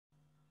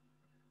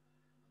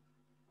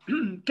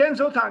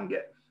Kenzo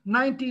Tange,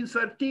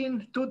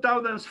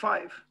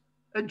 1913-2005,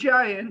 a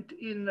giant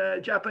in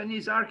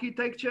Japanese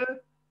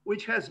architecture,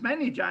 which has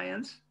many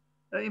giants,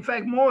 in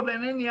fact, more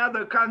than any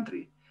other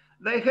country.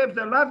 They have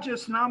the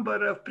largest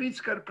number of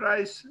Pritzker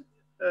Prize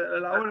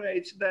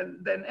laureates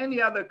than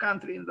any other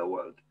country in the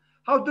world.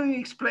 How do you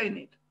explain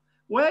it?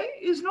 Well,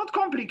 it's not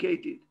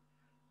complicated.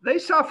 They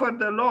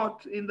suffered a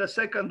lot in the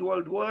Second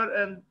World War,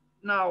 and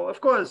now,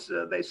 of course,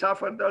 they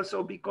suffered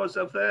also because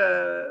of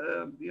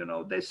the,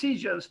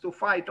 decisions to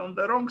fight on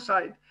the wrong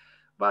side.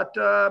 But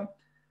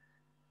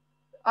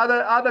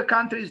other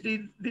countries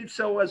did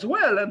so as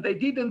well, and they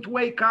didn't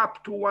wake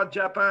up to what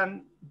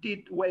Japan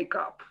did wake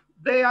up.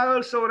 They are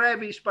also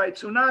ravished by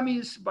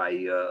tsunamis,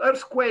 by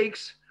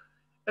earthquakes,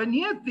 and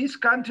yet this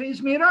country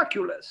is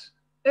miraculous.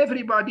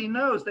 Everybody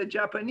knows that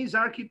Japanese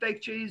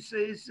architecture is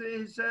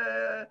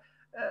a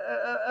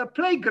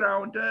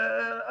playground,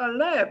 a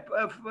lab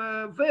of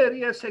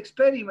various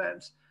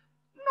experiments.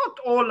 Not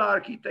all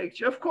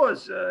architecture, of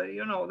course,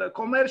 the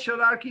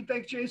commercial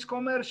architecture is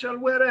commercial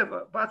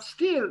wherever, but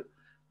still,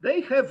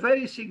 they have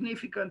very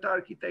significant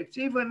architects.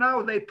 Even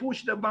now, they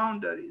push the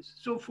boundaries.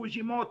 Su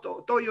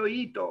Fujimoto, Toyo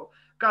Ito,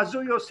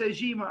 Kazuyo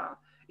Sejima,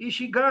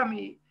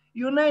 Ishigami,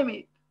 you name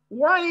it.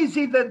 Why is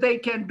it that they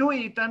can do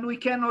it and we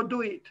cannot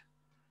do it?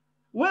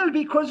 Well,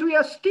 because we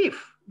are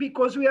stiff,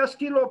 because we are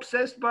still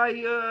obsessed by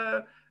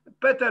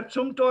Peter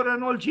Zumthor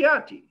and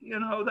Olgiati,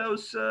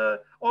 those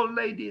old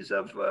ladies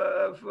of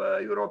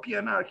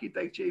European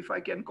architecture, if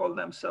I can call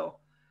them so.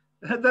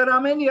 There are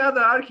many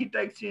other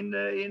architects in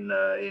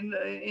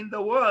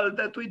the world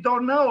that we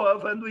don't know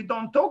of and we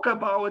don't talk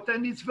about,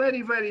 and it's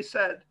very, very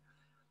sad.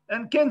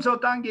 And Kenzo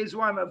Tange is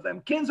one of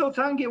them. Kenzo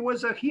Tange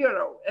was a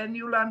hero, and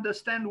you'll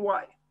understand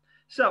why.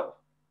 So,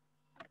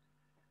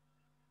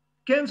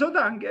 Kenzo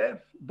Tange,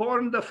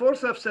 born the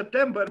 4th of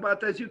September,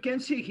 but as you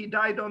can see, he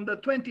died on the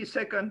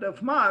 22nd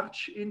of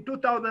March in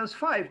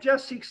 2005,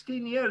 just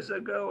 16 years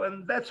ago,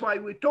 and that's why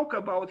we talk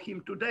about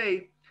him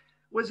today,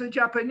 was a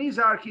Japanese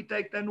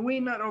architect and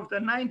winner of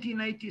the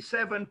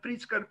 1987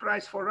 Pritzker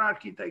Prize for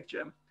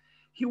Architecture.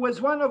 He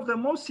was one of the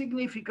most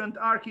significant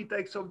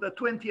architects of the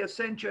 20th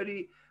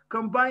century,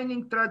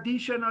 combining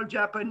traditional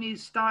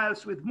Japanese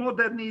styles with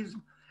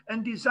modernism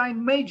and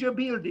designed major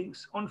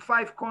buildings on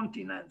 5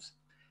 continents.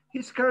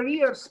 His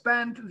career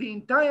spanned the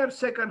entire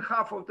second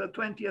half of the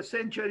 20th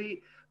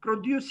century,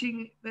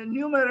 producing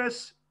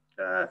numerous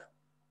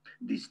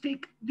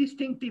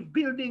distinctive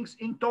buildings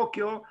in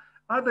Tokyo,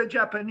 other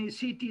Japanese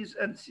cities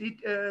and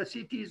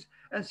cities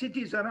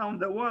around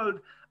the world,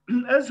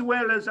 as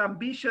well as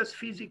ambitious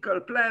physical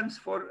plans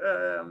for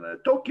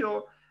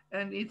Tokyo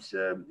and its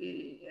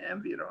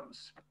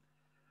environs.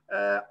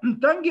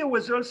 Tange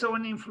was also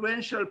an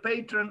influential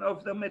patron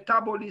of the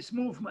metabolism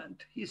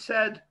movement. He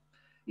said,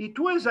 it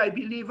was, I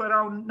believe,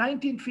 around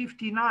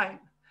 1959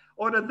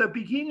 or at the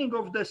beginning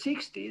of the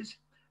 60s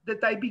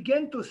that I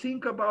began to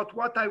think about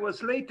what I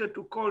was later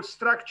to call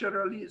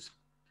structuralism,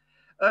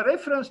 a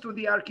reference to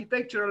the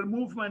architectural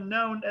movement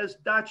known as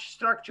Dutch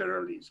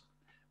structuralism.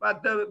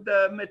 But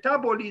the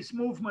metabolism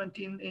movement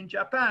in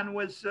Japan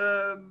was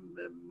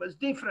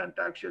different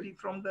actually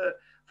from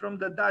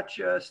the Dutch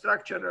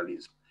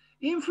structuralism.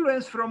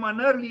 Influenced from an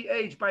early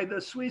age by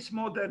the Swiss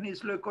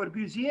modernist Le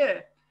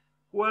Corbusier,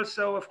 who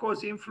also, of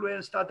course,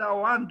 influenced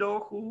Tadao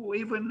Ando, who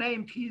even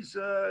named his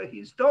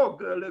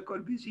dog Le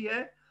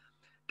Corbusier,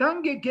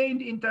 Tange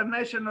gained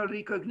international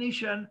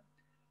recognition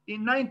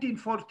in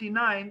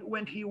 1949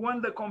 when he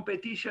won the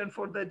competition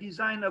for the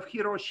design of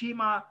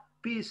Hiroshima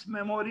Peace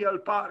Memorial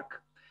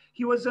Park.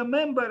 He was a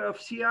member of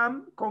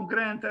SIAM,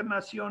 Congrès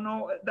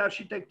International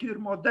d'Architecture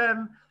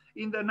Moderne,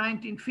 in the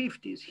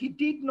 1950s. He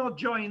did not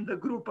join the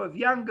group of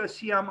younger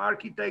Siam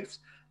architects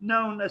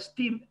known as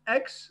Team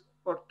X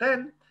or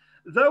 10,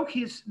 though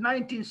his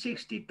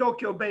 1960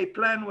 Tokyo Bay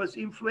plan was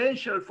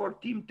influential for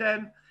Team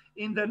 10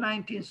 in the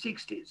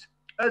 1960s,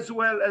 as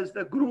well as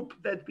the group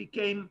that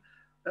became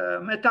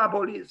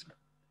Metabolism.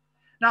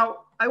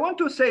 Now, I want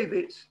to say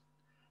this.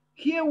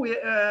 Here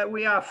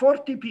we are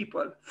 40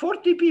 people.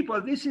 40 people,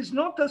 this is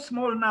not a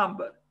small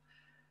number.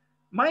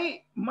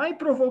 My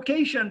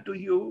provocation to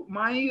you,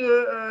 my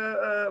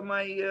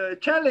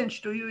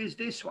challenge to you is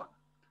this one.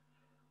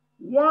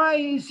 Why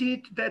is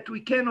it that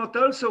we cannot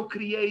also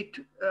create,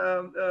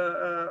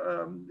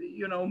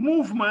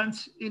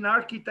 movements in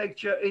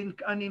architecture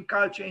and in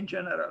culture in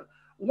general?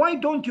 Why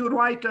don't you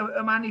write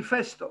a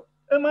manifesto?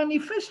 A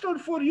manifesto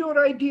for your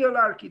ideal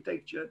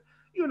architecture,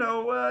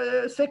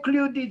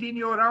 secluded in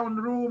your own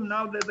room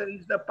now that there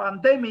is the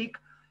pandemic.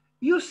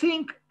 You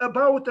think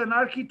about an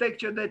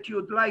architecture that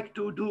you'd like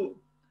to do.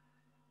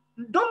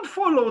 Don't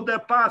follow the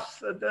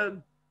path,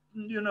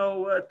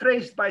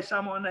 traced by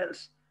someone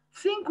else.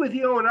 Think with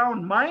your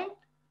own mind,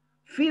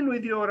 feel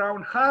with your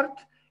own heart,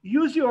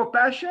 use your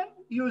passion,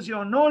 use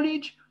your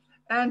knowledge,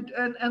 and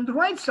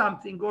write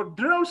something or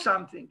draw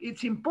something.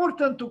 It's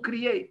important to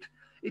create.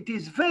 It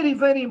is very,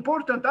 very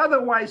important.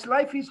 Otherwise,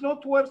 life is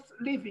not worth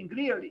living,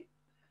 really.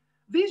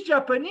 These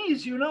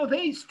Japanese,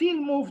 they still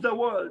move the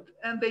world,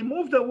 and they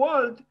move the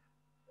world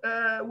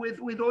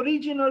with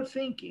original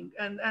thinking.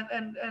 And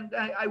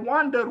I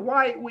wonder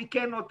why we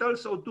cannot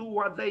also do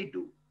what they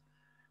do.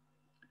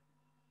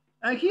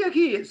 And here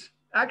he is.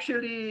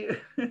 Actually,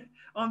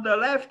 on the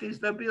left is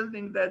the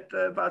building that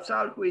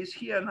Vatsal, who is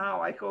here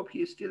now, I hope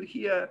he's still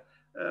here,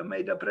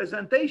 made a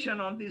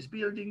presentation on this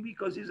building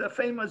because it's a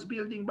famous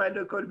building by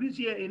Le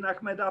Corbusier in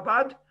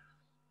Ahmedabad.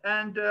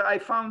 And I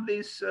found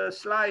this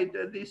slide,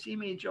 this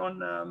image on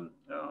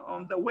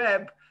the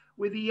web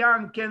with the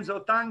young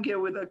Kenzo Tange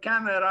with a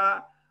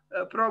camera,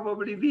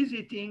 probably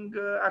visiting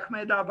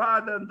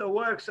Ahmedabad and the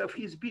works of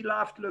his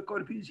beloved Le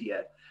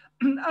Corbusier.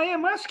 I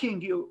am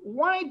asking you,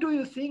 why do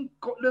you think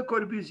Le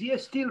Corbusier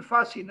still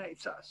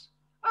fascinates us?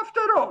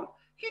 After all,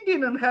 he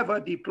didn't have a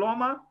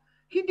diploma.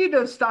 He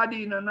didn't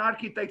study in an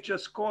architecture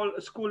school,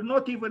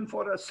 not even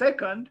for a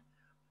second.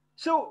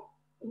 So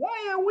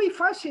why are we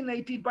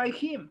fascinated by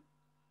him?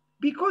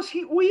 Because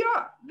we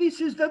are.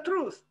 This is the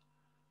truth.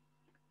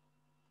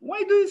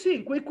 Why do you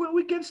think?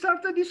 We can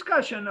start a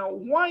discussion now.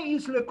 Why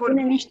is Le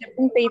Corbusier... niște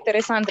puncte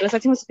interesante.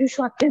 Lăsați-mă să fiu și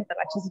eu atentă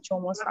la ce zice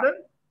omul ăsta.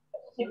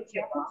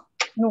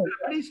 No.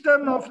 Please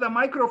turn off the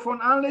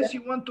microphone unless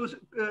you want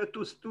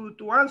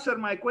to answer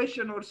my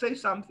question or say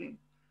something.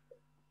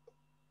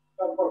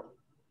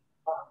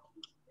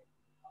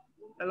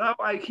 Hello,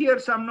 I hear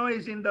some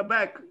noise in the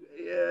back.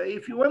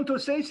 If you want to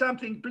say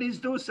something, please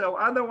do so.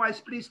 Otherwise,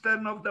 please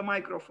turn off the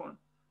microphone.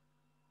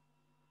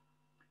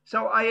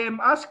 So I am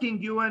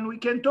asking you, and we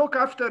can talk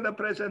after the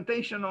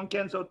presentation on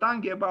Kenzo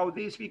Tange about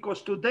this,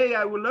 because today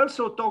I will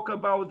also talk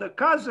about the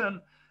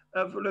cousin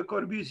of Le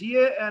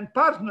Corbusier and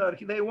partner.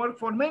 They worked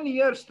for many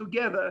years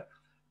together,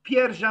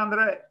 Pierre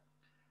Jeanneret.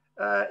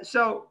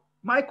 So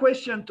my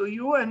question to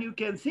you, and you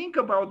can think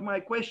about my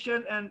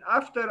question, and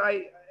after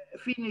I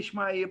finish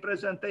my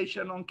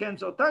presentation on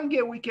Kenzo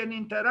Tange, we can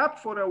interrupt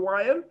for a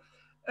while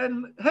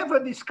and have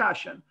a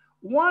discussion.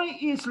 Why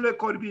is Le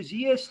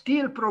Corbusier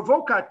still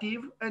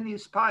provocative and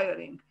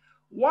inspiring?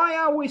 Why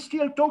are we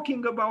still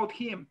talking about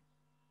him?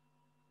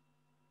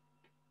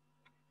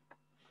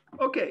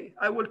 Okay,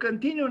 I will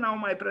continue now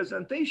my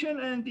presentation,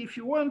 and if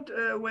you want,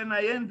 when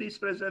I end this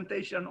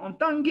presentation on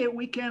Tange,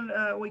 we can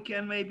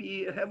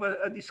maybe have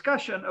a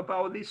discussion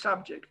about this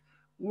subject.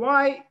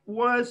 Why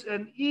was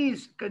and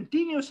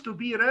continues to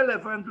be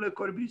relevant Le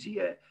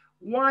Corbusier?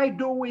 Why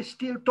do we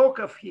still talk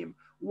of him?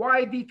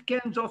 Why did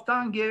Kenzo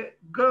Tange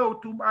go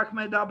to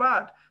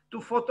Ahmedabad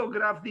to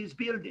photograph this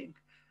building?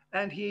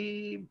 And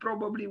he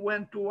probably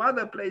went to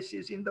other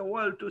places in the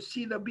world to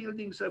see the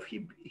buildings of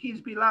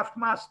his beloved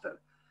master.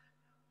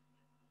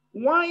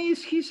 Why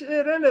is he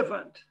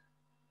relevant?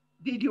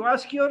 Did you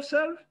ask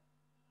yourselves?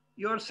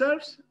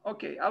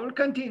 Okay, I will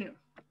continue.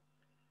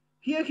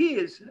 Here he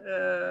is,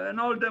 an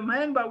older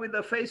man, but with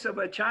the face of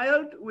a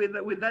child,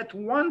 with that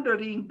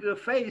wondering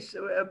face.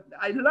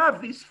 I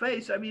love this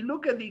face. I mean,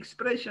 look at the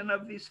expression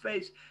of this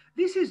face.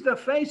 This is the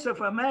face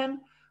of a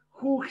man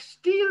who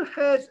still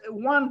has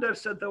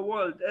wonders at the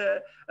world,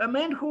 a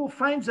man who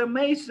finds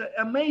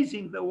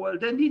amazing the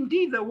world. And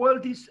indeed, the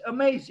world is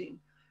amazing.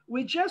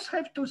 We just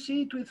have to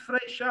see it with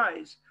fresh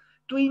eyes,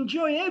 to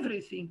enjoy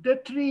everything, the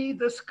tree,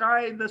 the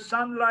sky, the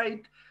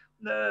sunlight,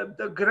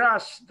 the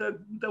grass,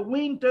 the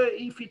winter,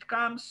 if it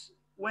comes,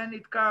 when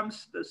it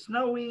comes, the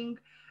snowing,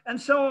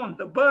 and so on,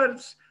 the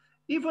birds,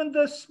 even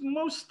the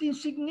most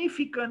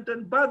insignificant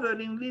and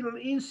bothering little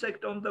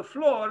insect on the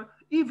floor,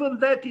 even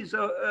that is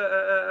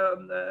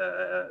an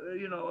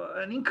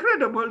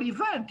incredible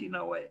event in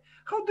a way.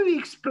 How do we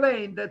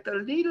explain that a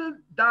little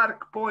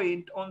dark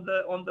point on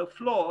the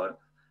floor,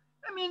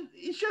 I mean,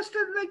 it's just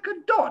like a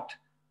dot,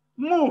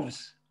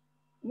 moves?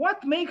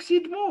 What makes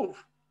it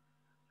move?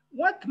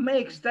 What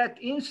makes that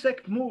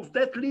insect move,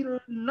 that little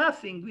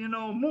nothing,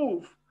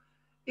 move?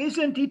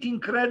 Isn't it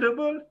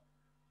incredible?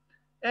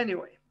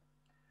 Anyway,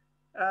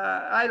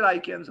 I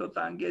like Kenzo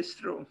Tange, it's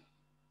true.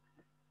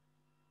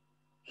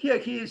 Here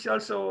he is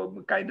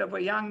also kind of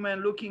a young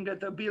man looking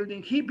at a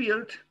building he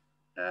built.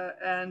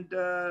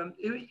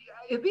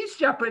 This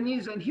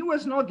Japanese, and he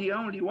was not the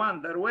only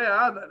one, there were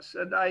others.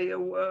 And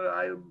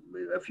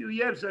a few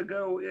years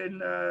ago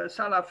in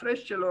Sala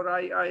Frescelor,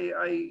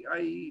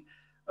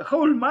 a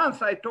whole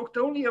month I talked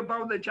only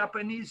about the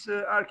Japanese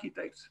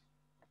architects.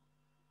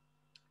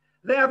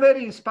 They are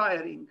very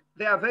inspiring.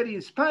 They are very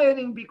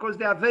inspiring because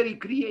they are very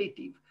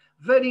creative,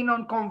 very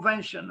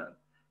non-conventional.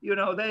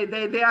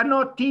 They are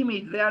not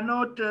timid, they are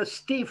not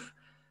stiff.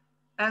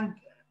 And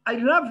I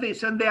love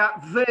this, and they are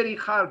very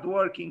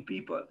hardworking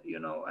people.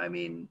 I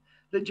mean,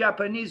 the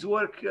Japanese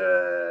work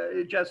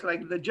just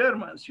like the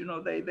Germans.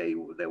 They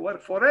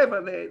work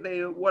forever.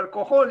 They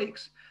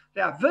workaholics.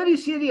 They are very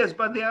serious,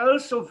 but they are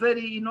also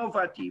very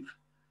innovative.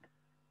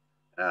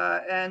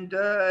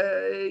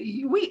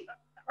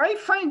 I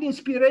find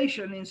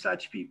inspiration in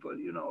such people,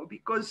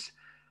 because,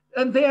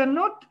 and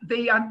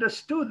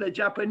the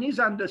Japanese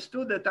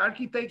understood that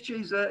architecture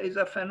is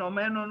a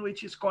phenomenon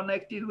which is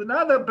connected with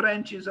other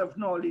branches of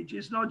knowledge.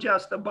 It's not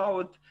just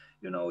about,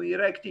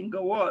 erecting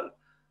a wall.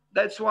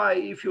 That's why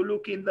if you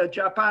look in the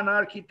Japan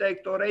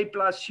Architect or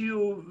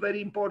A+U, very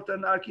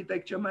important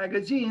architecture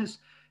magazines,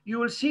 you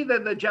will see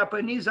that the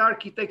Japanese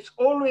architects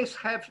always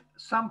have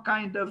some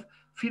kind of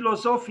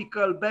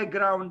philosophical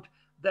background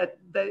that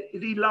they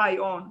rely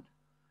on.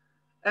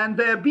 And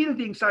their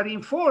buildings are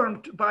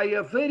informed by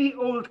a very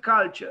old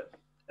culture,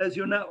 as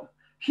you know.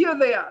 Here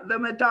they are, the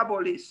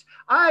metabolists.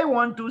 I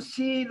want to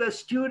see the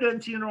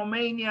students in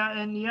Romania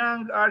and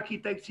young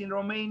architects in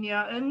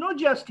Romania, and not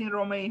just in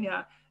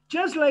Romania,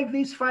 just like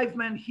these 5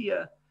 men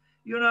here,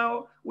 you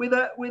know, with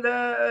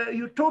a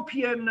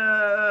utopian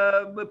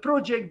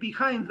project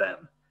behind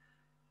them.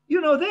 You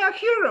know, they are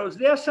heroes,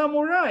 they are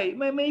samurai.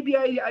 Maybe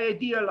I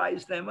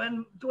idealize them,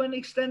 and to an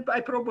extent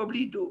I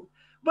probably do.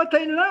 But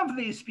I love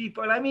these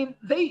people. I mean,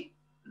 they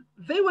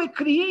were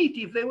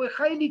creative, they were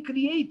highly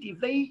creative,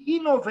 they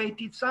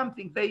innovated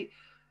something, they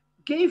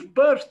gave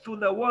birth to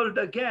the world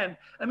again.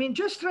 I mean,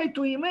 just try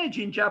to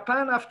imagine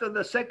Japan after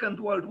the Second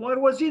World War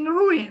was in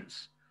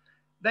ruins.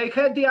 They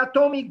had the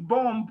atomic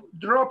bomb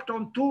dropped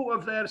on 2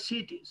 of their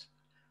cities.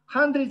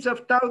 Hundreds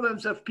of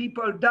thousands of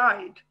people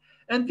died.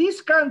 And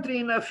this country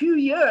in a few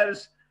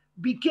years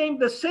became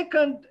the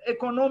 2nd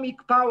economic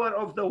power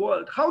of the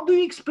world. How do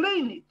you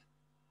explain it?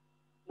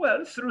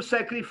 Well, through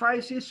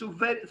sacrifices,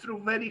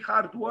 through very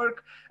hard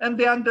work, and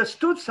they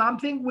understood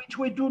something which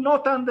we do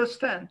not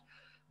understand.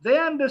 They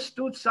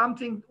understood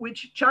something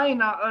which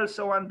China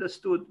also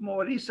understood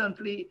more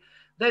recently,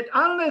 that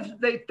unless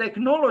they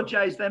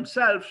technologize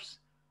themselves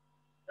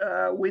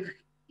with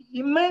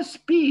immense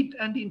speed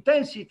and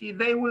intensity,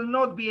 they will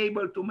not be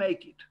able to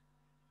make it.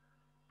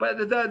 But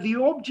the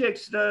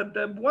objects,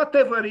 the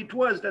whatever it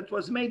was that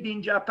was made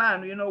in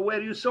Japan, you know,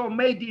 where you saw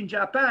made in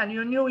Japan,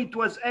 you knew it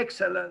was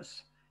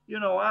excellence. You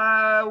know,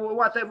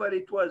 whatever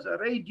it was, a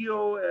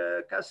radio,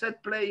 a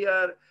cassette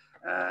player,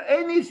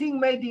 anything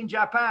made in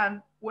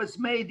Japan was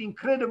made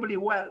incredibly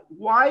well.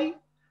 Why?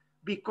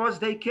 Because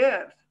they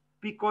cared,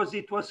 because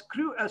it was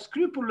a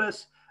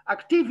scrupulous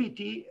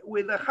activity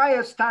with the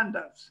highest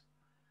standards.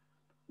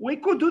 We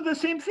could do the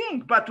same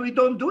thing, but we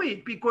don't do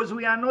it because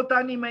we are not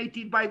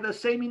animated by the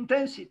same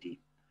intensity.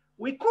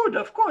 We could,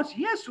 of course,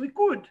 yes, we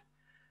could.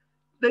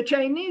 The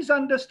Chinese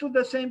understood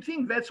the same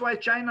thing. That's why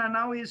China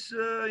now is,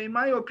 in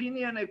my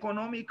opinion,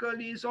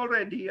 economically is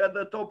already at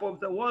the top of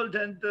the world.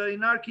 And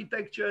in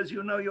architecture, as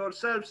you know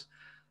yourselves,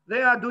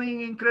 they are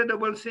doing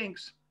incredible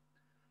things.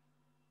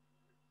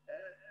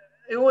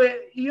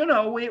 You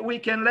know, we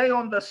can lay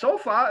on the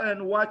sofa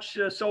and watch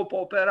soap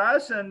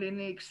operas and in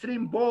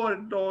extreme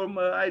boredom,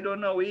 I don't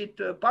know, eat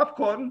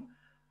popcorn,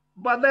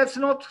 but that's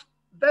not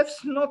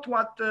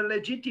what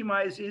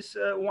legitimizes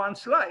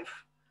one's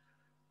life.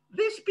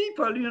 These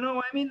people, you know,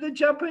 I mean, the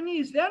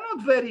Japanese, they are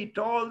not very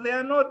tall.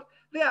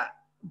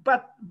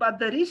 But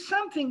there is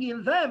something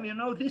in them, you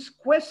know, this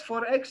quest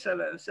for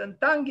excellence. And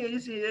Tange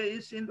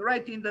is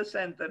right in the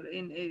center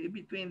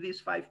between these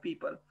 5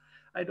 people.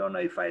 I don't know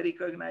if I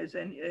recognize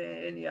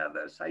any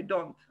others. I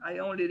don't. I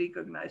only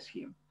recognize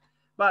him.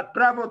 But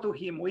bravo to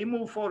him. We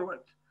move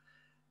forward.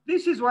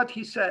 This is what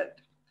he said.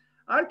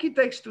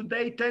 Architects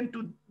today tend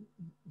to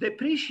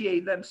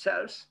depreciate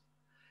themselves,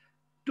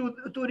 to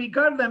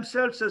regard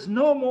themselves as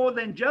no more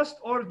than just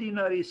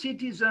ordinary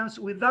citizens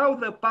without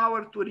the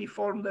power to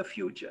reform the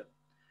future.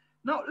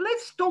 Now,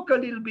 let's talk a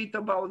little bit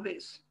about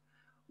this.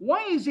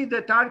 Why is it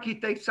that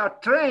architects are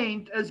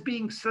trained as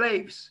being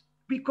slaves?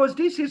 Because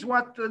this is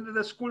what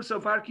the schools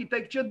of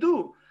architecture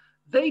do.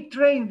 They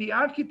train the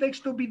architects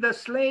to be the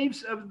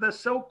slaves of the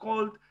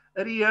so-called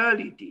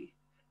reality.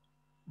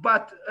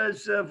 But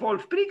as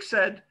Wolf Prick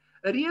said,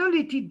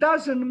 reality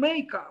doesn't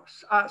make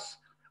us.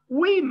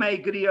 We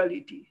make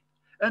reality.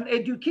 And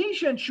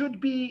education should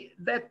be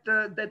that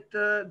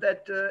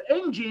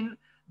engine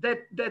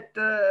that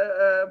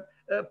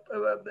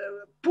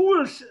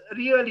pulls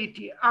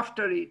reality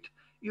after it.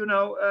 You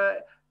know,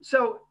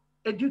 so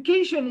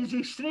education is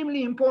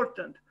extremely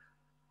important.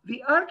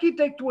 The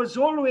architect was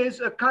always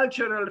a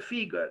cultural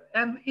figure,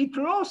 and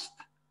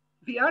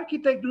the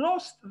architect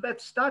lost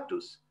that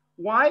status.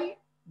 Why?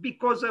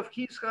 Because of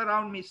his or her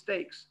own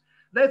mistakes.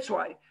 That's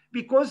why.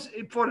 Because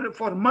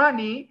for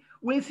money,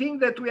 we think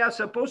that we are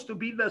supposed to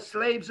be the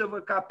slaves of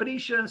a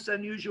capricious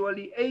and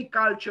usually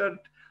accultured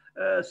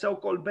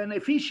so-called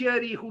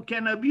beneficiary who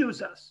can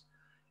abuse us.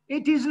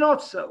 It is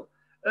not so.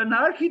 An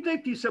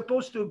architect is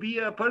supposed to be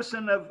a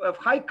person of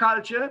high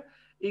culture,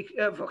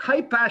 of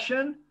high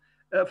passion,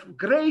 of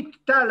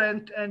great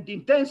talent and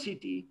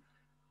intensity,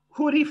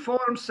 who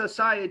reforms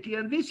society.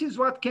 And this is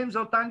what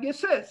Kenzo Tange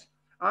says.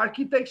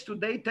 Architects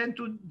today tend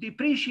to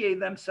depreciate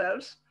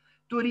themselves,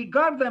 to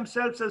regard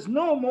themselves as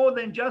no more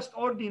than just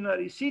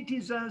ordinary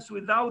citizens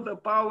without the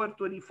power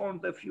to reform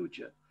the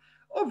future.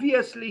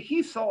 Obviously,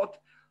 he thought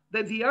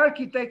that the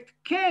architect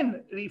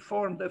can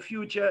reform the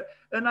future.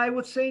 And I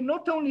would say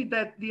not only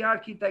that the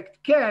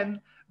architect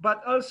can,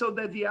 but also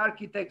that the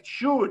architect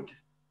should.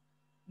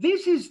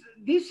 This is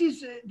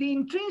the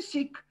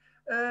intrinsic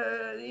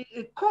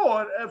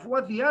core of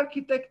what the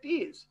architect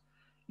is.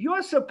 You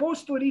are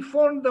supposed to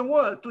reform the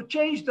world, to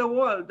change the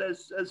world,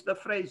 as the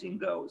phrasing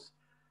goes.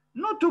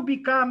 Not to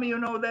become, you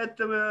know, that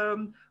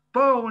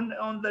pawn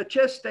on the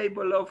chess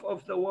table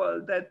of the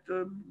world that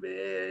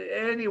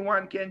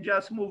anyone can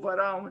just move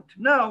around.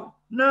 No,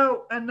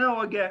 no, and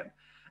no again.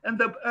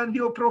 And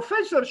your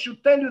professor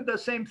should tell you the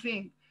same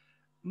thing.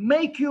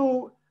 Make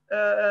you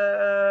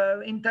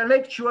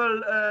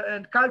intellectual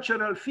and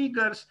cultural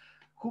figures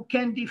who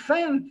can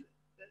defend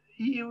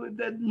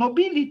the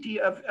nobility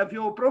of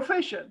your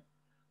profession.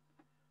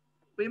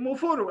 We move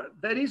forward.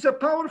 There is a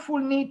powerful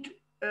need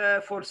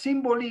for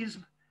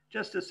symbolism.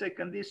 Just a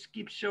second, this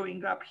keeps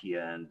showing up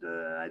here and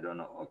I don't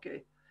know,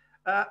 okay.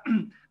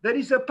 There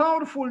is a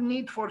powerful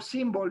need for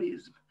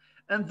symbolism,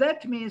 and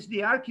that means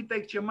the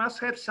architecture must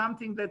have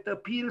something that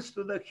appeals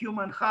to the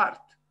human heart.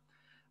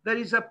 There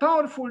is a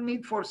powerful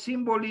need for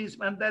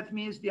symbolism, and that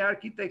means the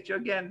architecture,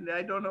 again,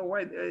 I don't know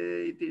why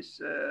it is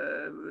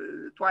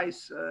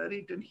twice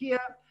written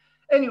here.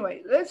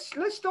 Anyway,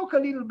 let's talk a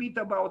little bit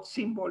about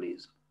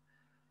symbolism.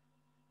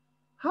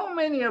 How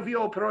many of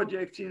your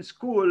projects in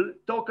school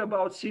talk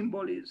about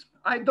symbolism?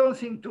 I don't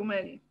think too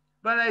many,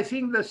 but I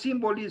think the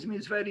symbolism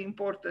is very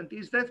important.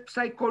 Is that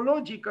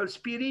psychological,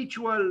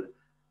 spiritual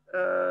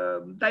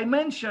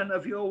dimension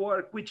of your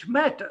work, which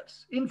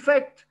matters. In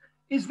fact,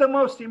 is the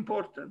most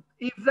important.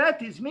 If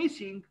that is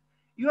missing,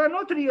 you are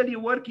not really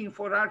working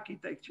for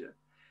architecture.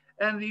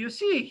 And you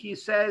see, he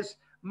says,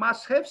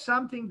 must have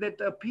something that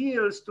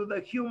appeals to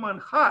the human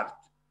heart.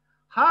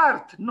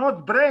 Heart,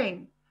 not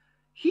brain.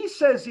 He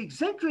says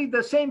exactly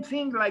the same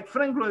thing like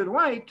Frank Lloyd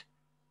Wright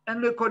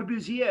and Le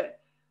Corbusier.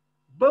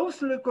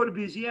 Both Le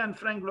Corbusier and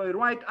Frank Lloyd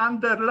Wright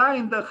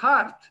underline the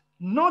heart,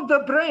 not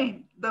the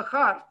brain, the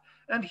heart.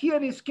 And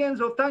here is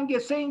Kenzo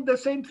Tange saying the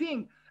same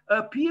thing,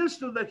 appeals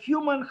to the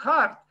human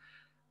heart.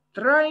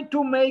 Try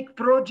to make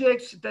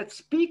projects that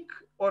speak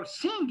or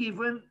sing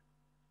even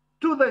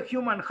to the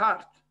human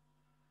heart.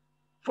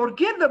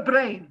 Forget the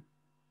brain,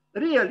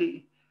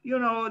 really. You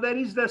know, there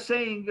is the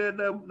saying,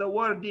 the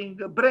wording,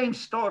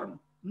 brainstorm.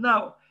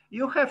 No,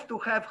 you have to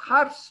have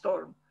heart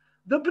storm.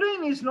 The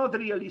brain is not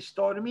really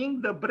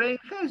storming. The brain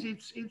has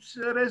its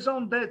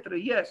raison d'etre,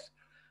 yes.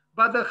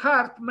 But the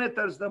heart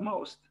matters the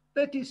most.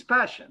 That is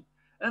passion.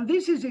 And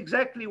this is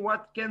exactly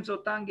what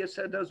Kenzo Tange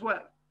said as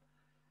well.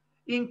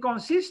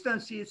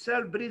 Inconsistency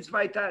itself breeds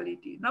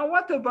vitality. Now,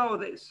 what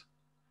about this?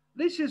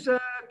 This is a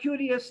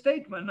curious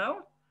statement,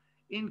 no?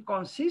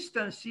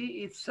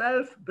 Inconsistency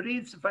itself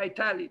breeds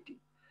vitality.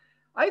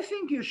 I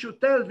think you should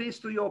tell this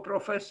to your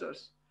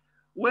professors.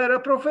 Where a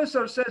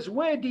professor says,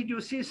 where did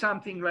you see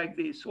something like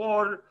this?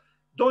 Or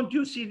don't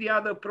you see the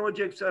other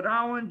projects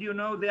around? You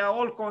know, they are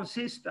all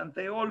consistent.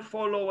 They all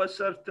follow a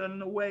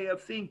certain way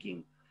of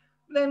thinking.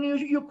 Then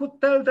you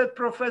could tell that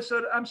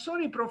professor, I'm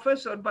sorry,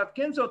 professor, but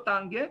Kenzo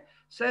Tange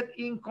said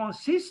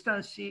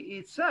inconsistency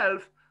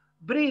itself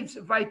breeds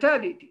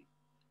vitality.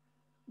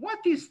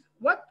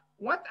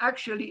 What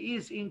actually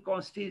is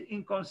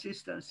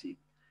inconsistency?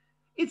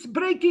 It's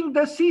breaking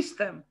the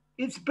system.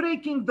 It's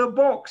breaking the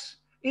box.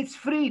 It's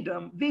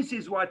freedom. This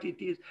is what it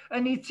is.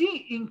 And it's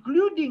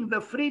including the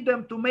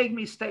freedom to make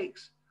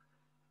mistakes.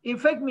 In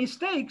fact,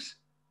 mistakes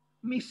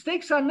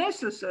are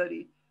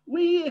necessary.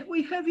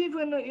 We have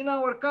even in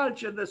our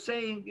culture the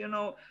saying, you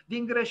know,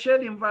 din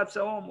greșeli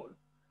învață omul.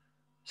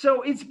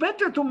 So it's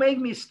better to make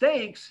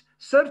mistakes,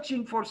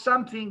 searching for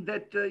something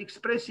that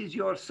expresses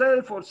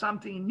yourself or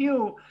something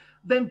new,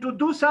 than to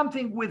do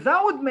something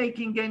without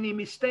making any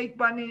mistake,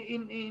 but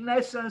in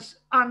essence,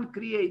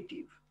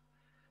 uncreative.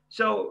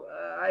 So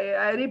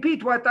I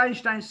repeat what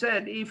Einstein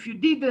said, if you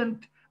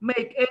didn't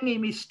make any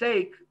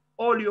mistake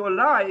all your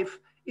life,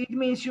 it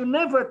means you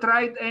never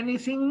tried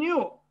anything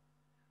new.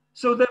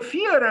 So the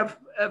fear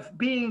of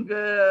being,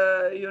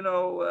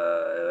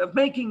 of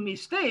making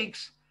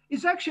mistakes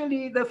is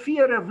actually the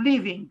fear of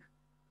living.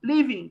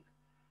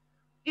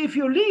 If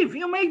you live,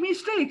 you make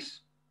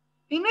mistakes,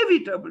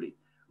 inevitably.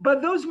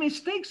 But those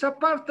mistakes are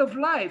part of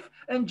life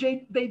and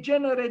they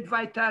generate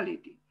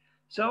vitality.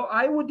 So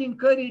I would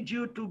encourage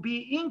you to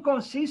be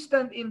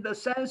inconsistent in the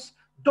sense,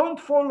 don't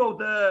follow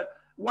the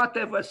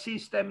whatever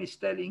system is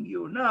telling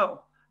you.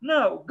 No,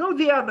 go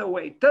the other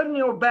way. Turn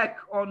your back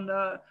on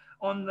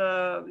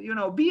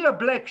be a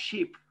black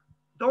sheep.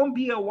 Don't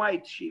be a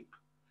white sheep,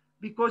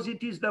 because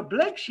it is the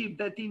black sheep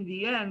that in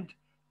the end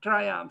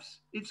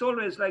triumphs. It's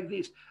always like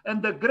this.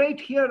 And the great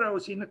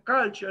heroes in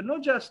culture,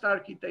 not just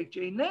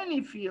architecture, in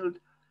any field,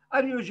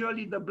 are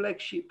usually the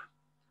black sheep.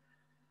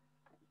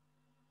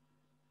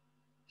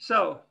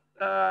 So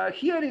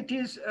here it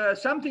is,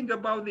 something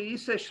about the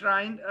Ise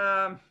shrine.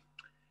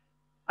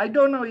 I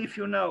don't know if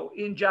you know,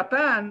 in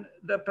Japan,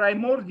 the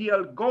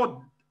primordial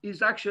god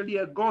is actually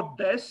a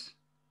goddess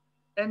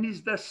and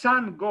is the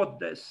sun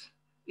goddess.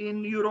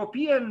 In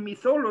European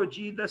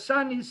mythology, the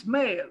sun is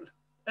male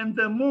and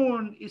the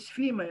moon is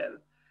female.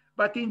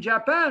 But in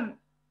Japan,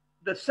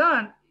 the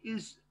sun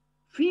is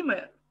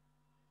female.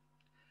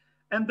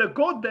 And the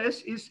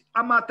goddess is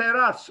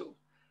Amaterasu.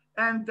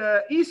 And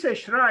Ise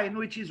Shrine,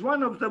 which is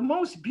one of the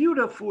most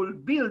beautiful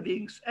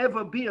buildings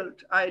ever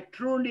built, I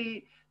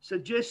truly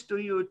suggest to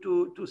you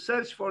to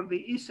search for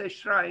the Ise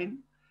Shrine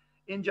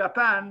in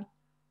Japan,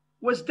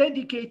 was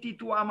dedicated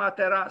to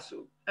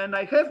Amaterasu. And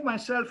I have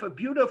myself a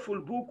beautiful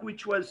book,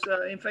 which was,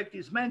 in fact,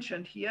 is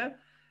mentioned here,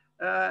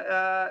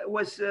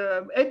 was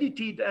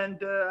edited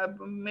and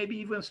maybe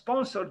even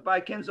sponsored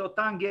by Kenzo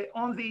Tange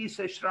on the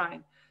Ise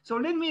Shrine. So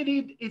let me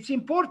read. It's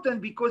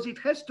important because it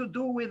has to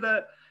do with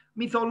the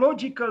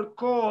mythological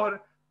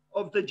core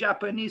of the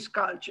Japanese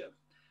culture.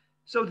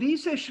 So the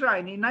Ise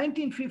Shrine, in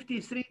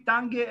 1953,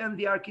 Tange and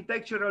the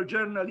architectural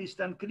journalist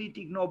and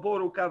critic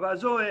Noboru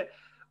Kawazoe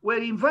were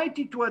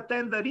invited to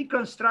attend the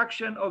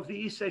reconstruction of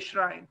the Ise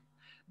Shrine.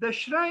 The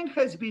shrine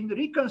has been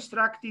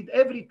reconstructed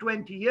every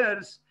 20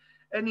 years,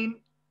 and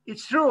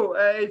it's true,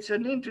 it's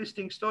an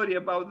interesting story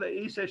about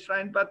the Ise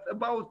Shrine, but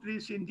about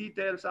this in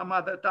detail some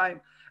other time.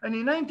 And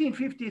in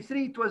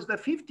 1953, it was the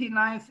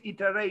 59th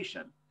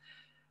iteration.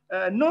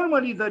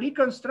 Normally, the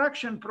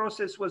reconstruction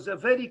process was a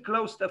very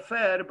closed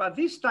affair, but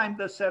this time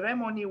the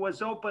ceremony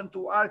was open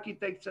to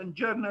architects and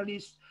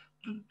journalists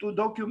to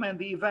document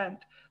the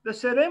event. The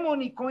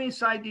ceremony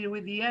coincided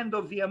with the end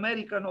of the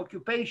American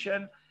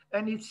occupation,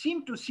 and it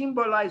seemed to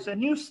symbolize a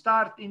new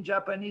start in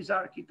Japanese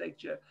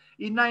architecture.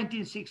 In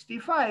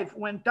 1965,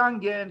 when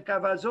Tange and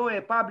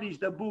Kawazoe published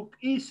the book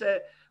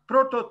Ise,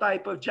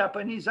 Prototype of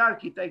Japanese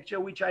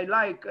Architecture, which I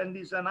like and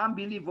is an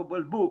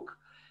unbelievable book,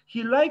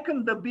 he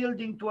likened the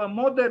building to a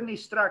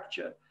modernist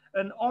structure,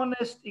 an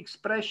honest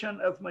expression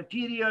of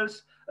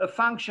materials, a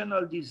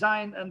functional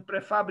design, and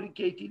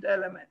prefabricated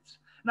elements.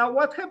 Now,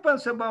 what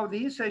happens about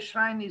the Ise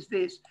Shrine is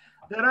this.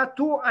 There are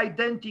two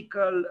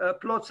identical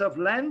plots of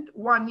land,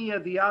 one near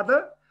the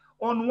other.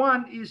 On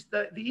one is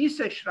the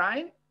Ise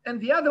Shrine, and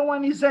the other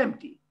one is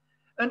empty.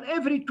 And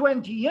every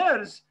 20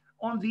 years,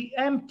 on the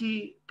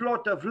empty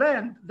plot of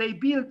land, they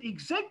build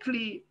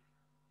exactly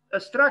a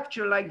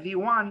structure like the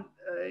one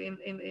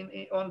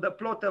on the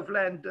plot of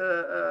land,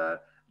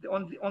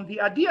 on the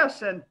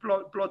adjacent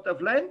plot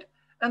of land,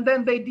 and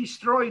then they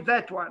destroy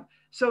that one.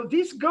 So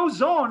this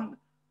goes on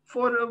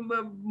for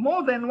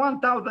more than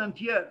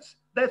 1,000 years.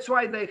 That's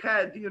why they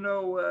had, in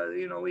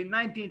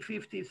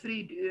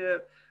 1953,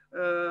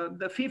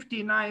 the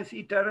 59th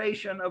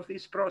iteration of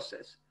this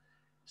process.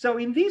 So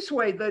in this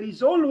way, there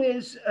is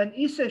always an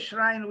Ise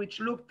Shrine which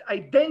looked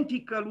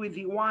identical with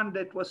the one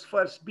that was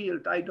first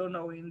built, I don't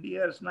know, in the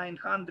years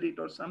 900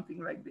 or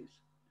something like this.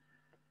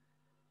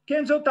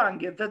 Kenzo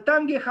Tange, the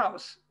Tange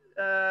House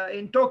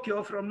in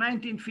Tokyo from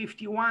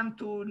 1951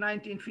 to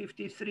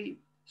 1953.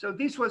 So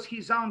this was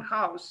his own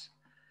house.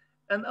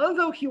 And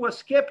although he was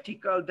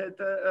skeptical that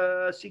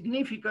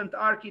significant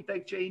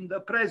architecture in the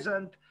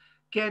present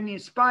can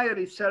inspire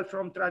itself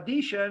from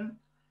tradition,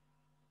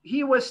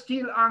 he was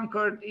still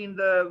anchored in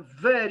the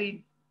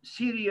very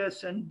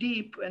serious and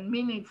deep and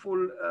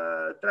meaningful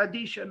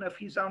tradition of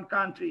his own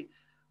country.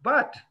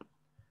 But,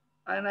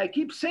 and I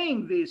keep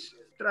saying this,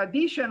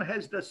 tradition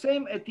has the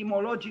same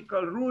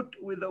etymological root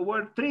with the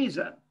word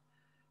treason.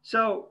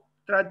 So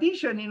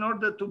tradition, in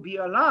order to be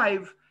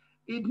alive,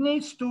 it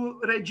needs to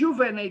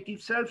rejuvenate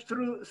itself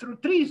through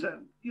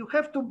treason. You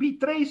have to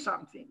betray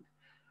something.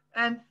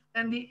 And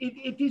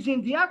it is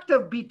in the act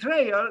of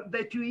betrayal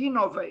that you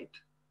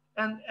innovate.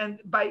 And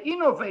by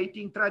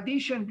innovating,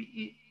 tradition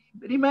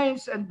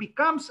remains and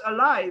becomes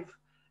alive,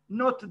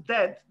 not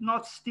dead,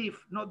 not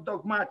stiff, not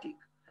dogmatic.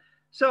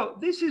 So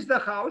this is the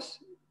house,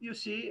 you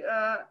see.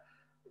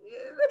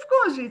 Of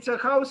course, it's a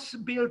house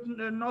built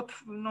not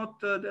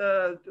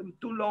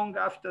too long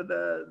after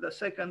the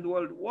Second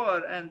World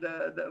War and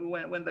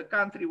when the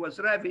country was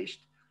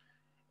ravished.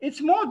 It's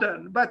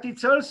modern, but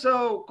it's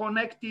also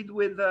connected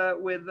with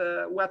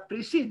what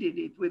preceded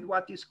it, with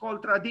what is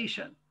called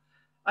tradition.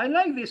 I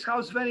like this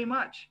house very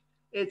much.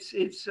 It's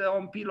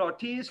on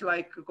pilotis,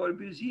 like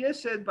Corbusier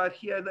said, but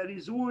here there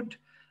is wood,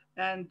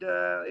 and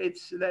it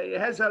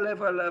has a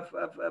level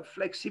of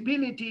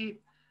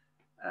flexibility.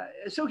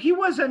 So he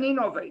was an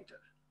innovator.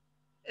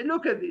 And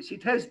look at this,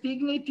 it has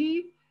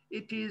dignity.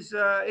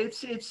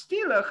 It's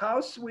still a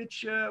house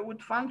which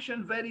would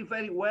function very,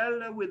 very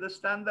well with the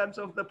standards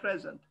of the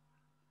present.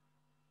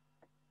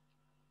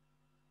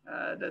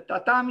 The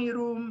tatami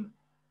room.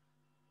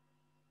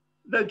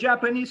 The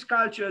Japanese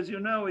culture, as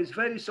you know, is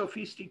very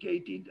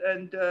sophisticated,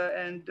 and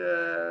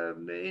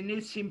in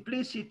its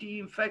simplicity,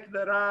 in fact,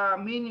 there are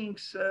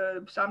meanings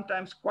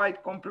sometimes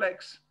quite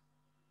complex.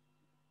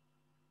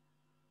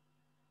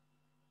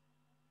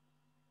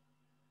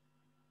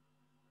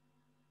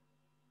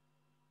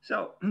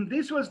 So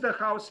this was the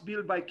house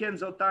built by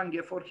Kenzo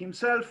Tange for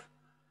himself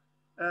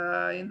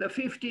in the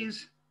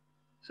 50s,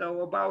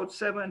 so about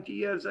 70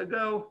 years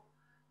ago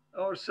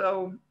or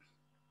so.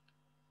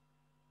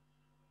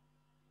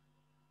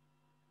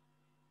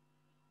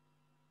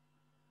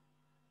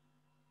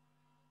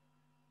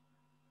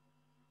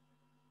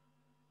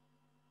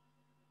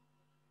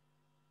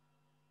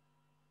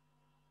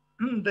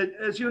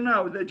 As you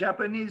know, the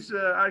Japanese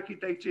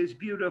architecture is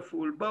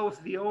beautiful,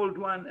 both the old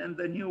one and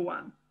the new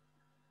one.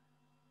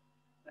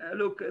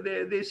 Look,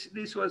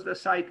 this was the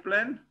site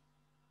plan,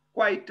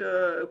 quite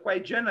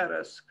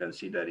generous,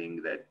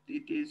 considering that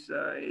it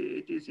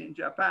is in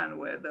Japan,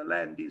 where the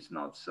land is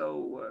not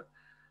so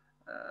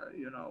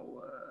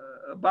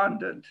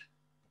abundant.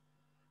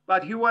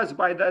 But he was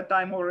by that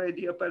time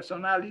already a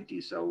personality,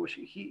 so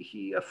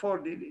he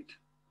afforded it.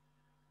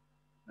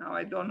 Now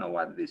I don't know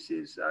what this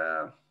is.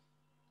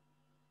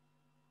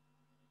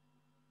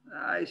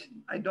 I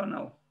don't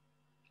know.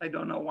 I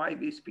don't know why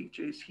this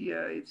picture is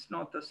here. It's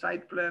not a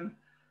site plan.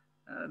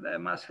 There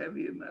must have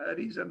been a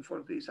reason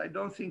for this. I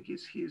don't think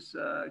it's his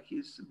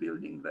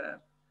building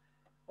there,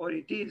 or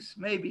it is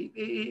maybe.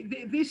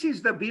 This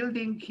is the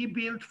building he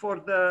built for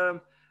the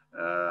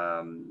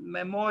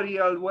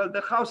memorial, well, the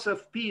House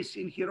of Peace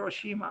in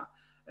Hiroshima,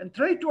 and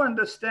try to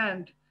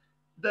understand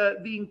the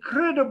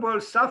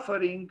incredible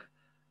suffering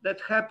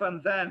that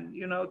happened then.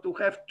 You know, to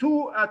have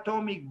 2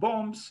 atomic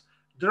bombs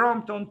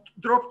dropped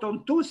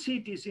on 2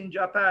 cities in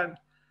Japan,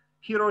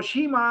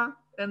 Hiroshima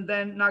and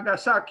then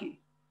Nagasaki.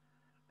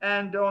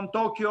 And on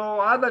Tokyo,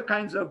 other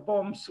kinds of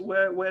bombs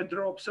were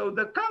dropped. So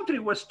the country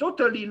was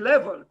totally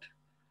leveled,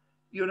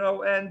 you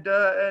know, and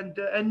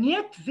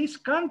yet this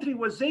country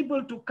was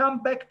able to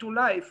come back to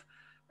life.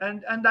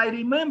 And I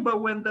remember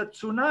when the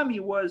tsunami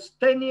was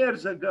 10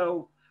 years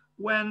ago,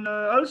 when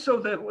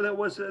also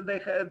they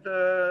had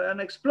an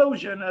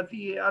explosion at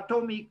the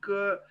atomic,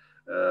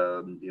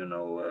 you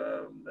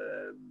know,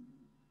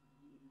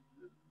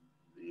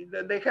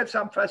 they had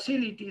some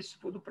facilities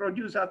to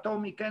produce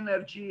atomic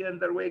energy, and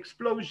there were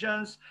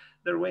explosions,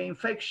 there were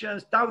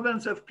infections,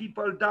 thousands of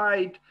people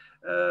died,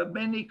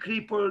 many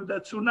crippled. The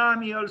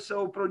tsunami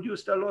also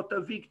produced a lot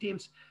of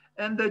victims,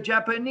 and the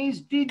Japanese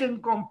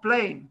didn't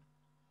complain.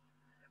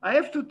 I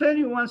have to tell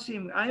you one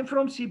thing. I'm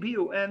from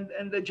Sibiu,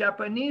 and the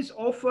Japanese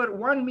offer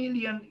 1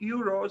 million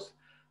euros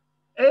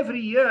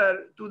every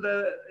year to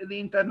the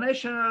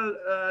International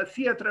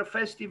Theatre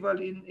Festival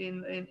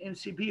in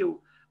Sibiu.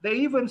 They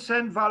even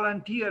send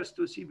volunteers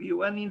to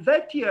Sibiu. And in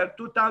that year,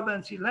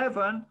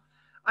 2011,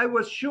 I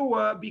was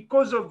sure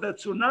because of the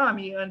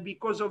tsunami and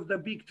because of the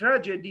big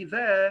tragedy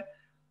there,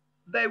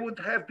 they would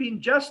have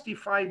been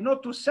justified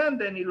not to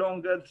send any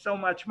longer so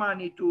much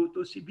money to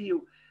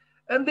Sibiu.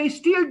 And they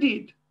still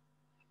did,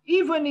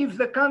 even if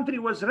the country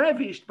was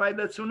ravished by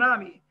the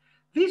tsunami.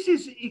 This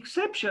is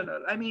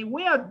exceptional. I mean,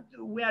 we are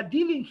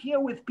dealing here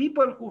with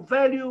people who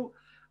value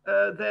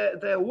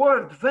their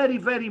word very,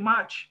 very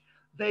much.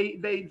 They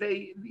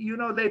you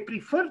know, they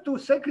prefer to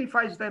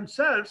sacrifice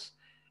themselves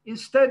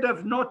instead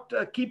of not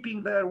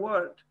keeping their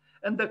word.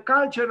 And the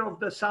culture of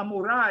the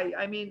samurai,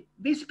 I mean,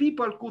 these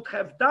people could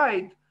have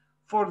died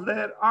for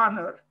their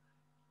honor.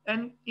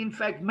 And in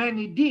fact,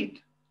 many did.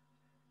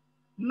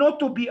 Not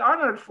to be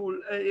honorful,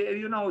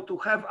 you know, to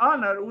have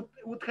honor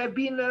would have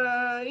been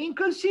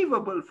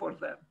inconceivable for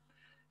them.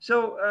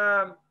 So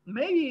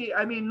maybe,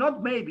 I mean,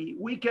 not maybe,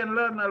 we can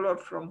learn a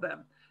lot from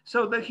them.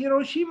 So the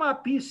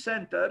Hiroshima Peace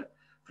Center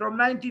from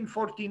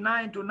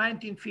 1949 to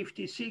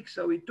 1956,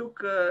 so it took,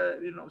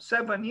 you know,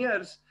 7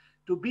 years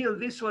to build.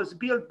 This was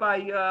built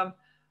by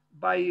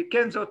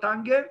Kenzo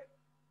Tange,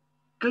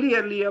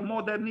 clearly a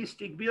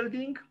modernistic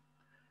building.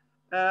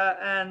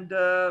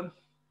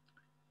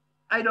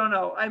 I don't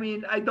know. I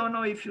mean, I don't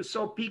know if you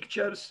saw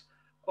pictures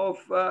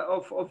of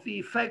the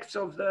effects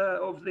of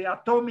the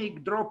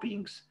atomic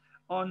droppings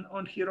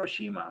on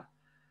Hiroshima.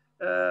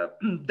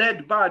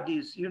 Dead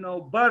bodies, you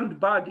know, burned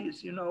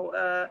bodies, you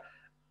know,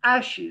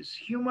 ashes,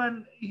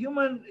 human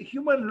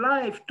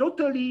life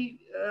totally,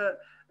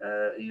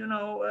 you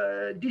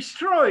know,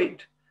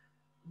 destroyed.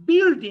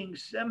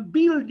 Buildings and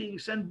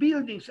buildings and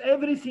buildings.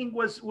 Everything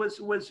was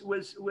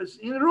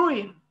in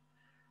ruin.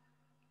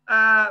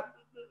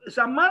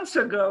 Some months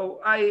ago,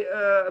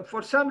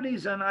 for some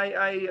reason,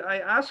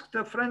 I asked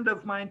a friend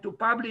of mine to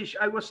publish.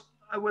 I was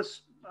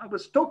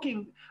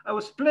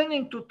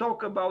planning to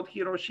talk about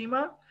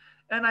Hiroshima,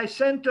 and I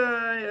sent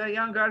a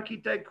young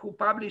architect who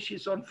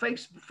publishes on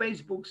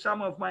Facebook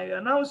some of my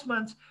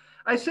announcements.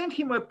 I sent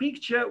him a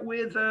picture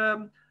with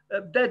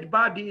dead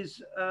bodies,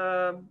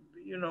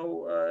 you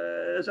know,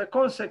 as a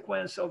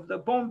consequence of the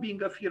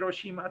bombing of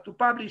Hiroshima, to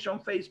publish on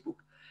Facebook.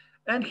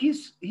 And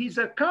his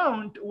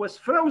account was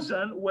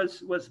frozen,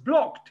 was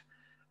blocked,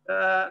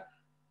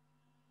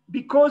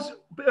 because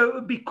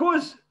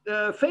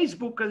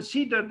Facebook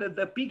considered that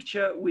the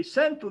picture we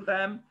sent to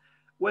them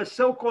was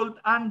so-called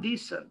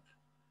indecent.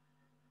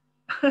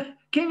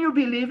 Can you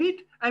believe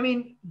it? I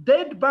mean,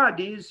 dead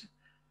bodies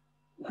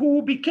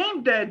who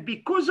became dead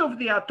because of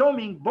the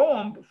atomic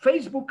bomb,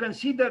 Facebook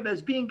considered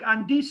as being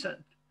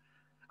indecent.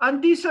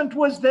 Indecent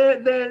was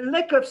the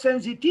lack of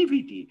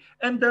sensitivity,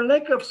 and the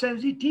lack of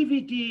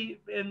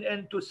sensitivity,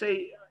 and to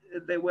say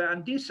they were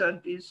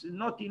indecent is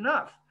not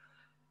enough.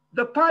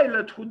 The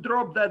pilot who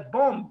dropped that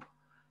bomb,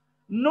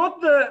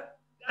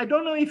 I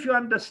don't know if you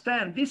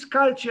understand this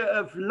culture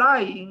of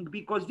lying,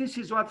 because this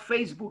is what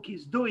Facebook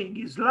is doing,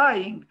 is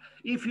lying.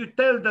 If you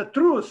tell the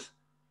truth,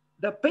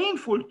 the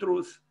painful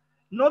truth,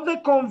 not the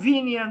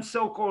convenient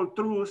so-called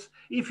truth.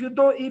 If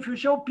you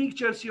show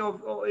pictures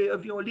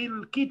of your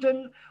little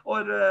kitten,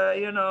 or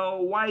you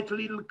know, white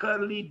little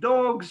curly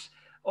dogs,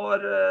 or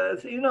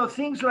you know,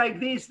 things like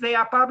this, they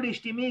are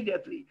published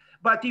immediately.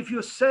 But if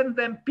you send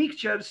them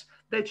pictures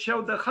that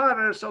show the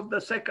horrors of the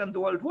Second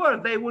World War,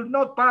 they will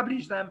not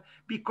publish them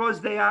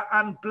because they are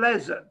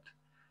unpleasant.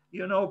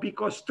 you know,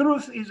 because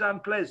truth is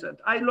unpleasant.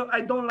 I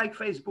don't like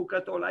Facebook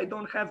at all. I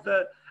don't have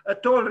the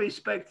at all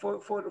respect for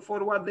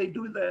what they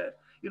do there.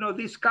 You know,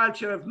 this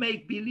culture of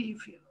make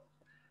believe. You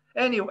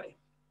know. Anyway,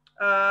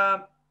 uh,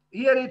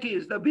 here it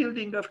is, the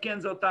building of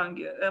Kenzo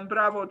Tange, and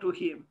bravo to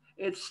him.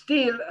 It's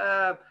still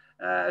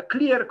a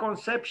clear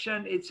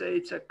conception. It's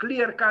a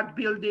clear cut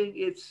building.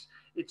 It's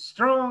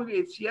strong.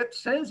 It's yet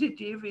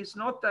sensitive. It's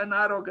not an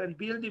arrogant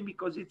building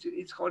because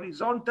it's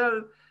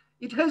horizontal.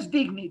 It has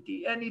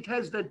dignity, and it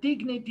has the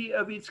dignity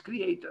of its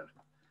creator,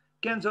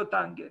 Kenzo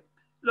Tange.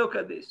 Look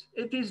at this.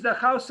 It is the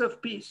house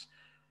of peace.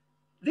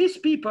 These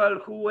people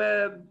who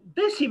were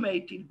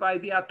decimated by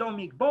the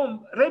atomic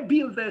bomb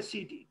rebuilt their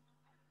city.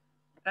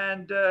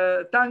 And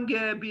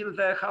Tange built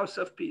the house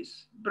of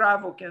peace.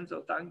 Bravo,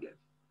 Kenzo Tange.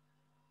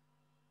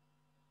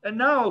 And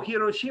now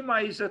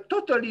Hiroshima is a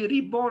totally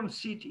reborn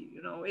city.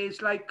 You know,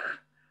 it's like,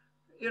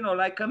 you know,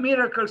 like a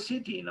miracle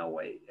city in a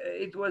way.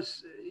 It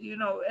was, you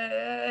know,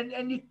 and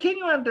can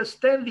you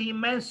understand the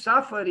immense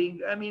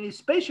suffering? I mean,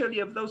 especially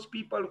of those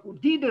people who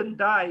didn't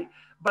die,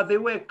 but they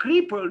were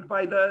crippled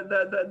by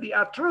the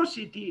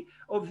atrocity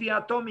of the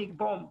atomic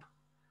bomb.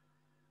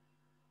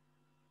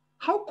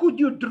 How could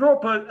you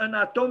drop an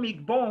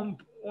atomic bomb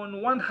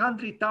on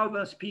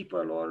 100,000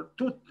 people or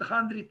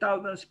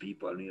 200,000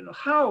 people? You know,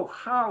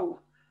 how?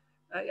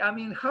 I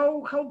mean,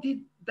 how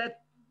did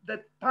that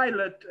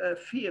pilot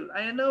feel?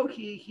 I know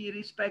he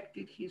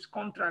respected his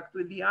contract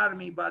with the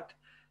army, but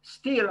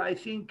still, I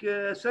think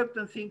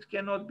certain things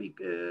cannot be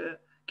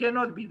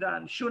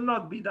done, should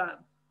not be done.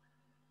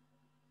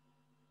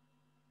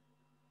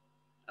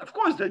 Of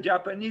course, the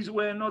Japanese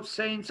were not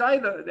saints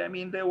either. I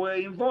mean, they were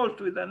involved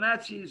with the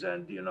Nazis,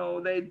 and you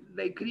know,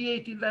 they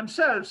created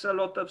themselves a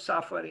lot of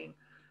suffering,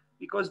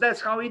 because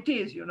that's how it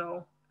is. You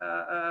know,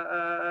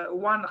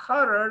 one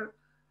horror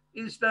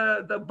is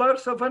the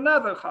birth of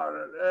another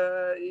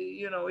horror.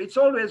 You know, it's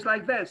always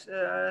like this,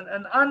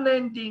 an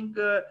unending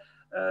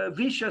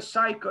vicious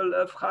cycle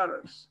of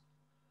horrors.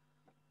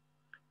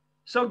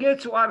 So get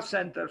to our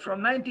center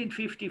from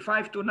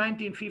 1955 to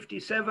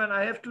 1957.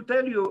 I have to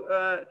tell you,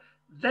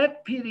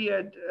 that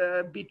period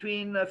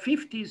between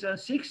 50s and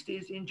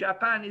 60s in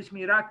Japan is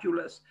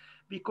miraculous,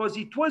 because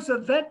it was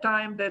at that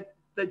time that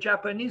the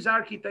Japanese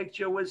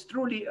architecture was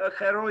truly a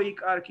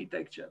heroic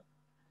architecture.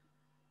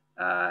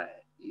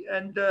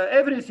 And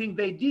everything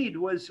they did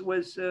was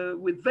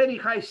with very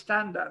high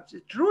standards.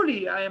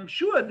 Truly, I am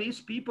sure these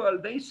people,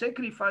 they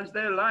sacrificed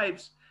their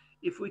lives,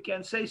 if we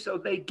can say so.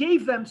 They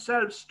gave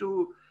themselves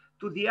to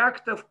the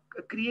act of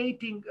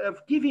creating,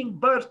 of giving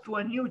birth to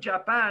a new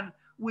Japan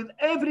with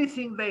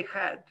everything they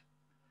had.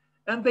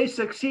 And they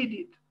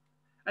succeeded.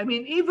 I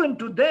mean, even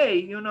today,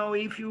 you know,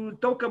 if you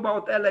talk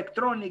about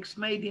electronics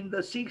made in the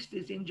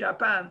 60s in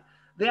Japan,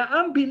 they are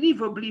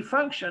unbelievably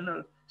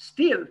functional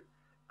still.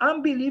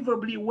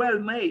 Unbelievably well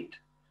made.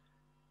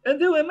 And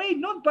they were made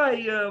not by,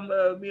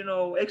 you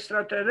know,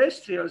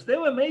 extraterrestrials. They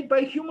were made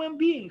by human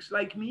beings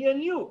like me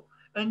and you.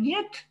 And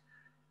yet,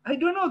 I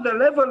don't know, the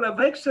level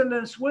of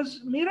excellence was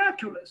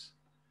miraculous.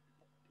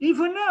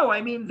 Even now,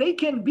 I mean, they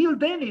can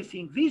build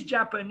anything. These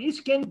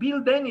Japanese can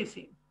build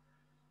anything.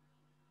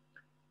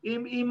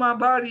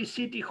 Imabari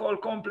City Hall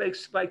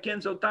Complex by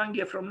Kenzo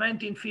Tange from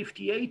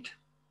 1958.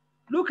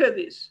 Look at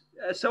this,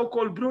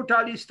 so-called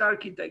brutalist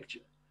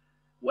architecture.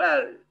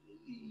 Well,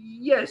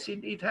 yes,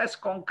 it has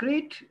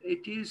concrete,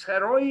 it is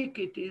heroic,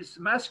 it is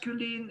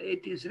masculine,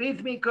 it is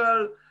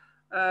rhythmical,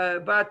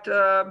 but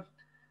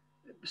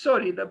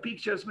sorry, the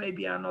pictures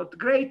maybe are not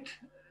great,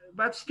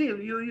 but still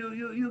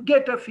you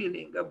get a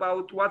feeling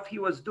about what he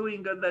was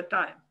doing at that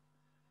time.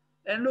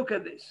 And look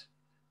at this,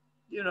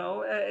 you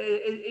know,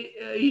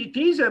 it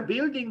is a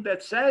building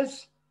that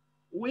says,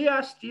 we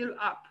are still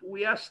up,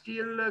 we are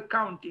still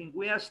counting,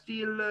 we are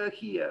still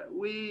here.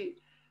 We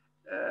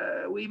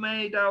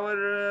made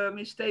our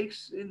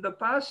mistakes in the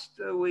past.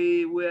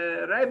 We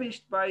were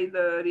ravished by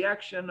the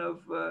reaction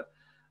of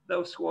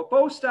those who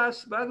opposed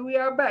us, but we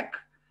are back.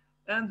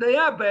 And they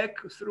are back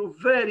through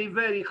very,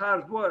 very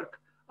hard work.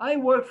 I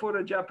worked for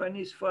a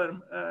Japanese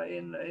firm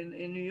in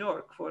New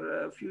York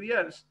for a few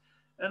years.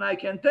 And I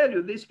can tell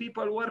you, these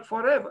people work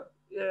forever.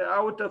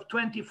 Out of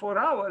 24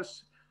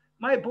 hours,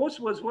 my boss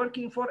was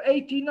working for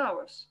 18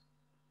 hours,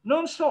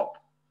 non-stop.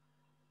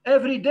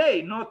 Every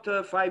day, not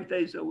 5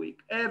 days a week,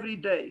 every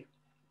day.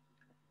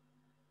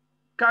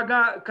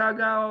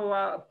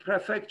 Kagawa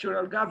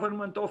Prefectural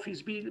Government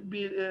Office,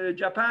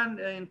 Japan,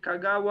 in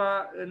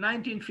Kagawa,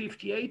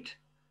 1958.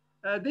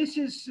 This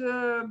is,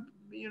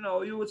 you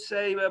know, you would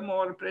say a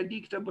more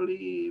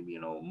predictably, you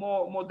know,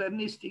 more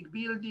modernistic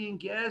building.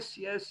 Yes,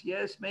 yes,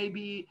 yes,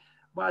 maybe,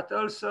 but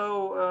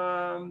also,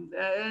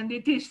 and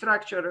it is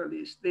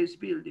structuralist, this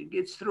building,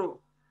 it's true.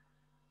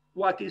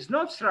 What is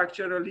not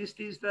structuralist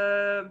is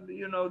the,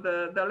 you know,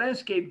 the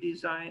landscape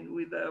design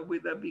with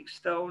the big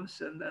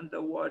stones and the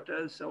water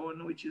and so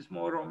on, which is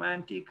more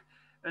romantic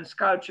and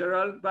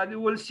sculptural. But you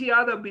will see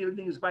other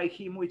buildings by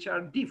him which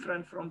are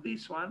different from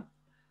this one.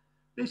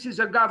 This is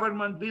a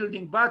government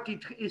building, but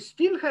it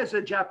still has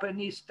a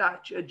Japanese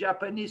touch, a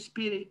Japanese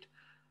spirit.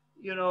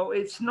 You know,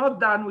 it's not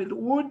done with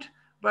wood,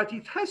 but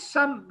it has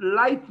some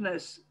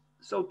lightness,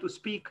 so to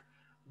speak,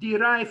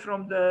 derived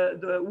from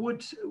the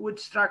wood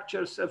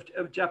structures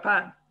of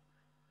Japan.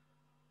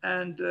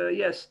 And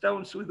yes,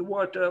 stones with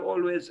water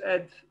always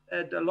add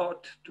a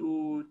lot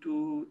to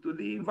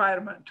the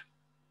environment.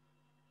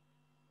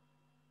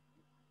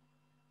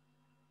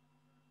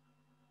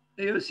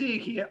 You see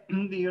here,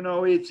 you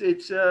know,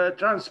 it's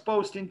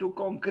transposed into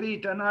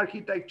concrete, an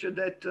architecture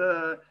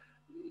that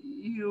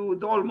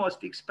you'd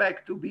almost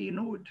expect to be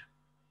in wood.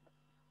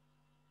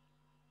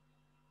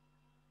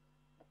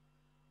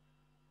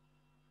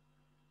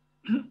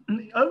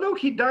 Although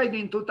he died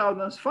in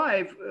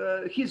 2005,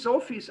 his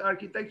office,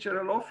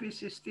 architectural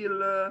office, is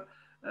still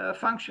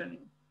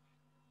functioning.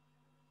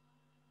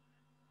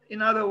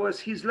 In other words,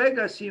 his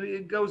legacy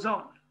goes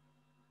on.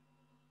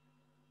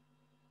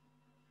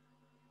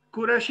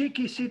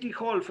 Kurashiki City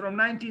Hall from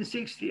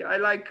 1960. I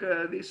like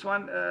this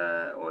one,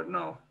 or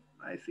no,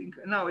 I think,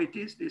 no, it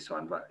is this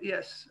one, but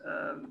yes,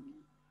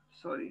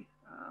 sorry.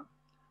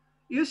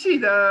 You see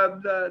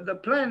the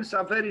plans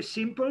are very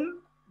simple,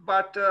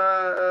 but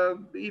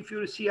if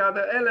you see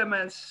other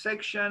elements,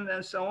 section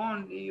and so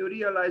on, you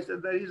realize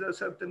that there is a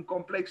certain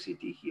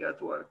complexity here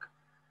at work.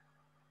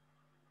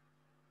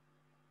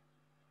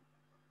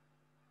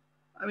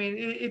 I mean,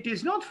 it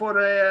is not for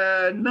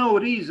no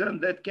reason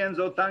that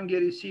Kenzo Tange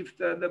received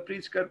the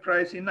Pritzker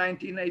Prize in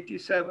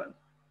 1987.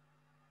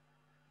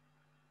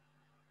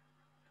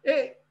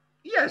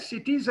 Yes,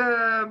 it is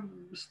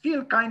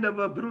still kind of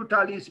a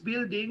brutalist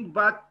building,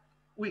 but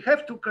we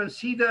have to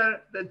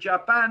consider that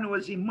Japan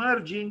was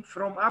emerging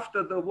from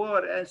after the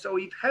war, and so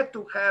it had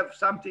to have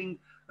something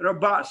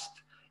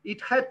robust.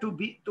 It had to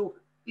be,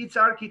 its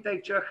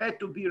architecture had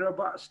to be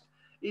robust.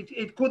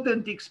 It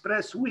couldn't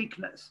express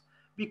weakness,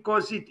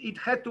 because it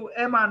had to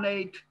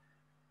emanate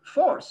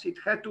force. It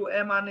had to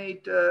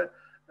emanate,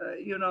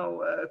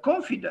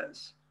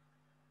 confidence.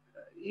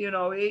 You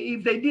know,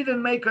 if they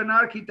didn't make an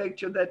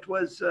architecture that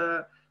was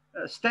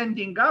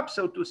standing up,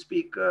 so to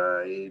speak,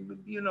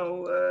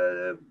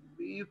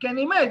 you can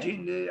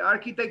imagine the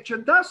architecture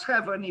does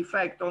have an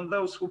effect on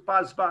those who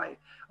pass by,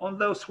 on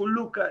those who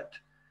look at.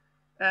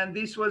 And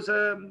this was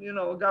a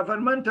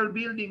governmental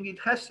building.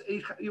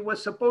 It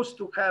was supposed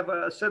to have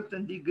a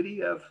certain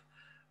degree of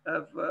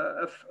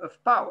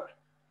power.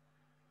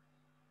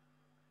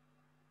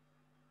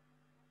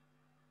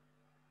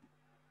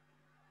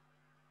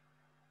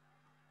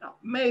 Now,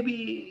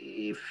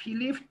 maybe if he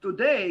lived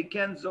today,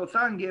 Kenzo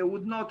Tange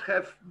would not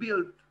have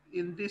built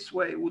in this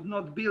way, would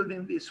not build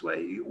in this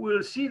way.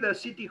 We'll see the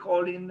city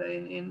hall in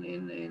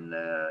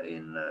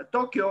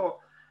Tokyo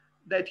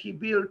that he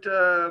built,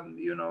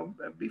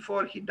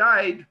 before he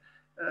died,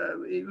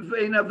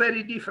 in a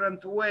very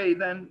different way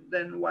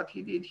than what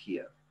he did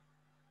here.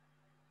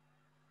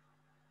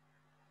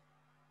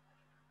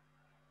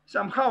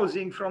 Some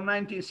housing from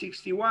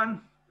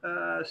 1961.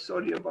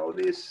 Sorry about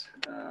this.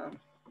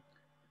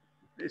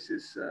 This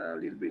is a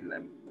little bit,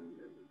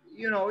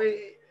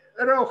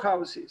 row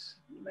houses.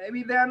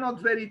 Maybe they are not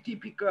very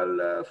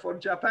typical for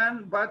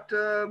Japan, but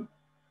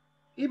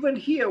even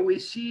here we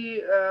see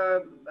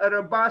a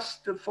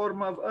robust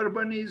form of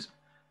urbanism.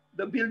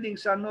 The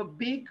buildings are not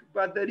big,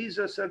 but there is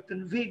a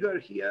certain vigor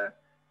here,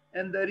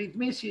 and the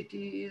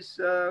rhythmicity is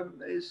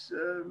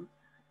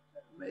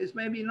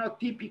maybe not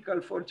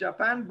typical for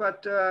Japan,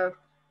 but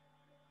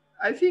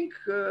I think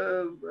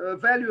a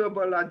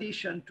valuable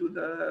addition to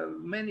the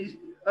many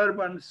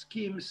urban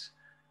schemes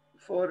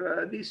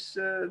for this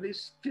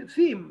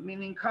theme,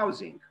 meaning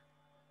housing.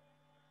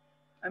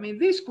 I mean,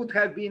 this could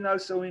have been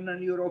also in a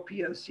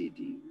European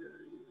city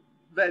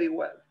very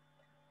well.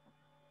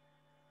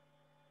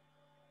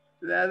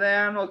 They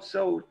are not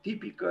so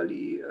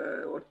typically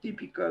or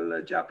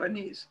typical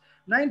Japanese.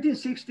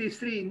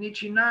 1963,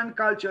 Nichinan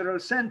Cultural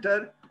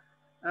Center.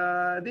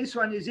 This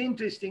one is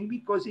interesting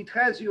because it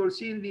has, you'll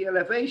see in the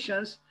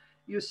elevations,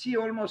 you see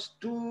almost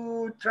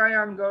two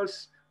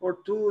triangles or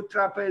two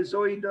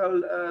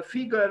trapezoidal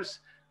figures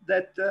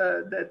that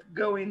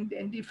go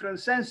in different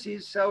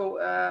senses. So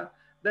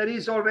there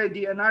is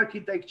already an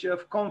architecture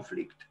of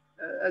conflict,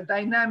 a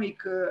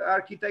dynamic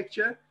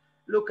architecture.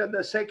 Look at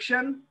the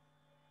section.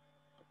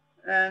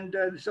 And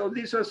so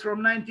this was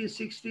from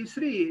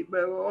 1963,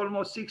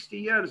 almost 60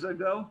 years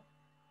ago.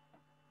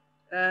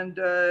 And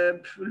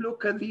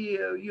look at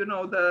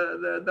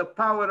the, the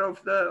power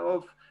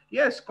of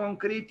yes,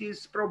 concrete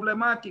is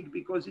problematic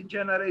because it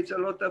generates a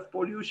lot of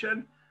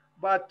pollution.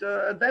 But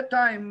at that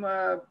time,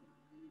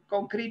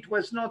 concrete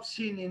was not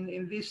seen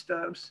in these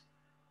terms.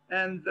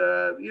 And,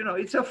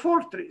 it's a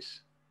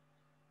fortress.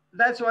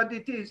 That's what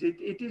it is.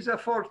 It is a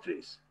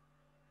fortress.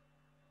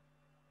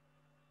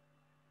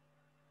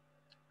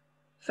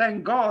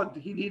 Thank God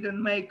he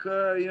didn't make,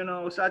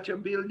 such a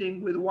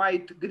building with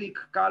white Greek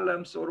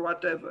columns or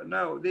whatever.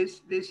 No,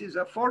 this is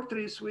a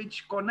fortress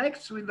which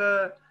connects with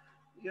the,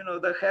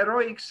 the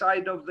heroic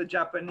side of the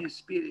Japanese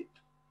spirit.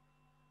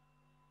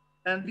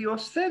 And the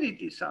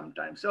austerity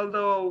sometimes,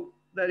 although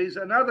there is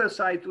another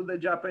side to the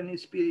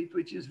Japanese spirit,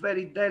 which is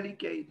very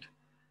delicate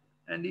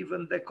and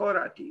even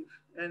decorative.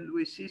 And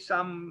we see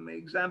some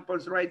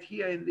examples right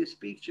here in this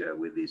picture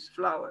with these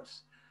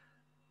flowers.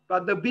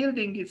 But the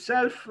building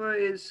itself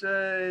is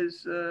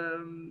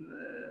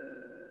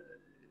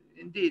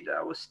indeed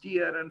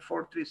austere and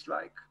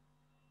fortress-like,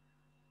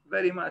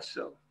 very much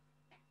so.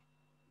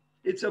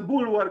 It's a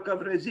bulwark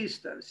of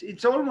resistance.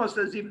 It's almost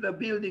as if the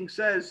building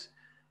says,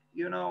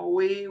 you know,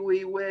 we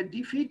were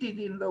defeated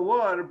in the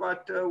war,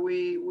 but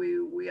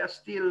we are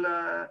still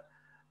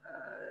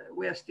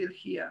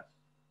here.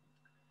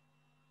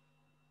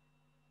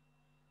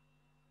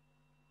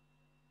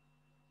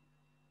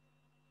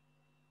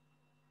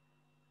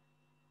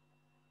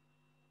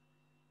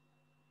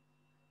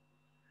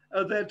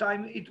 At that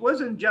time, it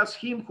wasn't just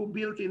him who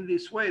built in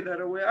this way.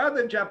 There were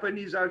other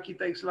Japanese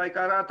architects like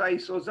Arata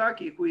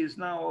Isozaki, who is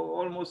now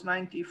almost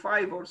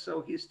 95 or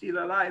so. He's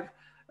still alive.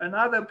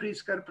 Another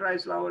Pritzker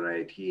Prize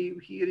laureate.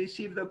 He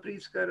received the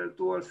Pritzker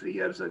 2 or 3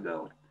 years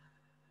ago.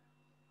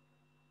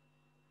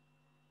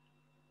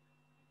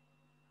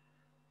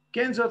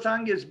 Kenzo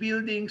Tange's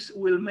buildings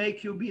will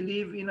make you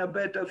believe in a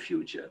better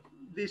future.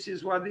 This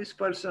is what this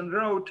person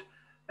wrote.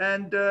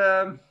 And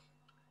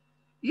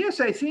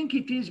yes, I think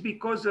it is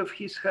because of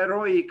his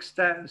heroic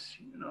stance.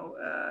 You know,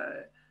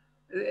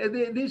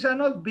 these are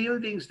not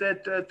buildings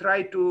that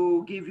try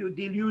to give you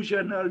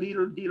delusional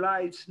little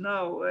delights.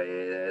 No,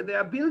 they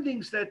are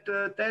buildings that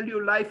tell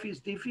you life is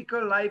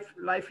difficult,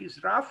 life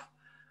is rough,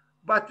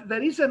 but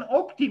there is an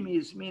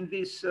optimism in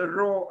this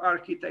raw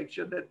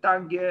architecture that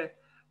Tange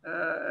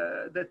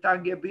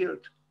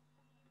built.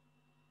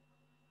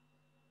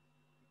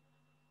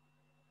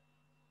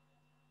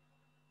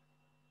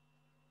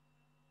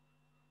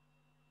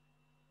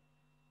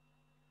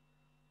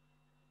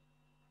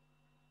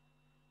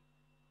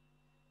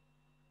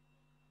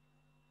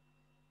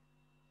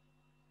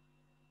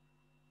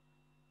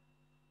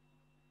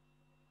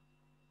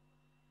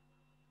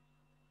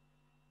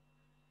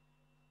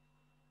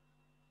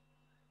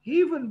 He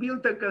even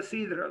built a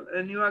cathedral,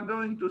 and you are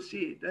going to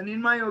see it. And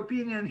in my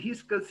opinion,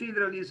 his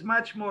cathedral is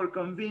much more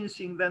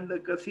convincing than the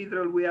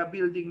cathedral we are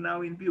building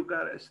now in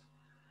Bucharest.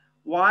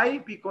 Why?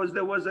 Because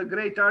there was a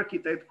great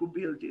architect who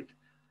built it.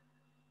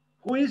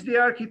 Who is the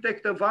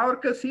architect of our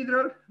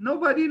cathedral?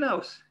 Nobody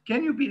knows.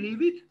 Can you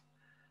believe it?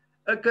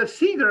 A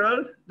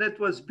cathedral that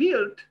was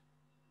built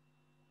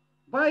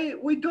by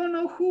we don't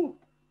know who.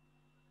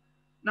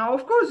 Now,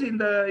 of course, in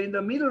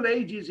the Middle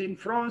Ages in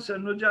France,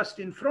 and not just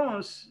in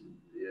France,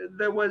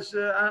 there was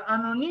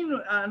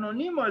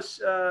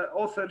anonymous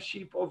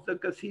authorship of the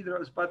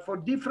cathedrals, but for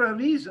different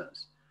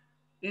reasons.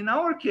 In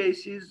our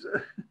cases,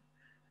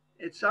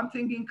 it's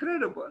something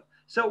incredible.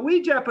 So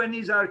we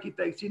Japanese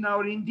architects, in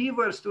our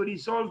endeavors to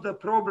resolve the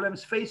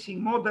problems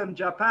facing modern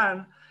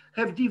Japan,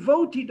 have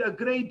devoted a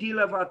great deal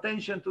of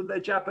attention to the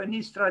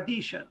Japanese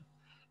tradition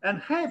and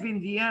have in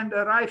the end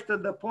arrived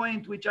at the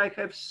point which I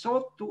have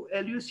sought to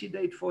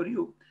elucidate for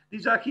you.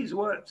 These are his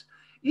words.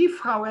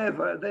 If,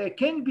 however, there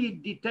can be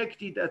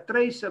detected a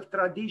trace of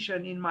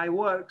tradition in my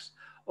works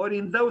or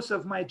in those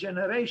of my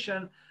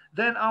generation,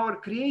 then our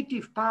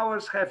creative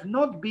powers have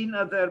not been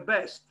at their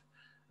best.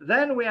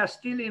 Then we are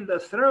still in the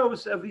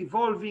throes of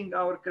evolving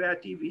our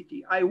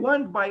creativity. I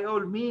want by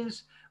all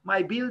means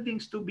my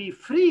buildings to be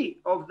free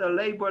of the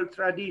label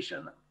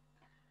traditional.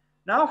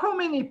 Now, how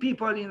many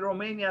people in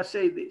Romania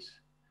say this?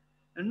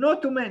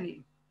 Not too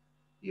many.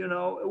 You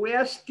know, we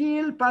are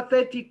still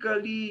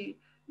pathetically,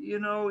 you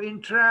know,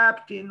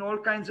 entrapped in all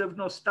kinds of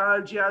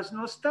nostalgias.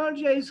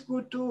 Nostalgia is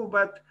good too,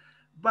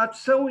 but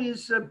so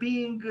is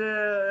living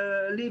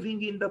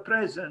in the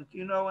present,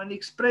 you know, and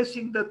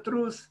expressing the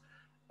truth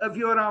of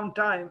your own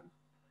time.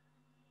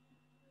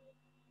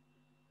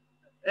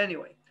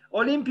 Anyway,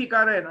 Olympic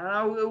Arena.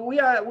 Now we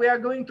are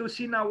going to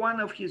see now one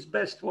of his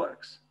best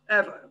works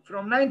ever.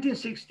 From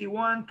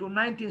 1961 to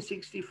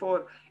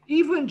 1964,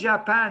 even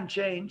Japan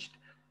changed.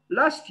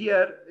 Last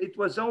year, it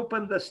was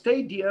opened the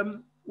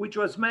stadium, which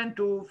was meant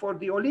for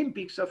the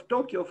Olympics of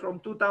Tokyo from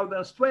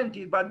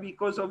 2020, but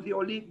because of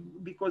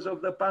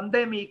the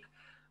pandemic,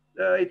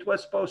 it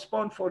was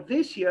postponed for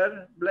this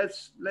year.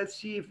 Let's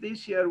see if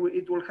this year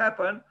it will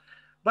happen.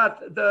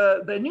 But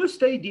the new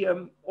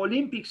stadium,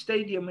 Olympic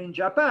Stadium in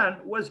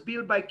Japan, was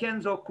built by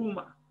Kengo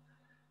Kuma.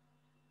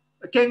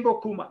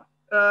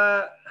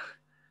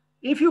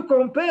 If you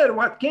compare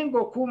what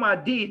Kengo Kuma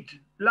did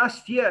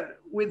last year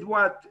with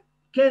what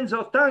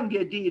Kenzo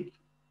Tange did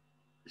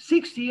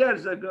 60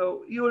 years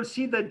ago, you will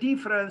see the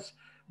difference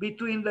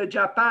between the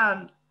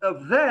Japan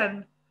of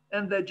then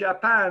and the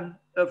Japan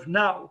of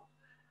now.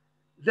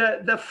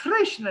 The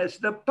freshness,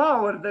 the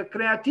power, the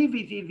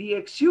creativity, the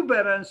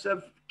exuberance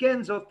of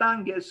Kenzo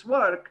Tange's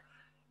work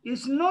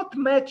is not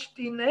matched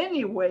in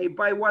any way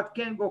by what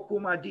Kengo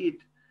Kuma did.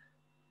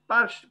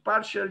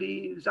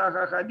 Partially,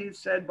 Zaha Hadid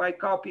said, by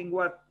copying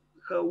what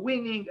her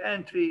winning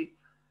entry,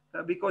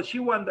 because she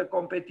won the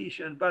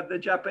competition, but the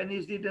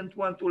Japanese didn't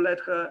want to let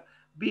her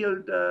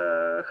build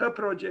her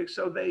project,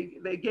 so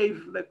they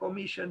gave the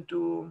commission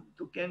to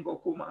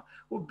Kengo Kuma,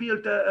 who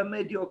built a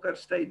mediocre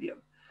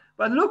stadium.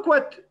 But look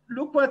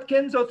what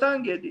Kenzo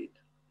Tange did.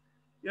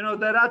 You know,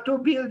 there are two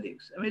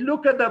buildings. I mean,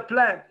 look at the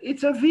plan.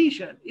 It's a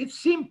vision. It's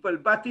simple,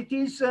 but it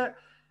is, there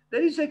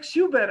is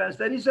exuberance.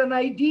 There is an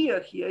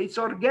idea here. It's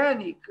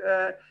organic.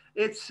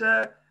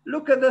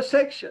 Look at the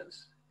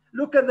sections.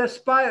 Look at the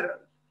spiral.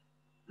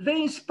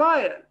 They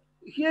inspire.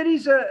 Here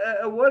is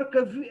a work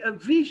of a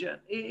vision.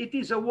 It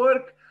is a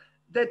work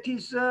that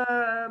is,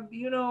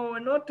 you know,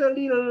 not a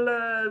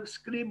little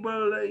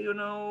scribble, you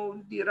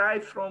know,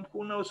 derived from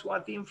who knows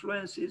what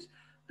influences.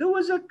 There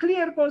was a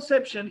clear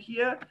conception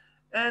here.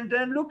 And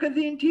then look at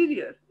the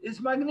interior.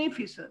 It's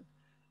magnificent.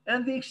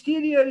 And the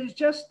exterior is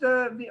just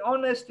the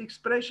honest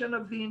expression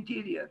of the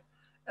interior.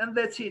 And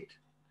that's it.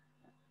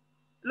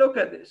 Look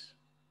at this.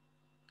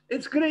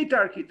 It's great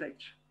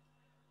architecture.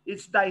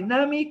 It's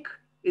dynamic.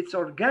 It's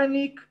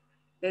organic.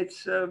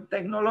 It's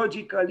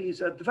technologically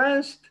is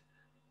advanced.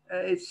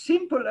 It's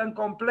simple and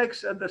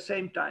complex at the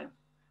same time,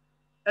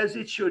 as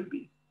it should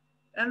be.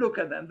 And look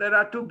at them. There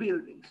are two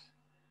buildings.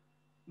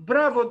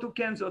 Bravo to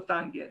Kenzo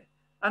Tange.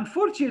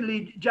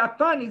 Unfortunately,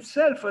 Japan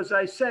itself, as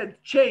I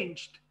said,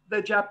 changed.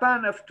 The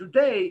Japan of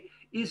today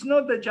is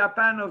not the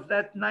Japan of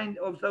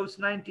those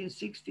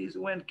 1960s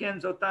when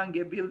Kenzo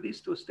Tange built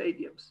these two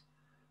stadiums.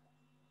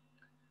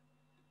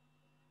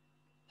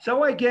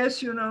 So I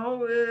guess, you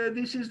know,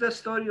 this is the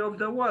story of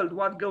the world.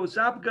 What goes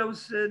up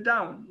goes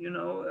down, you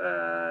know.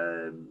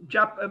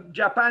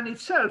 Japan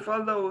itself,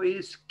 although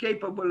is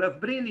capable of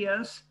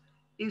brilliance,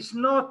 is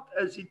not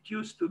as it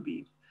used to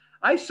be.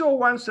 I saw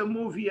once a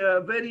movie,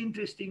 a very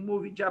interesting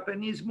movie,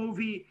 Japanese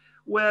movie,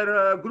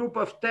 where a group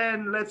of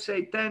 10, let's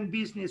say 10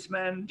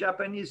 businessmen,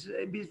 Japanese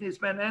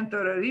businessmen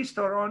enter a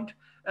restaurant,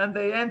 and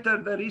they enter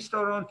the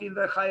restaurant in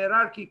the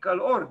hierarchical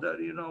order,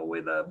 you know,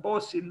 with a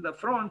boss in the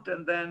front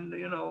and then,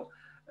 you know,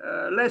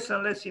 less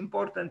and less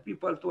important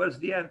people towards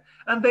the end.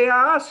 And they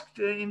are asked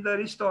in the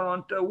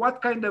restaurant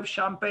what kind of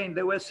champagne,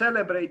 they were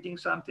celebrating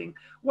something,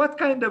 what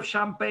kind of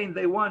champagne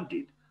they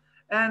wanted.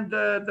 And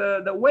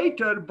the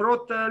waiter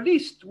brought a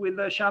list with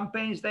the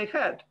champagnes they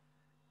had.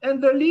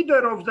 And the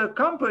leader of the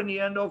company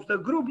and of the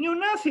group knew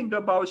nothing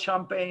about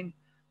champagne.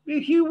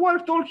 He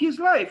worked all his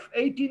life,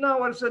 18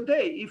 hours a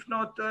day, if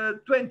not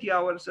 20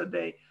 hours a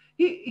day.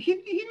 He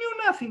knew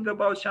nothing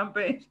about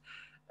champagne,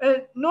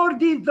 nor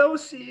did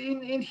those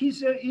in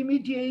his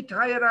immediate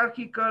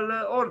hierarchical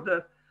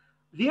order.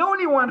 The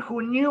only one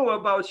who knew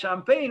about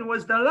champagne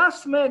was the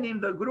last man in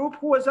the group,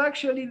 who was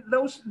actually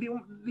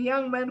the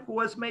young man who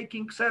was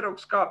making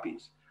Xerox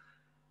copies.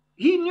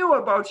 He knew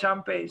about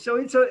champagne. So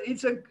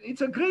it's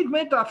a great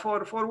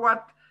metaphor for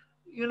what,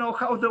 you know,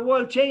 how the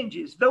world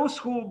changes. Those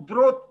who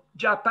brought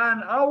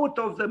Japan out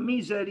of the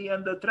misery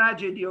and the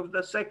tragedy of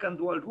the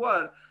Second World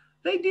War,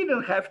 they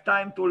didn't have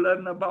time to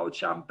learn about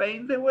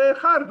champagne. They were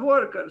hard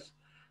workers.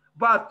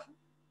 But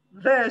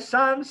their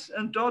sons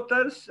and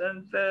daughters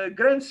and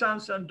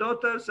grandsons and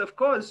daughters, of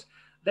course,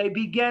 they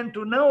began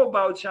to know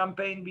about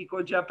champagne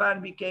because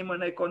Japan became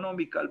an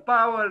economical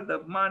power, the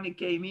money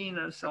came in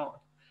and so on.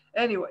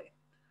 Anyway,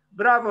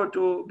 bravo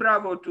to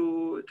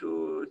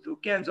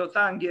Kenzo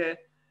Tange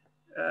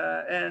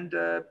and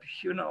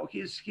you know,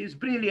 his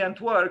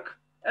brilliant work.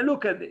 And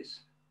look at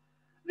this.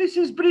 This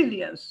is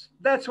brilliance.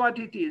 That's what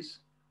it is.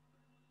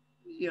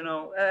 You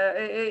know,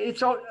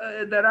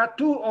 there are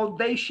two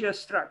audacious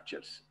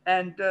structures,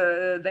 and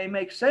they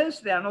make sense.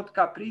 They are not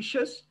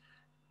capricious.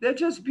 They're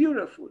just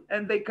beautiful,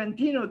 and they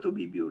continue to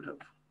be beautiful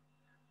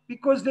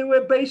because they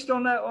were based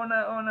on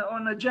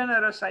a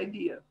generous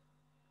idea.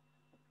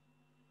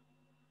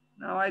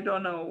 Now I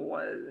don't know.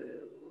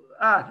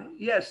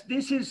 Yes,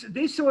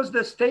 this was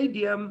the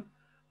stadium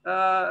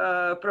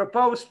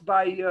proposed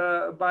by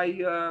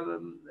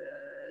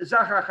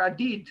Zaha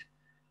Hadid,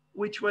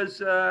 which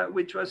was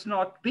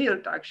not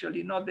built,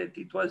 actually, not that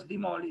it was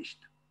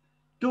demolished.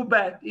 Too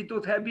bad. It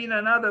would have been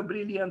another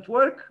brilliant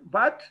work,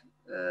 but,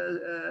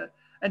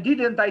 and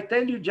didn't I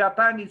tell you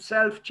Japan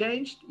itself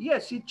changed?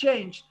 Yes, it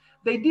changed.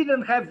 They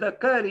didn't have the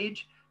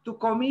courage to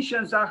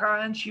commission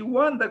Zaha, and she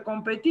won the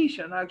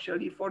competition,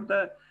 actually, for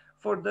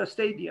the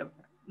stadium.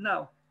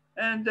 No.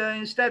 And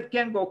instead,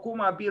 Dan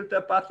Coma built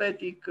a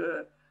pathetic,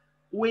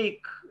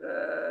 weak,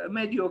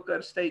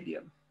 mediocre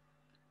stadium.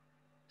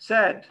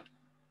 Sad.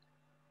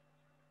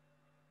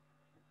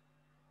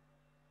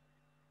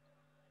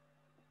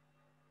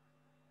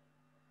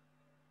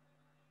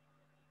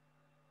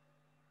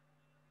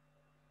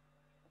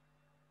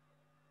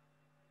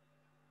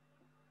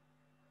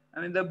 I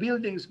mean, the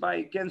buildings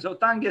by Kenzo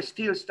Tange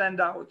still stand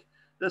out.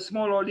 The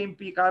small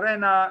Olympic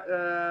arena,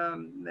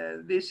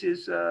 this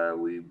is, I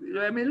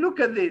mean, look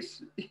at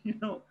this, you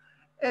know,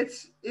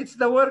 it's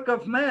the work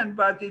of man,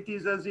 but it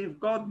is as if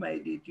God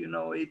made it, you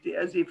know,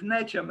 as if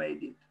nature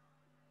made it.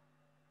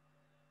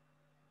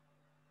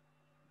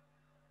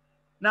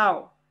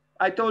 Now,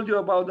 I told you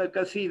about the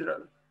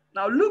cathedral.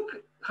 Now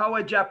look how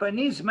a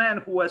Japanese man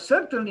who was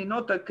certainly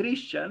not a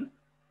Christian,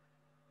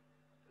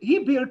 he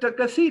built a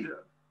cathedral.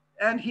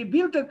 And he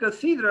built a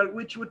cathedral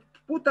which would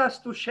put us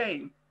to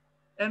shame,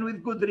 and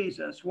with good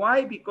reasons.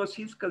 Why? Because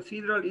his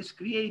cathedral is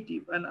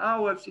creative and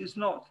ours is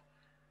not.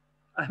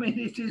 I mean,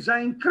 it is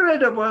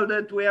incredible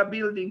that we are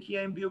building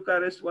here in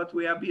Bucharest what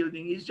we are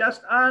building. It's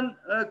just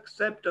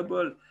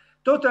unacceptable,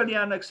 totally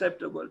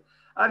unacceptable.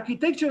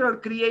 Architectural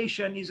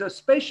creation is a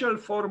special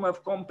form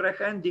of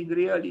comprehending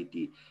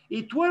reality.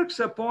 It works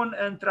upon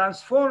and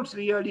transforms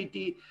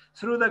reality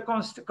through the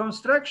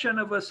construction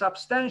of a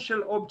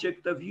substantial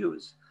object of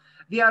use.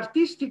 The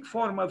artistic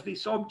form of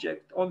this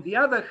object, on the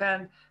other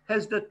hand,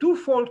 has the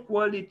twofold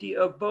quality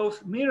of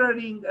both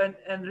mirroring and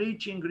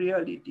enriching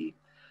reality.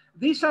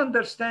 This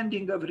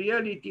understanding of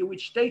reality,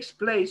 which takes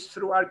place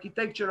through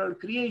architectural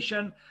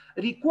creation,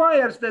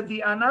 requires that the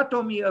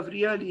anatomy of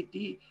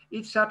reality,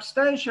 its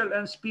substantial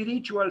and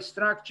spiritual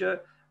structure,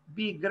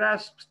 be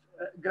grasped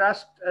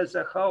as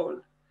a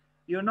whole.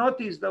 You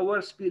notice the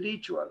word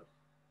spiritual.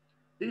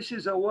 This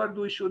is a word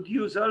we should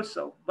use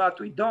also, but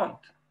we don't,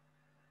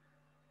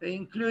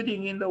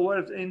 including in the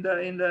word in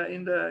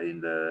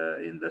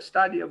the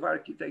study of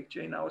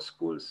architecture in our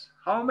schools.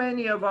 How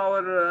many of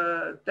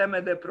our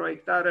teme de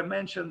proiectare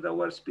mention the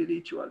word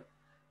spiritual?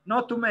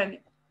 Not too many.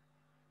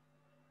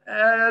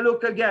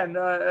 Look again,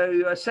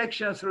 a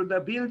section through the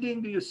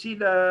building, you see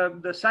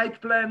the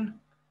site plan,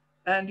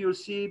 and you'll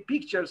see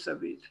pictures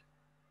of it.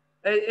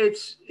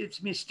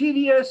 It's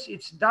mysterious,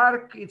 it's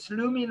dark, it's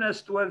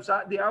luminous towards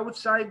the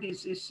outside,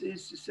 is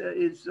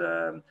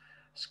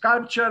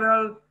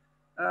sculptural.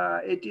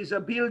 It is a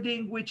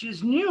building which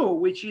is new,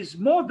 which is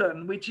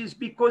modern, which is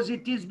because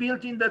it is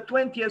built in the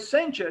 20th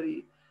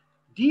century.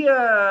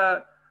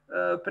 Dear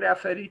prea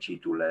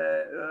fericitule,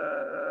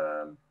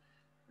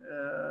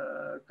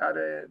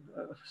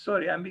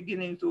 sorry, I'm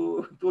beginning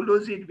to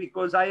lose it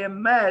because I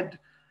am mad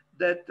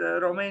that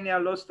Romania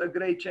lost a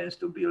great chance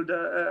to build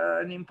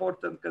an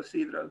important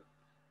cathedral.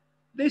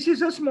 This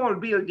is a small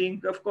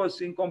building, of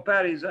course, in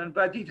comparison,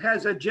 but it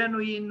has a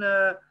genuine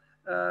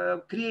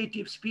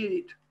creative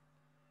spirit.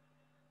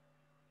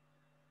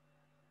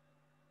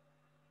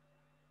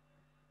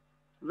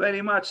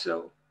 Very much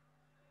so.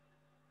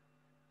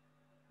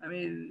 I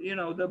mean, you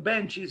know, the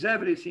bench is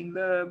everything,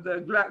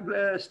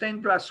 the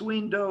stained glass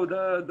window,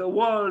 the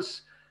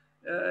walls,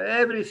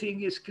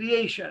 everything is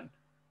creation,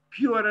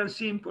 pure and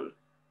simple.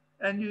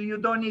 And you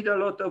don't need a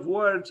lot of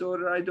words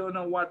or I don't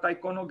know what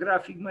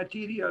iconographic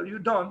material, you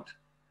don't.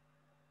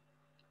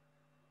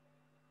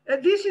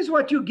 And this is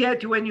what you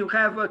get when you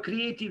have a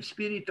creative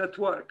spirit at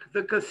work.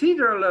 The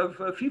cathedral of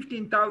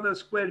 15,000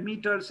 square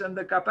meters and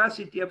the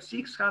capacity of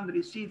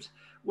 600 seats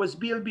was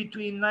built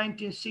between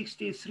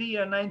 1963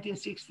 and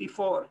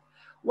 1964.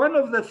 One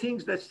of the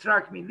things that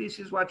struck me, this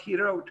is what he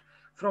wrote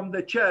from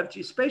the church,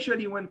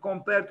 especially when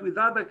compared with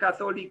other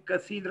Catholic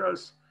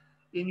cathedrals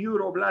in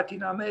Europe,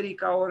 Latin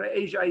America, or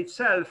Asia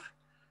itself,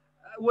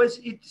 was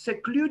its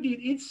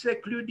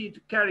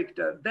secluded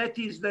character. That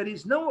is, there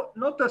is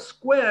not a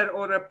square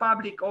or a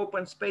public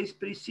open space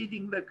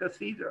preceding the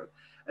cathedral,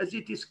 as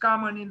it is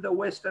common in the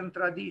Western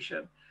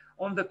tradition.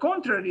 On the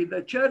contrary,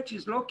 the church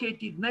is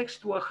located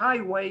next to a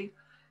highway,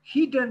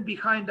 hidden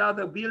behind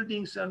other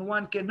buildings, and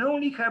one can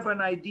only have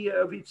an idea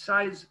of its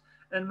size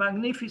and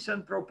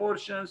magnificent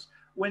proportions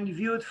when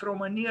viewed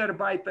from a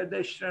nearby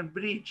pedestrian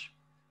bridge.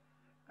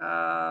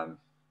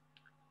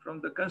 From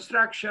the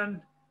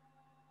construction,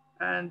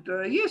 and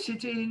yes,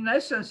 in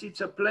essence,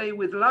 it's a play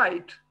with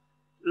light.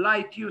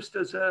 Light used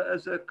as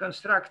a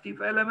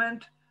constructive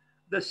element.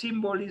 The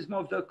symbolism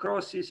of the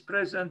cross is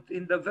present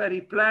in the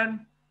very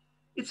plan.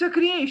 It's a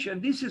creation.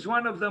 This is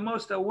one of the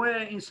most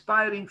aware,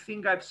 inspiring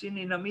things I've seen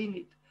in a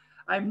minute.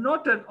 I'm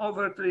not an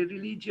overtly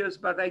religious,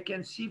 but I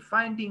can see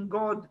finding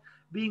God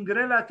being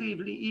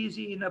relatively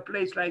easy in a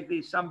place like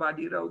this.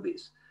 Somebody wrote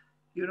this.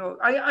 You know,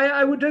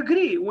 I would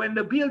agree. When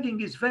the building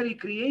is very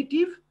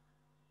creative,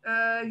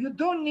 you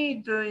don't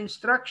need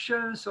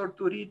instructions or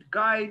to read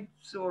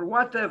guides or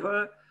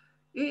whatever.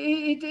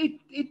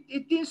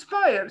 It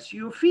inspires.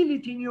 You feel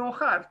it in your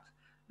heart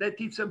that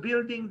it's a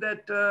building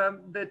that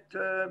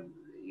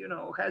you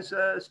know, has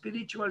a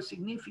spiritual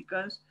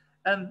significance.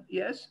 And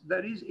yes,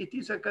 it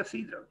is a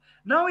cathedral.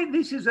 Now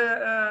this is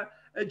a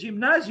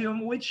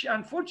gymnasium which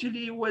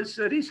unfortunately was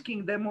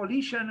risking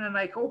demolition, and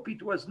I hope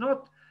it was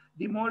not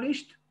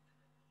demolished.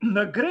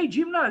 A great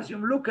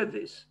gymnasium. Look at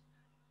this.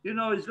 You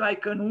know, it's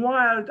like a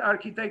wild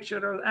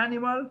architectural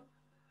animal.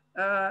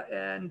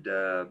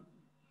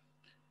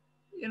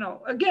 You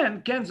know,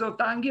 again, Kenzo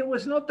Tange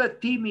was not a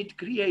timid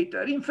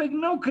creator. In fact,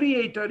 no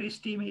creator is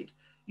timid.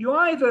 You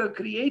are either a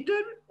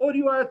creator or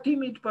you are a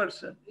timid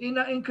person.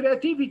 In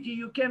creativity,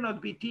 you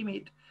cannot be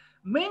timid.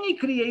 Many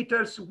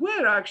creators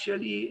were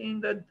actually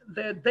in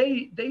their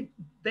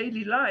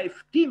daily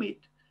life timid.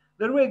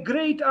 There were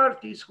great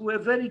artists who were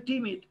very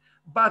timid,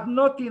 but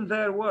not in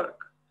their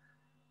work.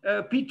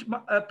 Piet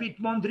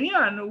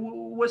Mondrian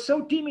was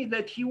so timid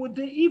that he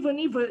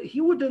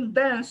wouldn't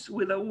dance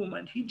with a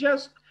woman. He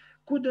just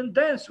couldn't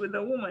dance with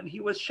a woman. He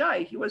was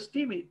shy, he was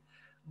timid,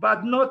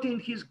 but not in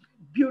his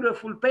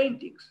beautiful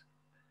paintings.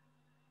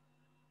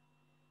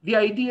 The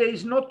idea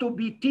is not to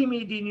be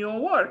timid in your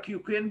work. You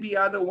can be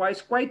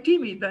otherwise quite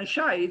timid and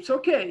shy. It's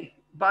okay,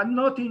 but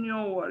not in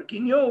your work.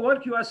 In your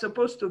work, you are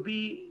supposed to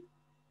be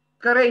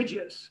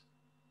courageous.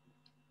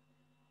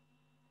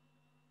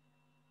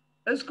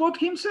 As God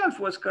himself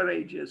was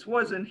courageous,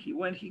 wasn't he,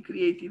 when he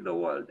created the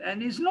world?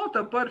 And it's not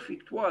a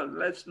perfect world,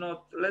 let's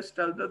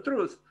tell the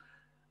truth.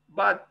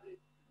 But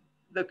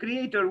the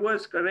creator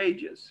was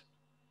courageous.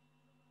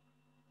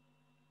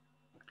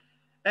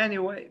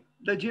 Anyway,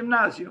 the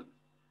gymnasium.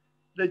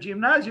 The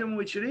gymnasium,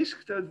 which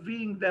risked of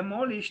being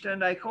demolished,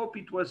 and I hope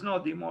it was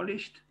not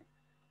demolished.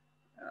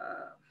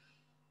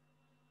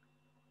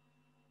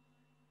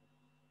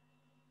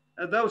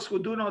 Those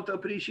who do not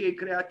appreciate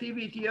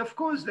creativity, of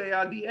course, they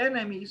are the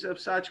enemies of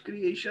such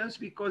creations,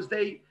 because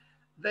they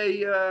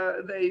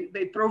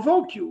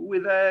provoke you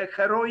with a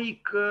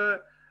heroic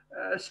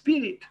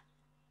spirit.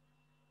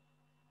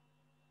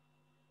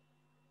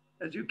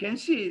 As you can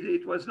see,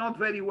 it was not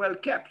very well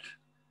kept.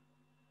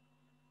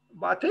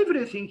 But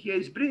everything here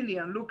is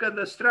brilliant. Look at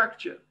the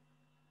structure.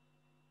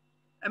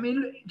 I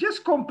mean,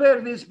 just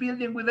compare this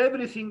building with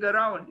everything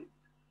around it.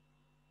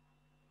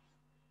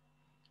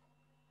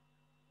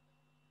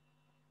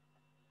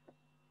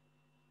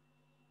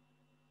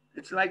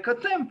 It's like a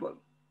temple.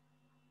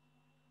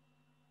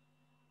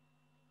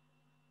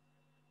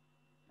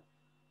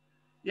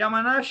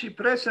 Yamanashi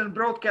Press and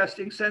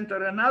Broadcasting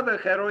Center, another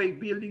heroic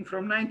building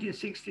from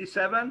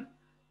 1967.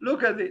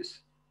 Look at this.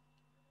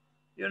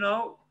 You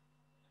know,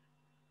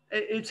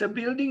 it's a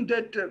building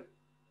that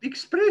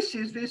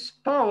expresses this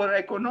power,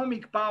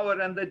 economic power,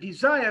 and the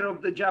desire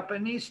of the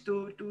Japanese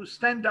to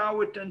stand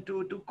out and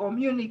to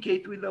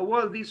communicate with the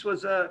world. This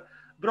was a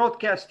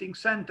broadcasting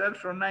center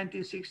from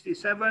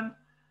 1967,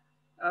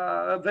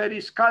 a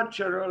very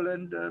sculptural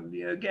and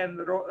again,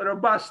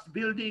 robust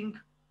building.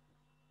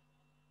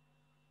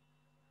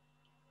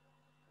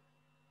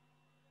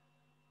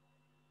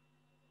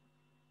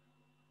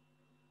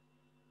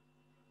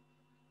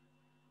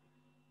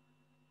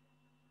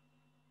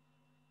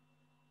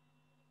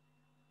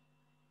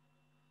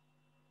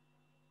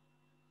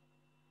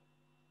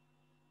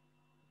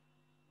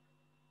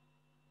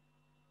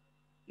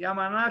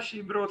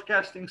 Yamanashi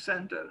Broadcasting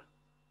Center.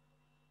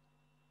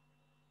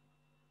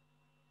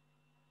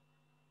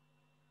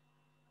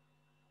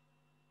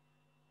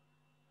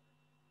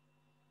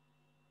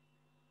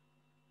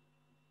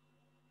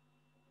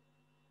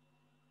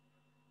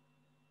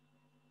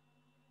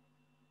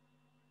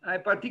 I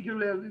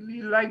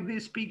particularly like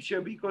this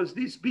picture because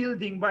this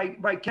building by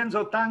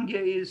Kenzo Tange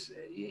is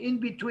in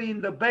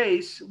between the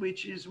base,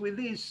 which is with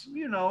these,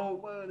 you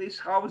know, these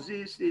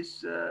houses,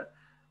 these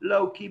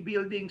low-key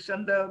buildings,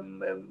 and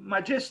the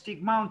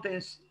majestic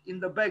mountains in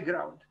the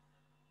background.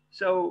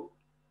 So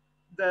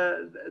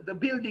the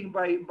building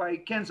by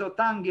Kenzo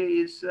Tange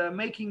is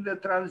making the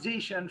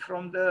transition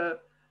from the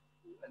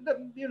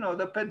you know,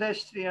 the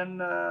pedestrian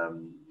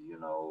you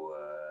know,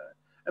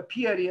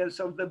 appearance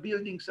of the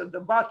buildings at the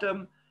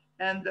bottom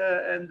and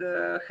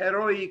the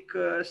heroic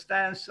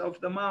stance of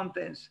the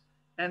mountains.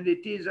 And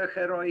it is a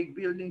heroic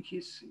building,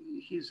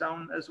 his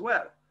own as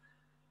well.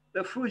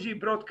 The Fuji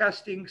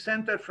Broadcasting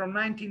Center from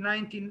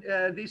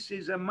 1919, this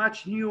is a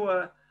much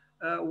newer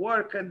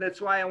work, and that's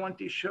why I want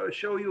to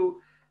show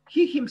you.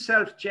 He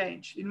himself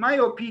changed. In my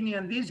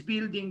opinion, this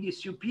building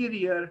is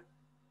superior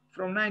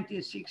from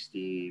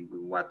 1960,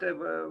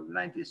 whatever,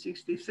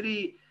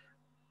 1963.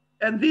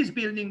 And this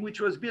building, which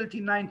was built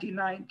in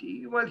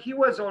 1990, well, he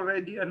was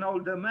already an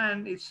older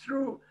man, it's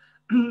true.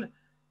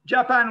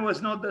 Japan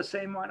was not the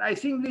same one. I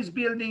think this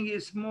building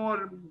is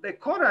more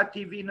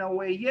decorative in a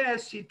way.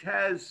 Yes, it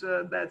has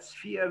that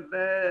sphere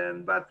there,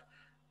 but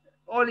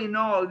all in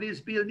all, this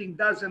building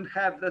doesn't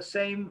have the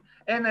same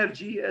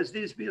energy as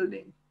this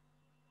building,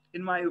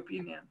 in my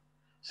opinion.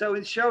 So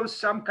it shows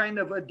some kind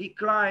of a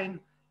decline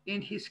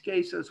in his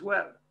case as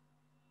well.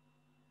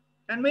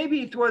 And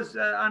maybe it was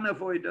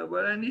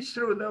unavoidable. And it's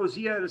true, those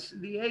years,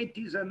 the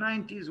 80s and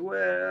 90s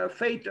were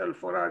fatal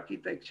for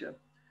architecture.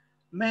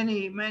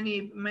 Many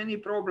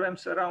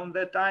problems around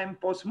that time.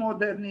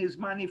 Postmodernism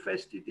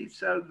manifested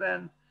itself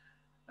then.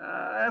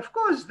 Of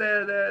course,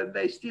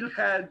 they still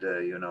had,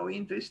 you know,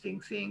 interesting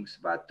things,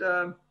 but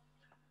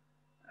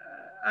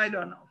I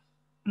don't know.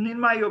 In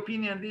my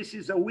opinion, this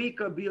is a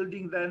weaker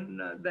building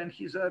than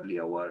his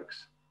earlier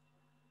works.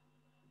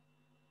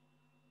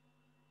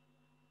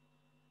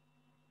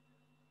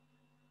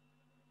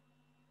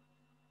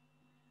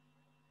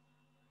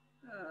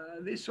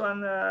 This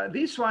one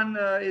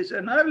is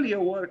an earlier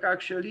work,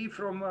 actually,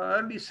 from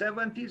early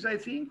 70s, I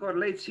think, or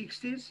late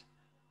 60s.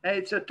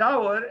 It's a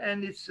tower,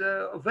 and it's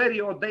very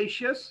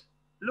audacious.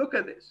 Look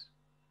at this.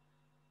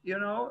 You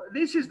know,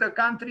 this is the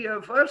country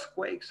of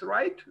earthquakes,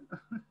 right?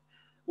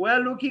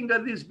 Well, looking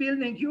at this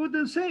building, you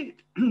wouldn't say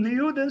it.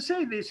 You wouldn't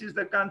say this is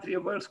the country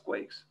of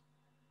earthquakes.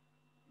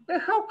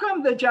 But how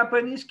come the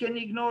Japanese can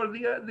ignore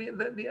the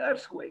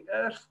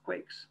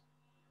earthquakes?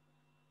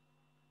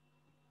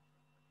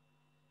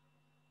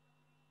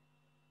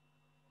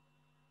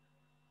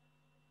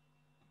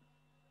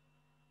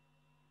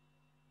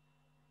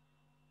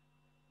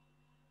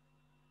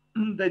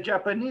 The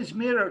Japanese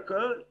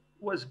miracle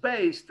was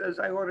based, as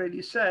I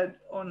already said,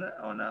 on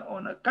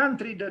a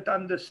country that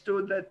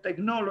understood that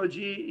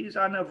technology is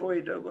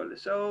unavoidable.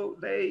 So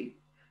they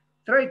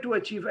try to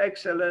achieve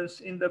excellence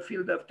in the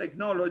field of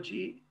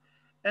technology.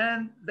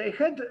 And they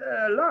had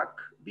luck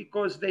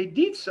because they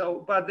did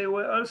so, but they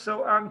were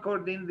also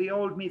anchored in the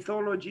old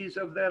mythologies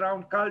of their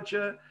own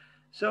culture.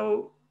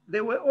 So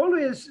they were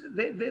always,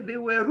 they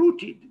were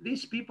rooted.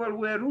 These people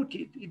were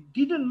rooted. It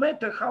didn't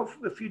matter how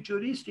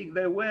futuristic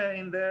they were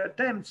in their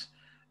attempts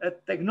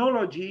at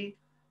technology.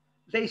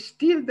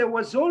 There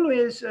was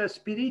always a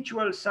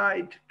spiritual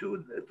side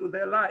to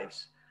their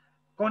lives,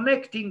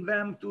 connecting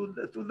them to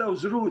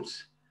those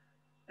roots.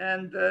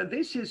 And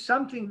this is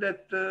something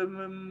that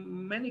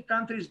many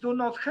countries do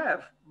not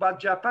have, but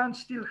Japan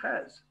still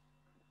has.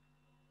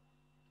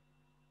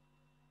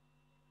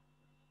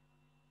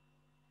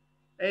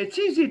 It's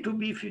easy to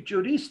be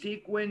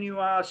futuristic when you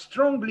are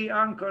strongly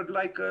anchored,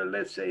 like,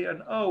 let's say,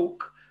 an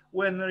oak,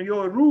 when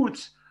your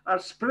roots are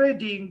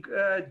spreading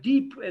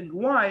deep and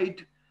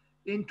wide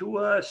into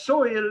a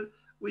soil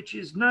which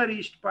is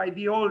nourished by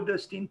the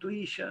oldest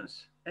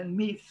intuitions and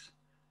myths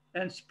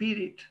and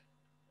spirit.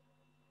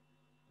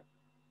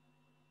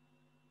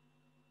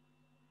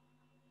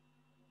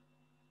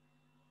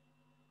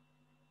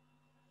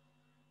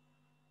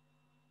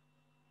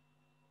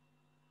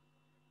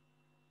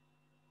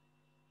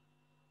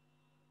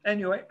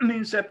 Anyway,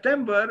 in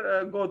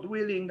September, God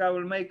willing, I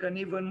will make an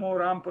even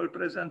more ample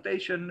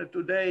presentation.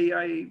 Today,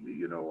 I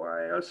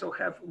also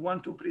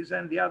want to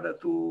present the other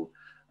two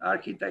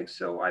architects,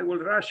 so I will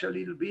rush a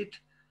little bit.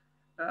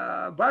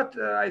 But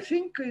I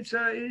think it's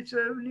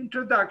an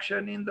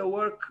introduction in the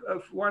work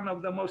of one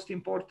of the most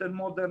important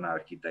modern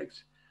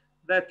architects,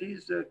 that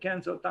is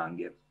Kenzo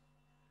Tange.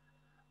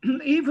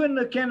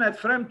 Even Kenneth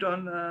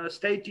Frampton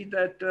stated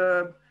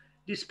that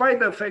despite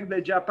the fact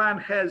that Japan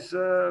has,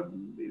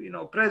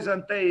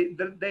 present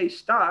day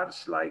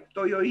stars like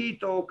Toyo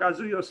Ito,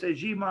 Kazuyo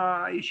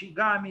Sejima,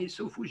 Ishigami,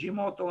 Su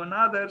Fujimoto, and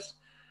others,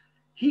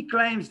 he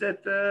claims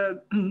that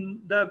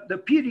the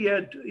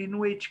period in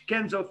which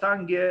Kenzo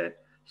Tange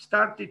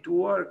started to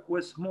work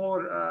was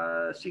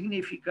more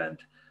significant,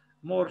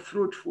 more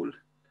fruitful.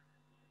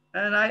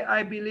 And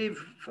I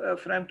believe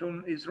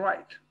Frampton is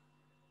right.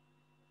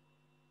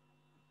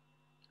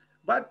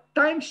 But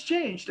times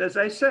changed, as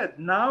I said.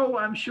 Now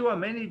I'm sure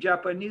many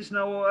Japanese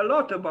know a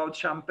lot about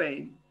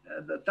champagne.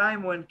 At the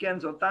time when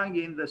Kenzo Tange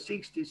in the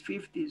 60s,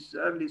 50s,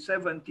 early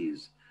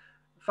 70s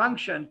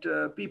functioned,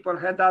 people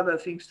had other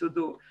things to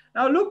do.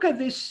 Now look at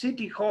this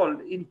city hall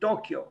in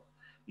Tokyo.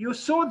 You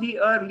saw the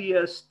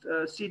earliest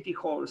city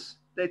halls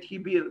that he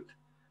built.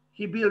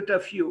 He built a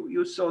few.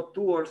 You saw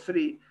 2 or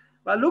 3.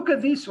 But look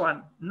at this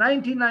one,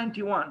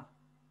 1991.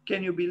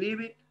 Can you believe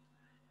it?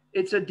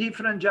 It's a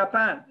different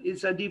Japan.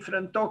 It's a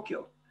different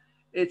Tokyo.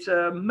 It's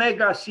a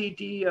mega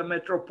city, a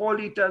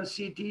metropolitan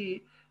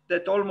city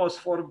that almost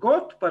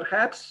forgot,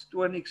 perhaps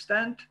to an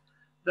extent,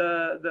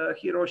 the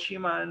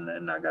Hiroshima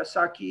and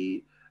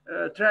Nagasaki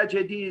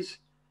tragedies.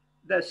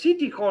 The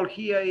city hall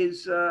here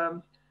is,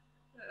 I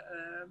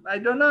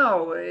don't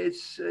know, it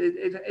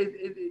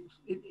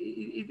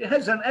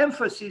has an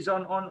emphasis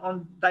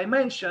on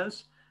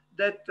dimensions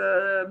that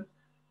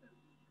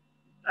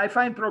I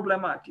find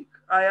problematic.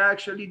 I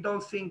actually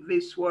don't think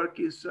this work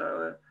is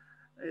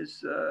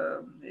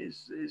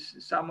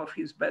some of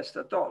his best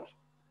at all.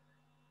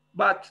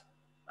 But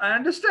I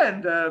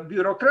understand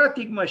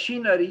bureaucratic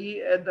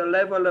machinery at the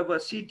level of a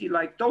city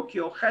like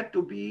Tokyo had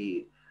to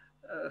be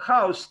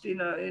housed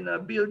in a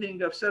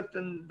building of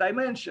certain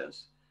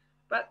dimensions.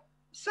 But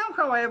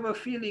somehow I have a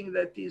feeling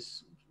that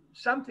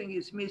something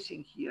is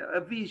missing here,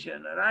 a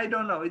vision. And I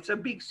don't know, it's a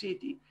big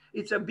city,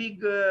 it's a big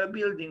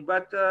building,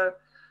 but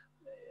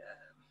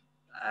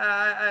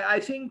I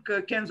think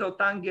Kenzo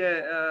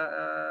Tange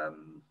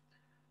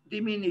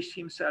diminished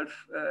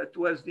himself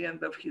towards the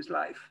end of his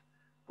life.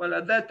 Well,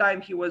 at that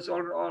time he was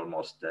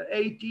almost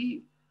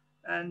 80,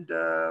 and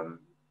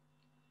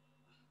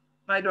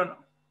I don't know.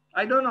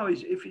 I don't know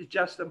if it's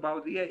just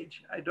about the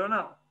age. I don't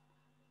know.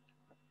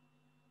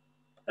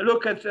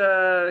 Look at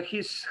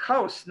his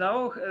house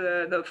now,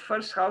 the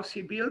first house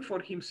he built for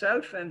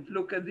himself, and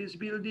look at this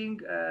building.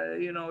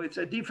 It's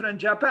a different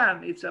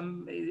Japan. It's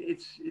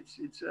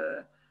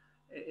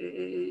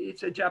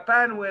a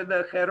Japan where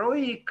the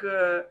heroic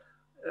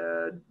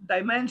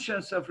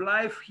dimensions of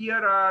life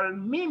here are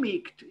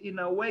mimicked in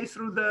a way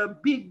through the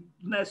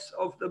bigness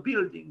of the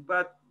building.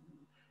 But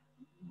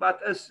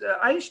as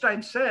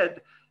Einstein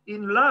said,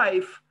 in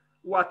life,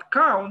 what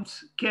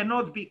counts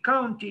cannot be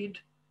counted,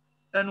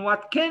 and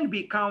what can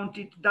be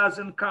counted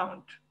doesn't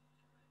count.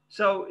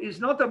 So it's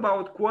not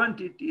about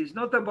quantity, it's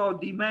not about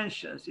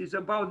dimensions, it's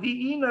about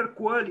the inner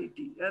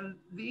quality. And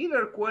the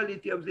inner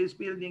quality of this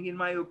building, in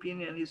my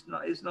opinion, is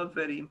not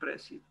very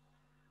impressive.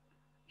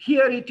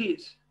 Here it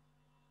is,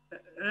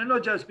 and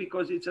not just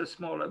because it's a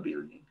smaller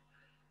building.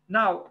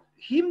 Now,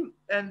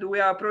 and we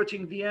are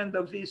approaching the end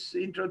of this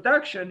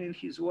introduction in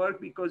his work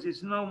because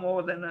it's no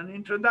more than an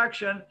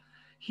introduction.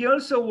 He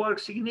also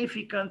worked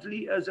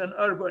significantly as an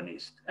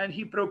urbanist, and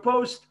he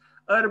proposed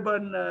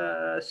urban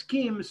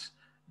schemes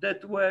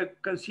that were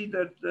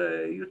considered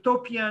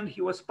utopian.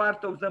 He was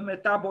part of the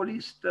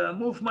metabolist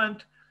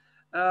movement.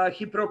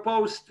 He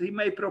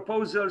made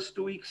proposals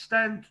to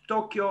extend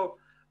Tokyo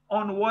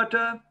on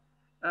water.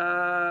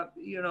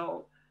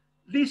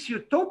 this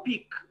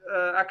utopic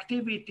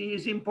activity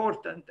is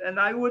important. And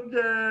I would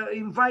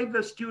invite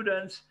the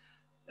students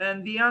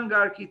and the young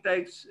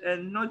architects,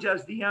 and not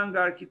just the young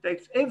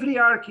architects, every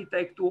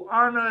architect, to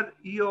honor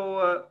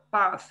your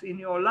path in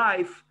your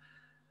life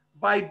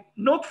by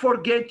not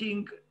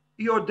forgetting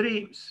your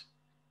dreams.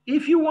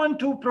 If you want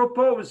to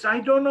propose, I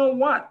don't know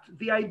what,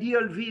 the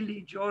ideal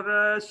village or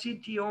a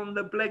city on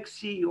the Black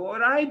Sea,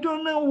 or I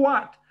don't know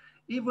what,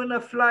 even a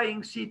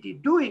flying city,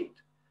 do it.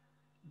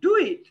 Do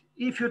it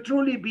if you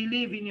truly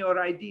believe in your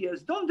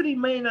ideas. Don't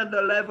remain at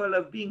the level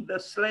of being the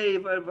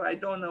slave of I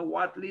don't know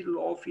what little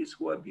office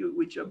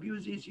which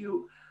abuses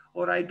you,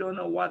 or I don't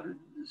know what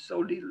so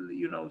little,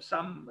 you know,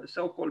 some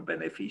so-called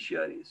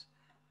beneficiaries.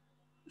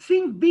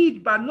 Think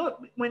big, but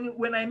not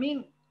when I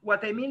mean,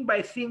 what I mean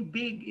by think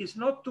big is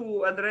not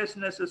to address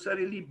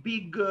necessarily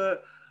big,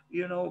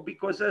 you know,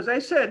 because as I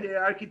said,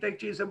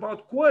 architecture is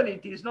about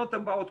quality, it's not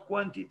about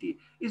quantity.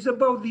 It's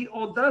about the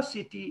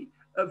audacity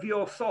of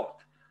your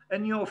thought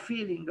and your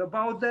feeling,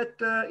 about that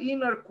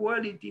inner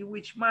quality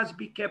which must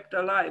be kept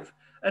alive,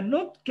 and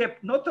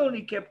not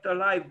only kept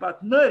alive,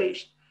 but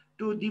nourished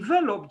to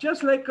develop,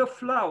 just like a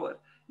flower.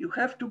 You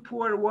have to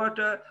pour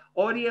water,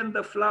 orient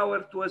the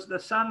flower towards the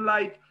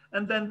sunlight,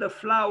 and then the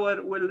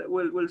flower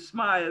will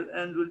smile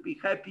and will be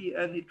happy,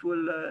 and it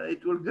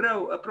will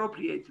grow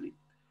appropriately.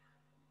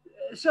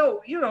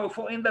 So, you know,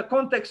 in the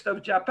context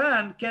of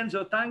Japan,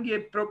 Kenzo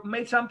Tange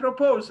made some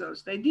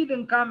proposals. They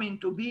didn't come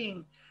into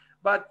being,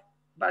 but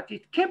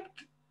it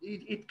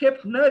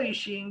kept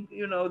nourishing,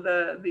 you know,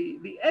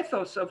 the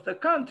ethos of the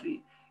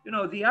country. You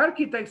know, the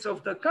architects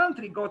of the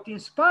country got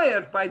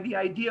inspired by the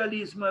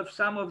idealism of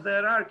some of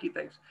their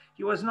architects.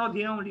 He was not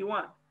the only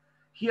one.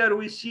 Here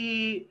we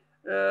see,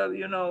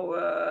 you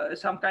know,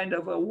 some kind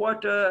of a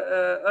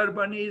water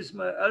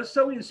urbanism,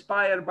 also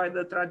inspired by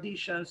the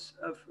traditions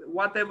of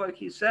whatever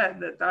he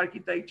said, that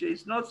architecture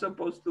is not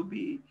supposed to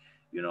be,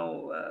 you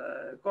know,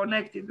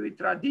 connected with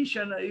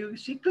tradition. You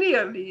see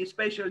clearly,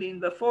 especially in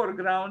the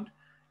foreground,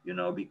 you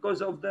know,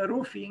 because of the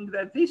roofing,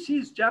 that this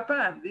is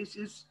Japan. This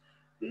is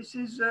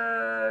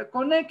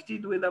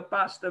connected with the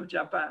past of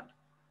Japan.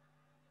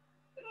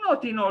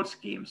 Not in all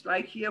schemes,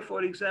 like here,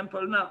 for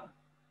example, now.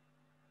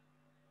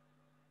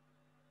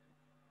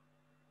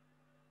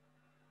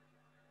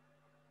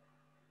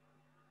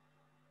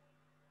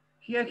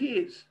 Here he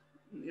is,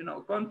 you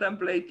know,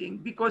 contemplating,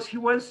 because he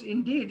was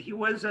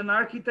an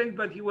architect,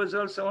 but he was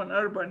also an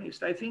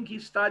urbanist. I think he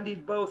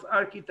studied both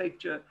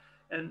architecture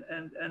and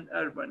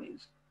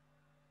urbanism.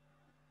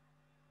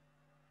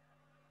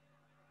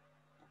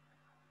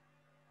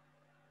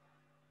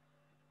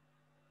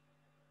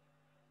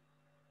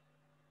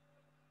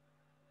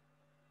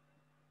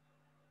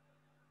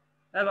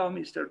 Hello,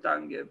 Mr.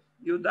 Tange.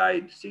 You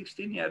died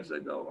 16 years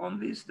ago on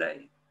this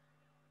day.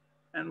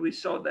 And we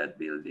saw that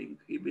building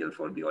he built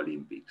for the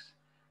Olympics.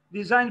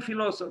 Design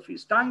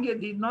philosophies. Tange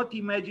did not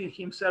imagine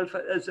himself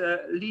as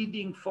a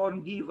leading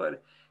form giver.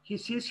 He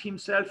sees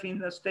himself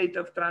in a state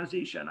of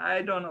transition.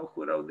 I don't know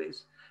who wrote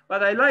this,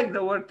 but I like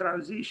the word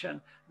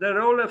transition. The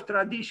role of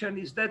tradition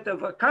is that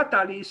of a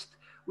catalyst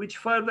which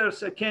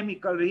furthers a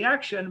chemical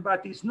reaction,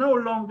 but is no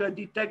longer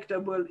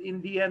detectable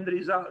in the end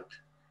result.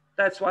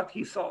 That's what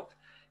he thought.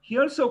 He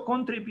also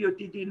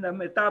contributed in the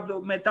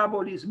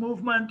metabolism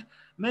movement.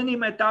 Many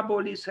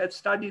metabolists had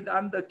studied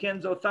under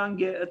Kenzo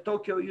Tange at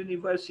Tokyo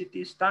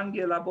University's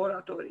Tange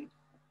Laboratory.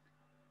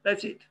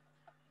 That's it.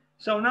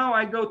 So now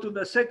I go to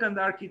the second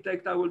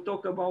architect I will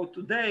talk about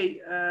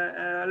today,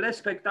 a less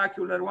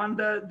spectacular one.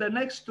 The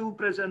next two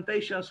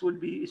presentations will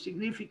be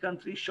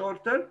significantly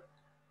shorter,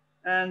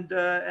 and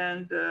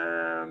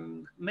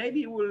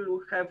maybe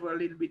we'll have a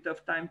little bit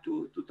of time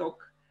to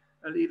talk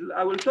a little.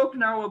 I will talk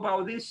now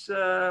about this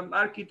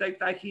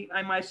architect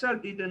I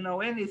myself didn't know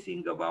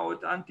anything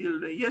about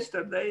until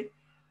yesterday.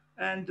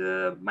 And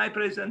my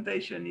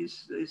presentation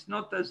is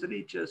not as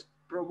rich as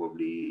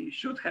probably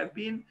should have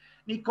been.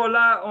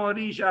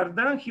 Nicolas-Henri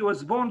Jardin, he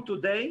was born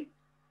today.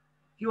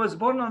 He was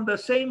born on the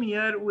same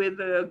year with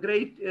the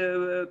great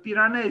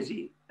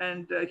Piranesi.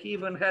 And he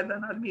even had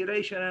an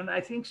admiration, and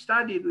I think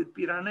studied with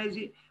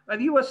Piranesi, but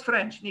he was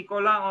French,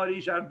 Nicolas-Henri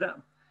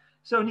Jardin.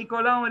 So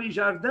Nicolas-Henri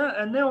Jardin,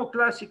 a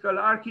neoclassical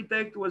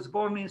architect, was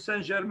born in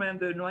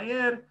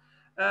Saint-Germain-de-Noyer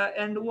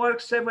and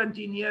worked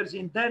 17 years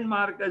in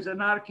Denmark as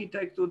an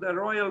architect to the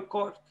royal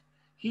court.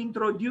 He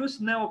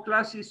introduced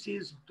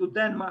neoclassicism to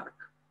Denmark.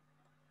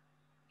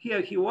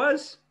 Here he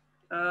was.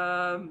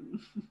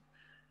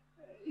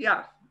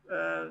 Yeah,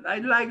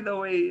 I like the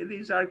way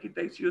these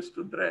architects used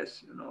to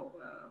dress, you know,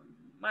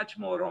 much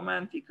more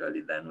romantically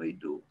than we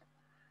do.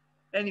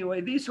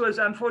 Anyway, this was,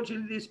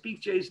 unfortunately, this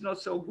picture is not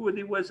so good.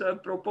 It was a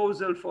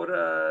proposal for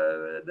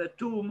the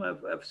tomb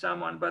of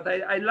someone, but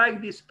I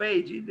like this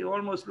page. It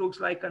almost looks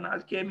like an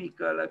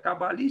alchemical, a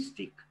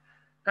Kabbalistic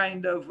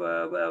kind of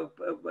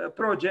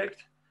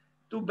project.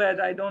 Too bad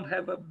I don't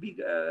have a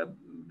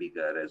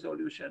bigger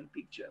resolution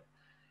picture.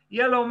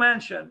 Yellow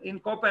Mansion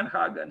in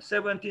Copenhagen,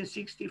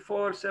 1764,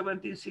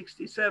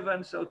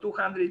 1767, so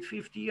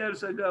 250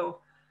 years ago.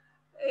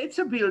 It's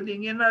a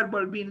building, an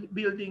urban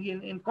building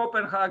in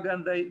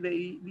Copenhagen,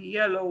 the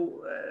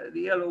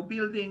yellow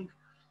building.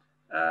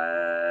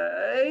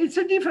 It's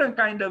a different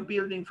kind of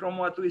building from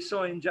what we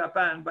saw in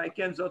Japan by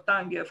Kenzo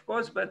Tange, of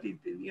course, but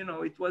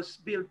it was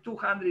built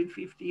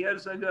 250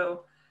 years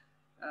ago.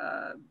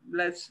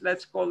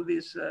 Let's call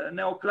this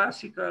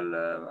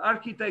neoclassical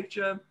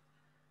architecture,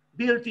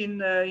 built in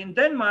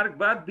Denmark,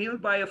 but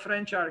built by a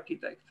French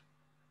architect,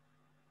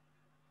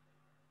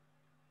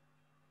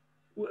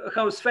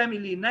 whose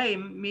family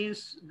name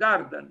means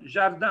garden,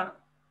 Jardin.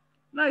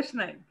 Nice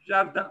name,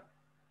 Jardin.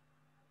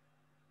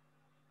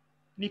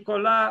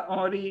 Nicolas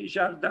Henri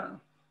Jardin.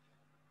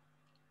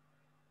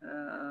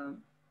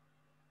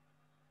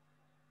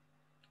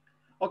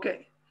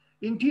 Okay,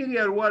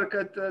 interior work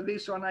at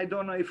this one. I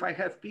don't know if I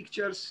have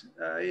pictures.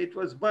 It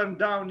was burned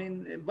down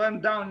in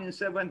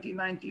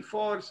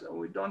 1794, so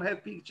we don't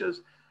have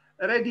pictures.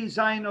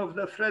 Redesign of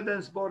the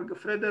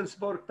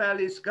Fredensborg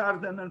Palace,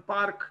 Garden and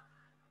Park,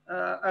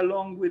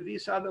 along with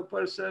this other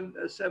person,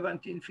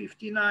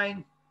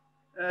 1759.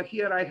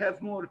 Here I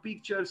have more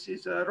pictures.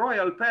 It's a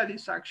royal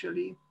palace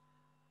actually,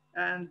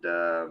 and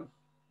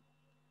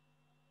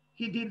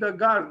he did the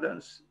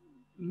gardens.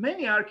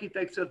 Many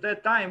architects at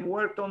that time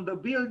worked on the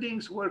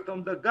buildings, worked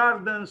on the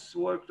gardens,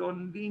 worked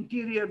on the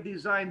interior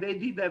design. They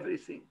did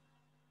everything.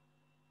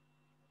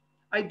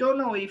 I don't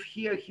know if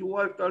here he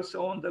worked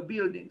also on the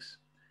buildings.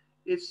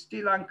 It's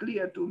still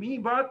unclear to me,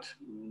 but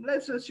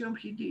let's assume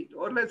he did,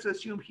 or let's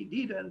assume he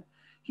didn't.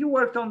 He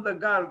worked on the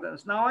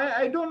gardens. Now,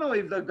 I don't know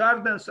if the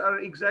gardens are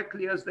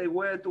exactly as they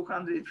were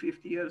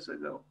 250 years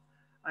ago.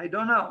 I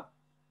don't know.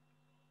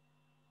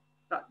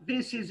 But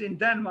this is in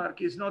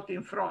Denmark, is not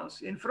in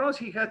France. In France,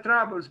 he had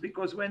troubles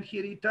because when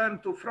he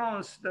returned to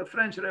France, the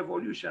French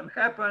Revolution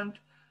happened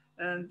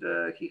and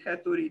he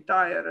had to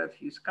retire at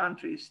his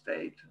country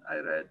estate, I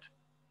read.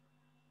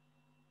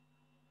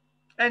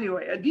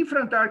 Anyway, a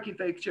different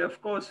architecture,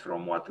 of course,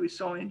 from what we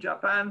saw in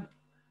Japan,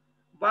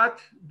 but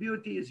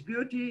beauty is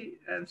beauty,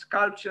 and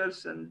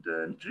sculptures and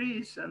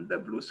trees and the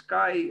blue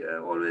sky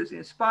always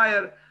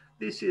inspire.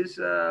 This is,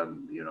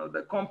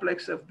 the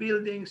complex of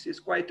buildings is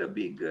quite a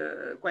big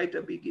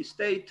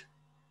estate.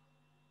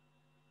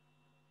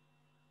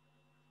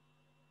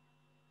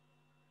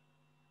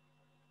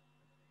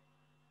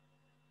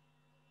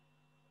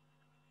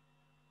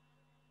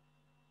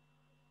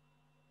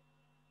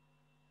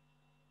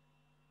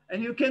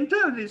 And you can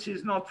tell this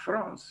is not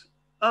France.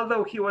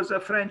 Although he was a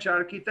French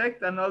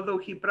architect and although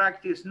he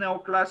practiced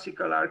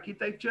neoclassical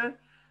architecture,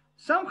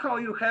 somehow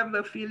you have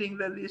the feeling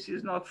that this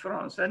is not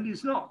France, and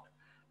it's not.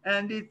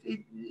 And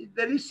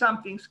there is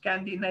something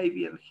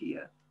Scandinavian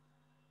here.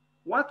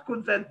 What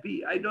could that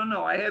be? I don't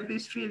know. I have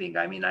this feeling.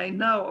 I mean, I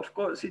know, of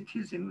course, it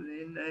is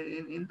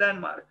in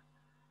Denmark.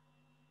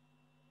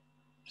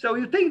 So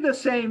you take the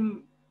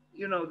same,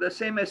 the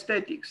same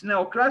aesthetics,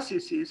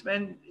 neoclassicism,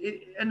 and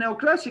a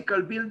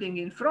neoclassical building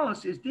in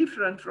France is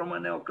different from a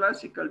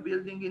neoclassical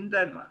building in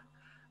Denmark.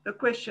 The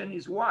question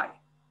is why?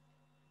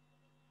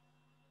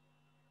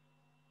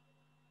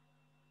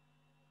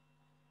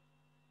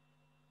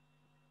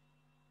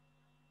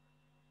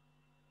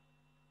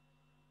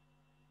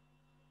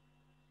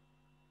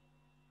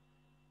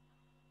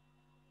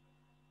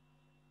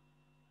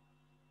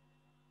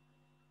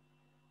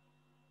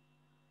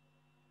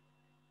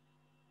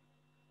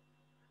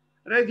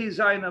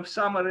 Redesign of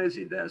summer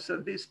residence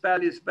at this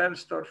palace,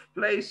 Bernstorff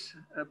Place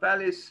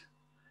Palace.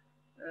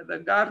 The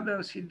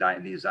gardens he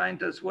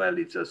designed as well.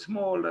 It's a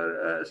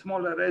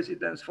smaller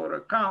residence for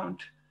a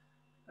count,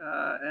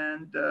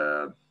 and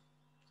an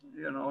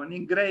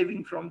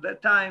engraving from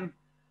that time.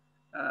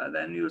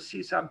 Then you'll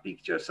see some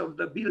pictures of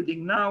the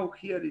building now.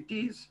 Here it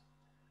is,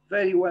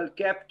 very well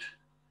kept.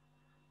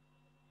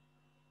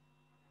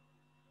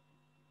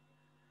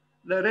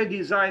 The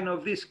redesign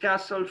of this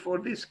castle for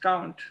this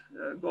count,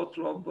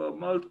 Gottlob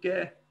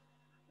Moltke.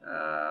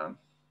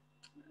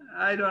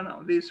 I don't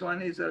know, this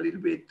one is a little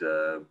bit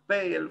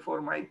pale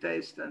for my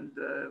taste and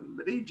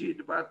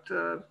rigid, but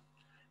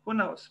who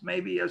knows,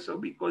 maybe also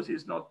because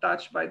it's not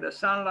touched by the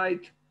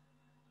sunlight.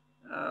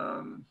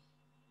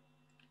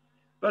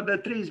 But the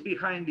trees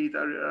behind it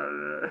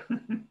are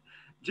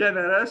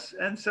generous,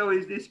 and so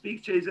is this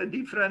picture. Is a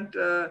different,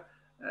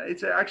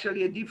 it's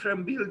actually a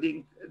different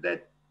building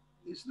that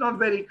it's not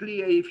very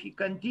clear if he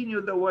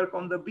continued the work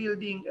on the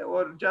building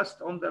or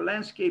just on the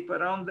landscape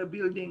around the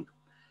building.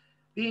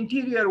 The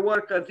interior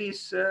work of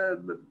this,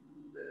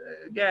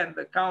 again,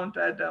 the Count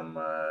Adam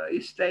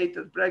estate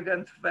at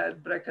Breckenved,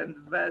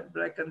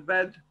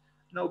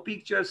 no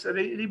pictures,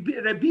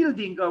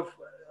 rebuilding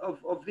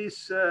of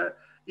this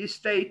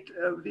estate,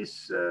 of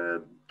this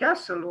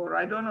castle, or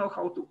I don't know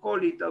how to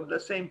call it, of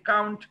the same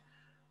Count.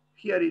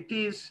 Here it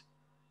is,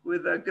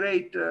 with a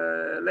great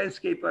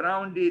landscape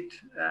around it.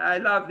 I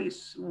love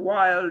this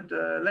wild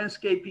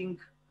landscaping.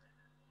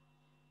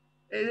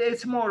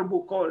 It's more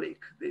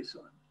bucolic, this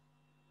one.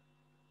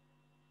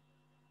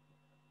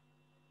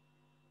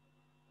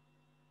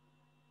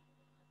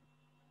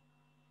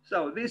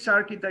 So this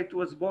architect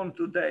was born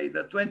today,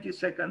 the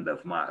 22nd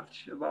of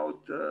March,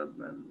 about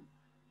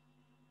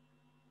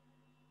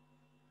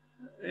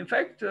In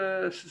fact,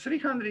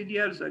 300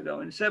 years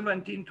ago, in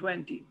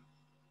 1720.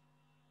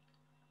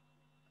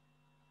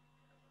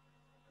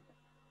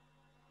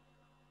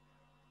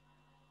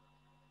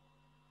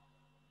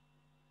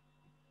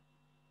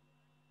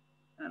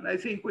 And I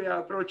think we are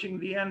approaching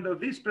the end of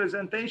this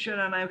presentation,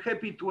 and I'm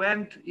happy to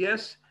end,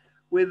 yes,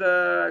 with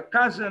a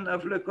cousin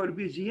of Le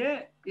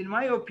Corbusier, in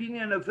my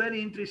opinion, a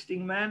very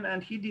interesting man,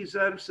 and he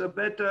deserves a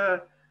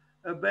better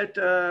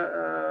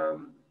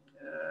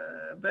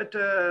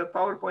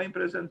PowerPoint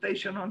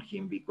presentation on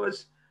him,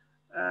 because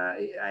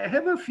I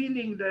have a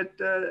feeling that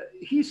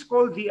he's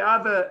called the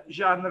other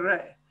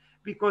Jeanneret,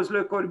 because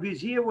Le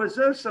Corbusier was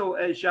also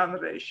a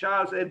Jeanneret,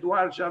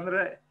 Charles-Edouard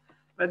Jeanneret.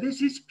 But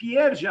this is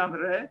Pierre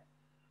Jeanneret,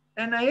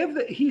 and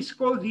he's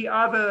called the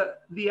other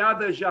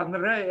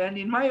Jeanneret, and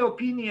in my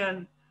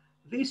opinion,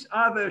 this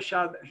other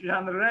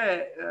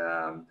Jeanneret,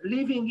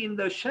 living in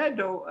the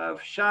shadow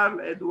of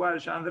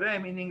Charles-Edouard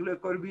Jeanneret, meaning Le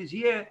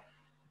Corbusier,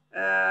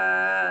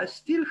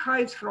 still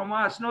hides from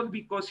us, not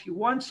because he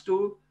wants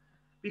to,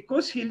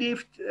 because he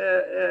lived,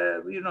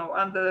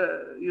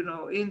 under,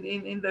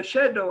 in the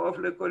shadow of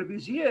Le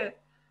Corbusier.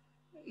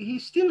 He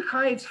still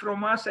hides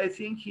from us, I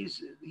think,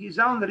 his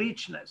own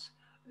richness.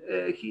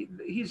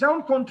 His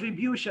own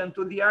contribution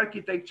to the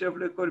architecture of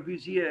Le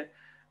Corbusier.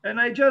 And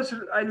I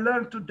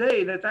learned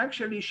today that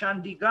actually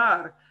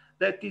Chandigarh,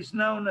 that is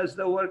known as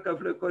the work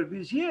of Le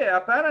Corbusier,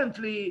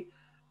 apparently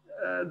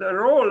the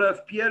role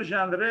of Pierre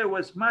Jeanneret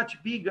was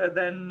much bigger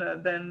than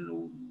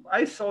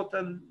I thought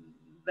and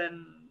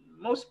than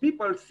most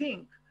people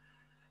think.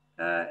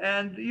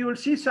 And you will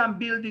see some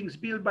buildings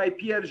built by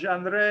Pierre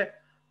Jeanneret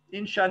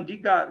in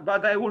Chandigarh,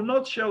 but I will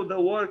not show the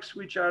works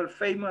which are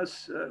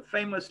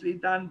famously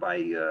done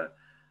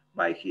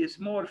by his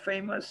more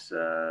famous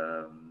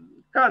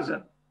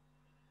cousin.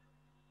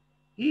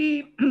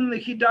 He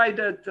died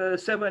at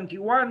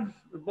 71.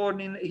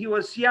 He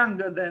was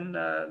younger than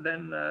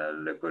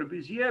Le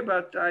Corbusier,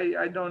 but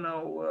I don't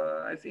know.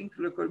 I think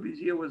Le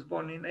Corbusier was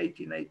born in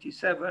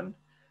 1887,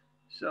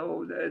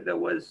 so there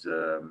was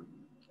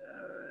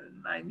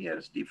 9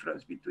 years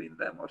difference between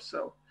them or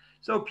so.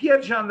 So Pierre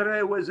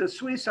Jeanneret was a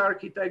Swiss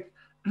architect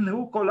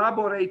who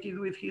collaborated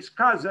with his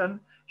cousin,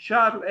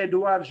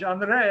 Charles-Edouard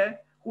Jeanneret,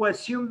 who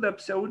assumed the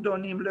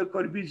pseudonym Le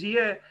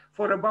Corbusier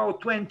for about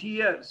 20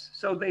 years.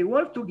 So they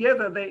worked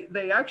together.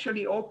 They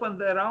actually opened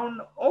their own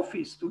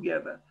office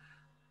together.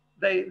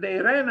 They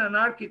ran an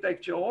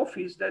architecture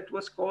office that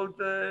was called,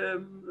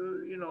 Jeanneret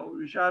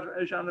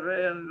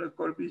and Le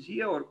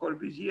Corbusier, or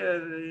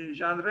Corbusier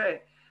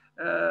Jeanneret.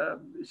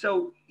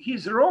 So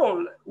his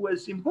role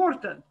was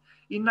important.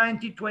 In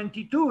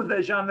 1922,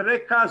 the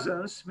Jeanneret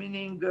cousins,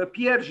 meaning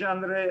Pierre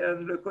Jeanneret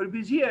and Le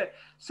Corbusier,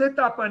 set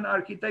up an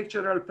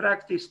architectural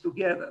practice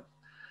together.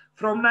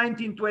 From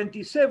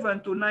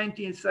 1927 to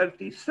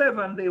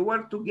 1937, they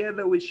worked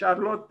together with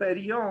Charlotte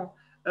Perriand,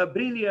 a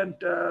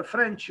brilliant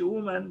French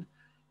woman,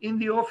 in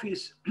the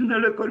office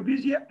Le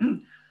Corbusier.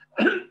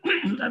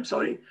 I'm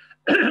sorry.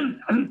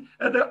 I'm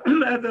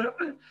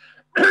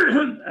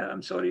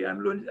sorry,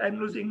 I'm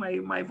losing my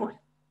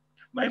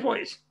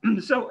voice.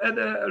 So at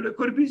the Le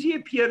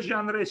Corbusier Pierre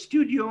Jeanneret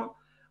studio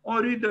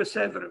on Rue de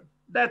Sèvres,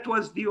 that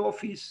was the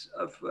office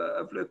of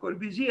Le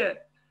Corbusier.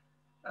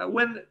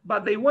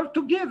 But they worked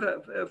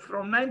together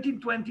from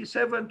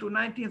 1927 to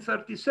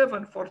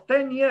 1937 for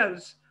 10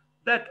 years.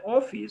 That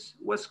office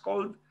was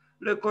called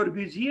Le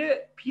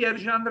Corbusier Pierre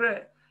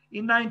Jeanneret.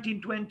 In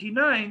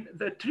 1929,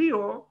 the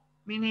trio,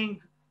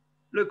 meaning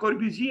Le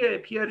Corbusier,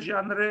 Pierre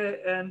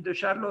Jeanneret, and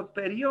Charlotte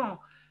Perriand,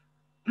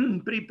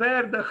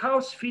 prepared the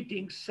house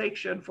fittings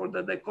section for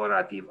the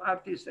decorative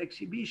artist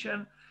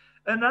exhibition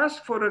and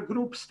asked for a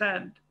group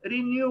stand,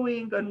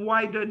 renewing and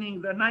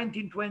widening the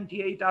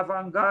 1928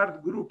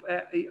 avant-garde group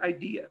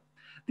idea.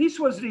 This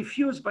was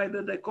refused by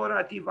the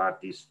decorative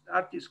artist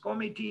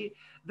committee.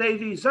 They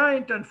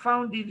resigned and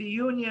founded the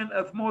Union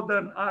of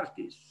Modern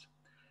Artists.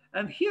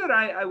 And here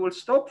I will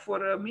stop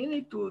for a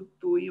minute to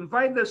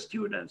invite the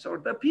students or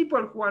the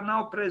people who are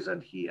now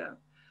present here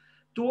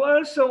to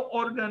also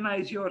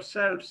organize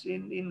yourselves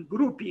in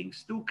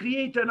groupings, to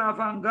create an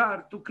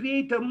avant-garde, to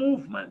create a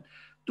movement,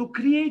 to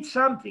create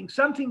something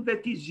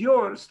that is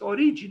yours,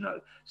 original,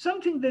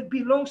 something that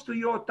belongs to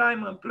your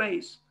time and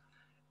place.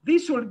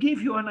 This will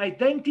give you an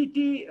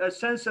identity, a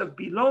sense of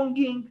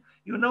belonging.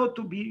 You know,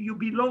 you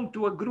belong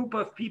to a group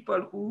of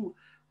people who,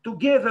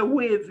 together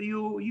with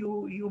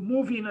you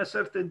move in a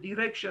certain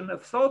direction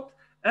of thought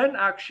and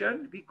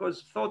action,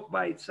 because thought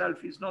by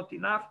itself is not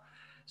enough.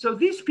 So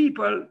these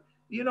people,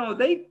 you know,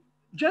 they,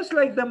 just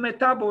like the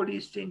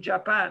metabolists in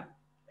Japan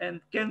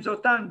and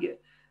Kenzo Tange,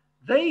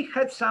 they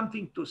had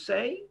something to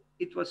say.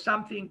 It was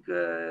something,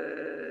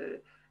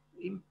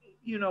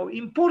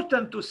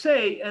 important to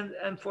say.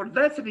 And for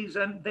that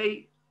reason,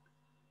 they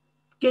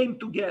came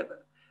together,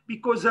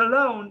 because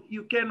alone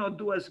you cannot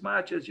do as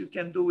much as you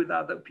can do with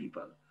other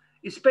people,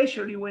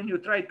 especially when you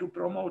try to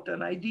promote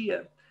an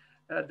idea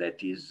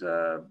that is,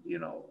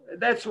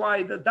 that's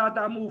why the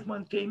Dada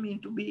movement came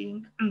into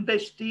being. The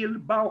Stil,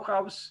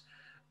 Bauhaus,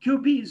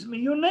 Cubism,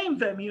 you name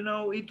them,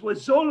 it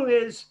was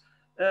always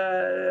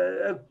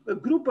a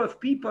group of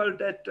people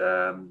that,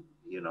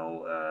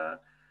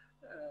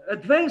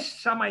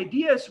 advanced some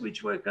ideas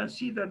which were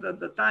considered at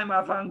the time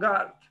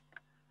avant-garde.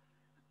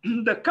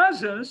 The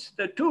cousins,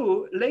 the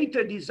two,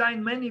 later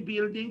designed many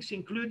buildings,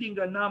 including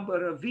a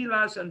number of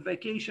villas and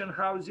vacation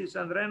houses,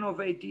 and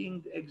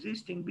renovating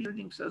existing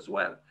buildings as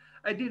well.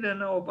 I didn't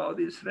know about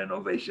this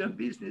renovation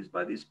business,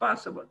 but it's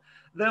possible.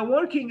 The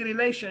working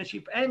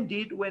relationship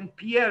ended when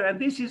Pierre, and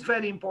this is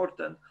very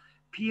important,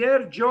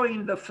 Pierre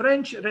joined the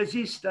French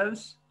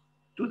resistance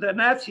to the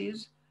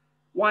Nazis,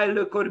 while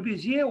Le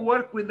Corbusier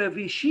worked with the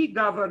Vichy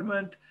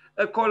government,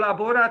 a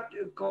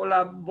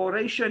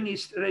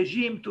collaborationist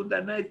regime to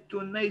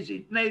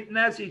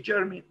Nazi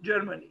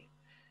Germany.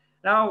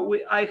 Now,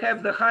 I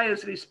have the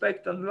highest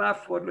respect and love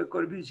for Le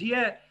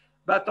Corbusier,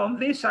 but on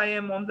this I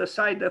am on the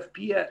side of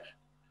Pierre.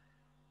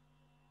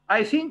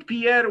 I think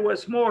Pierre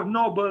was more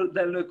noble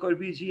than Le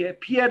Corbusier.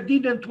 Pierre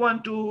didn't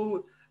want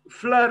to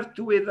flirt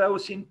with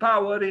those in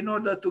power in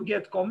order to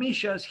get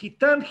commissions. He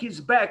turned his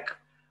back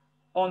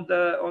on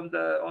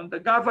the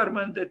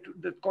government that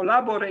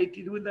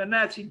collaborated with the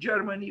Nazi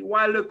Germany,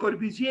 while Le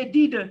Corbusier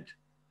didn't.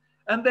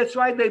 And that's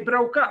why they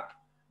broke up.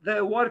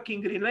 The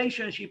working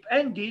relationship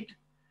ended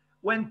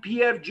when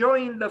Pierre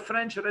joined the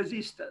French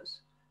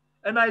resistance.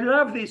 And I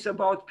love this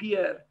about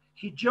Pierre.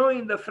 He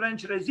joined the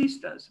French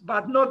resistance,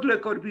 but not Le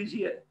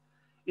Corbusier.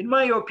 In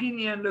my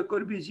opinion, Le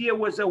Corbusier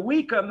was a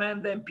weaker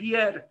man than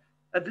Pierre,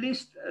 at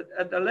least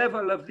at the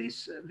level of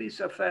this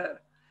affair.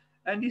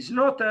 And it's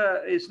not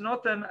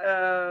an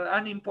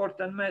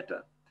unimportant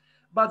matter.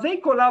 But they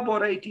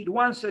collaborated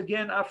once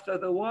again after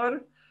the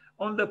war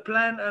on the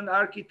plan and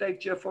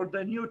architecture for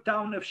the new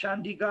town of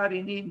Chandigarh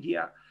in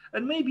India.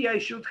 And maybe I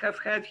should have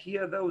had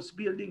here those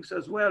buildings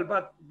as well,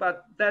 but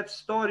that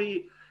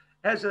story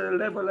has a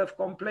level of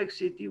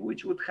complexity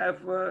which would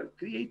have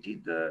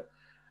created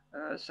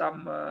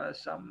some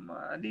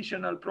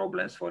additional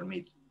problems for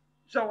me.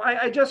 So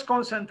I just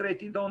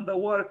concentrated on the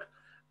work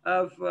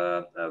of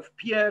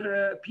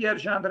Pierre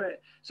Jeanneret.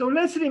 So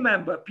let's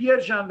remember, Pierre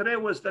Jeanneret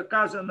was the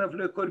cousin of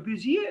Le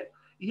Corbusier,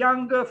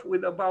 younger,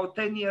 with about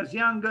 10 years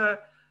younger.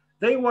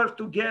 They worked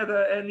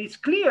together, and it's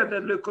clear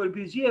that Le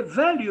Corbusier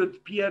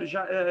valued Pierre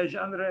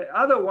Jeanneret.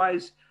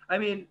 Otherwise, I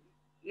mean,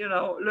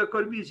 Le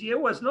Corbusier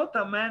was not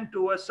a man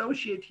to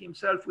associate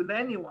himself with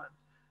anyone.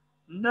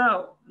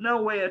 No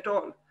way at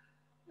all.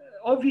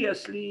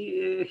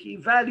 Obviously, he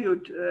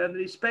valued and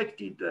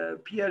respected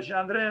Pierre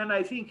Jeanneret, and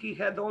I think he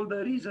had all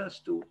the reasons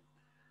to.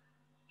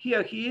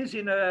 Here he is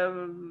in a,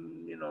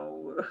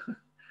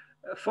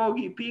 a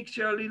foggy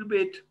picture a little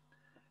bit,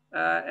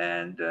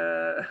 and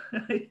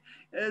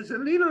there's a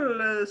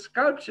little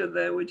sculpture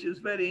there, which is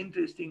very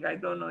interesting. I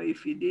don't know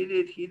if he did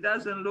it. He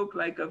doesn't look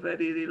like a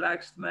very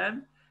relaxed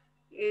man.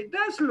 It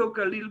does look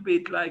a little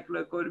bit like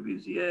Le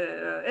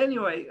Corbusier.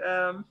 Anyway,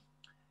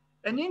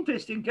 an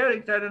interesting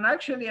character, and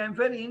actually I'm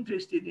very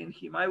interested in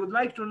him. I would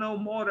like to know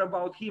more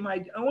about him.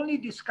 I only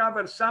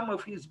discovered some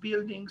of his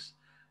buildings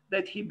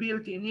that he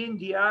built in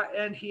India,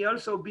 and he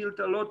also built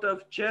a lot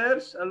of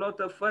chairs, a lot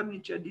of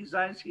furniture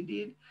designs he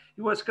did.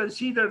 He was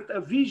considered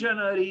a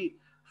visionary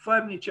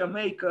furniture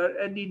maker,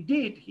 and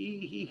indeed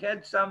he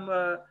had some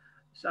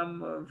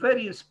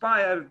very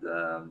inspired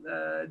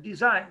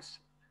designs.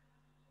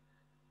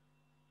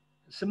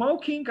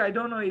 Smoking, I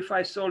don't know if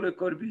I saw Le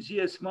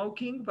Corbusier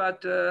smoking,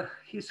 but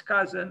his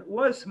cousin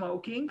was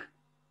smoking.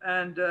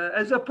 And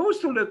as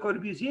opposed to Le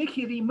Corbusier,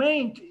 he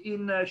remained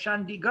in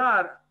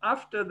Chandigarh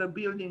after the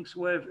buildings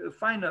were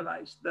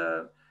finalized.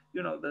 The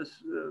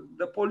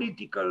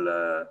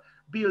political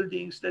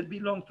buildings that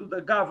belonged to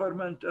the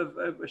government of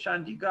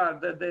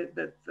Chandigarh that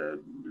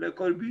Le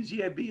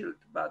Corbusier built.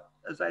 But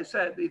as I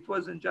said, it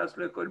wasn't just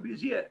Le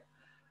Corbusier.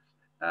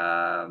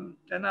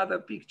 Another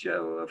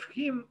picture of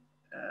him.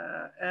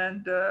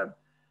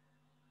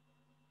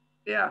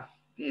 Yeah,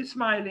 he's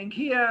smiling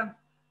here.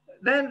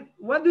 Then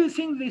what do you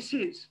think this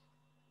is?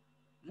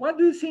 What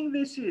do you think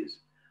this is?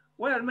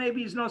 Well,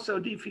 maybe it's not so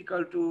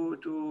difficult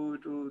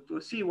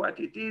to see what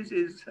it is.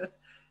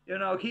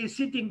 He's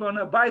sitting on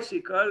a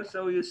bicycle,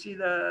 so you see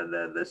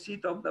the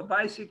seat of the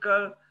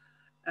bicycle,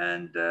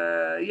 and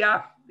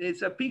yeah,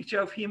 it's a picture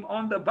of him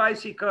on the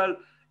bicycle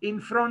in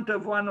front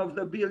of one of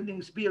the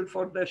buildings built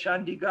for the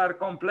Chandigarh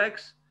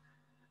complex.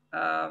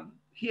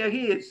 Here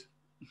he is.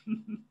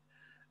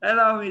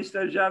 Hello,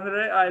 Mr.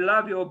 Jeanneret. I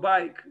love your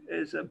bike.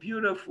 It's a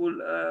beautiful,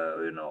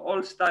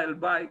 old style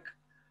bike.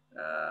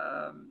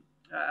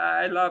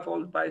 I love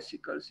old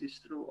bicycles. It's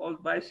true.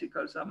 Old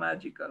bicycles are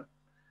magical.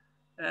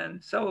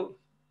 And so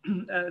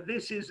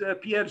this is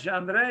Pierre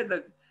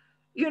Jeanneret.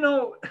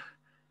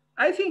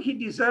 I think he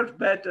deserved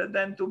better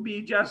than to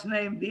be just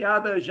named the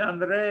other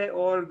Jeanneret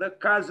or the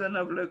cousin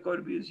of Le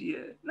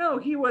Corbusier. No,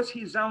 he was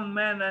his own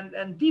man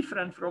and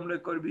different from Le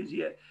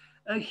Corbusier.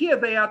 And here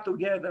they are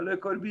together, Le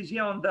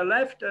Corbusier on the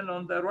left, and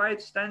on the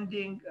right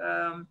standing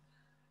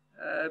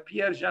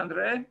Pierre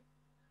Jeanneret.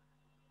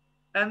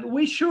 And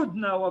we should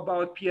know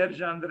about Pierre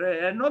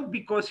Jeanneret, and not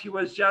because he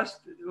was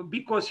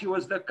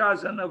the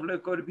cousin of Le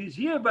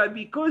Corbusier, but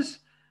because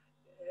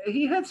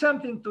he had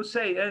something to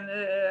say, and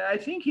I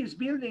think his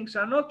buildings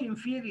are not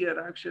inferior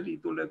actually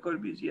to Le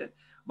Corbusier,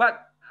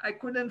 but I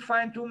couldn't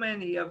find too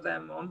many of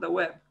them on the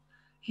web.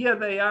 Here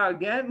they are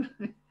again.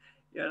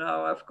 You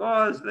know, of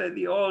course,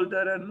 the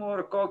older and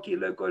more cocky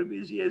Le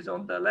Corbusier is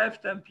on the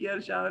left and Pierre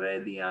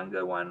Jeanneret, the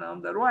younger one,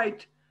 on the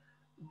right.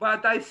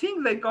 But I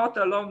think they got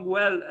along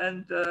well,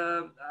 and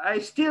I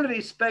still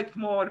respect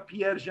more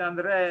Pierre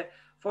Jeanneret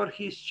for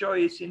his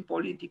choice in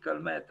political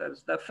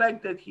matters. The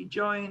fact that he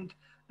joined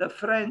the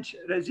French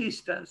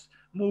resistance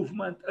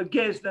movement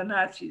against the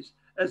Nazis,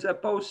 as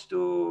opposed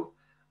to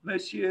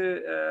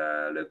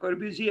Monsieur Le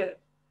Corbusier.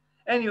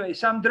 Anyway,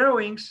 some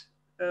drawings,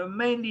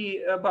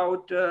 mainly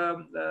about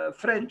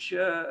French,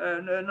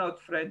 not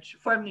French,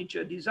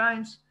 furniture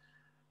designs.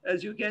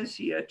 As you can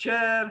see, a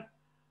chair,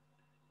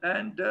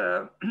 and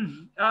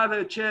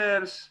other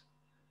chairs,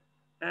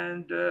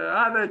 and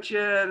other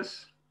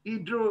chairs. He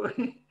drew,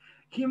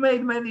 he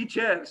made many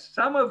chairs,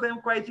 some of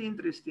them quite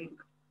interesting.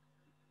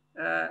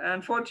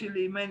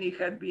 Unfortunately, many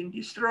had been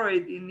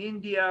destroyed in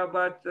India,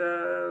 but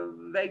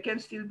they can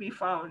still be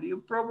found.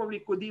 You probably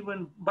could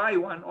even buy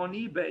one on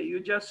eBay. You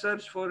just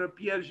search for a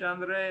Pierre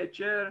Jeanneret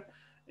chair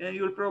and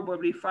you'll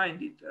probably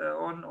find it.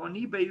 On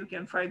eBay, you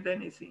can find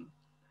anything.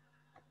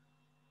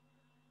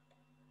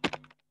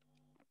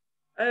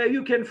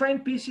 You can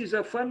find pieces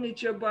of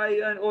furniture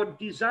by or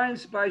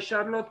designs by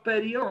Charlotte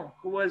Perriand,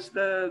 who was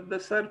the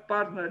third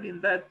partner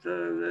in that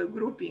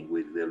grouping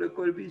with Le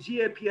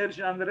Corbusier, Pierre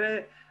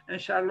Jeanneret, and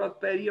Charlotte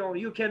Perriand.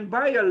 You can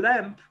buy a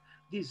lamp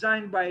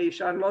designed by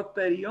Charlotte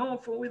Perriand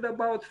with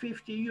about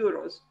 50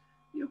 euros.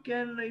 You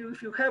can,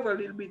 if you have a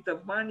little bit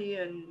of money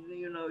and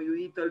you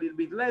eat a little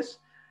bit less,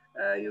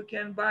 you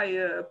can buy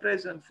a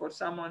present for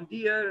someone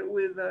dear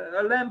with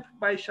a lamp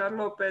by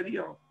Charlotte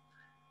Perriand.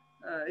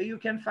 You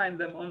can find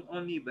them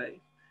on eBay.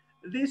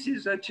 This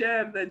is a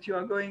chair that you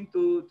are going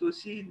to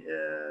see,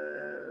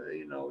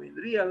 in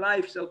real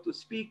life, so to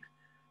speak.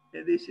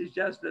 This is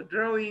just a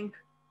drawing.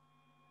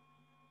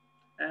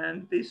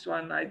 And this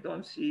one, I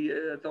don't see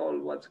at all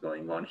what's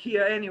going on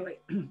here. Anyway,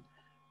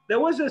 there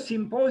was a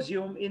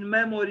symposium in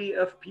memory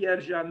of Pierre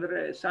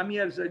Jeanneret some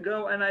years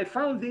ago, and I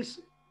found the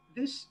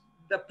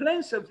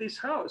plans of this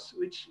house,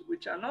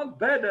 which are not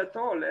bad at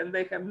all, and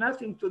they have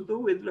nothing to do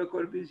with Le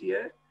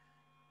Corbusier.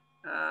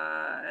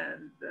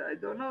 And I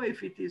don't know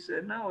if it is,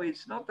 no,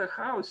 it's not a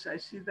house. I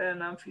see there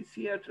an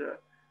amphitheater.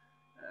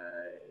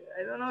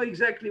 I don't know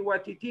exactly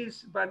what it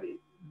is, but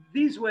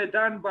these were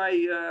done by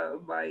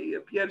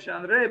Pierre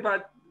Jeanneret,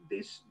 but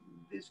this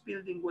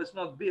building was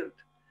not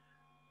built.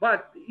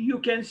 But you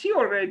can see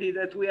already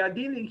that we are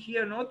dealing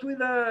here not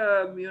with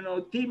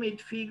a timid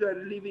figure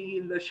living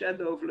in the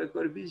shadow of Le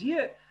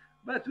Corbusier,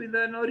 but with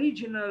an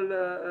original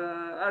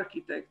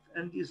architect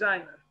and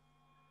designer.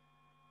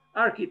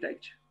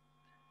 Architecture.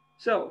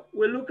 So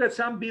we'll look at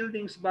some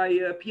buildings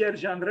by Pierre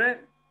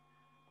Jeanneret.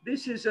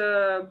 This is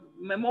a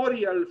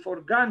memorial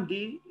for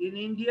Gandhi in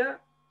India.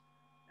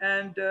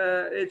 And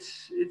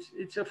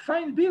it's a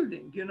fine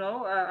building,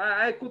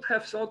 I could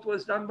have thought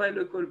was done by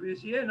Le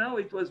Corbusier. No,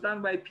 it was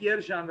done by Pierre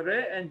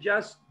Jeanneret and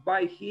just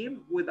by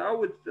him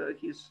without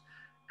his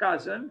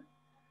cousin.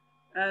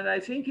 And I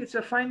think it's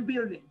a fine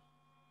building.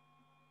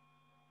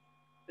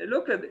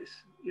 Look at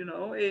this,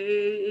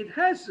 it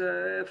has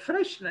a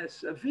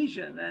freshness, a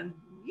vision, and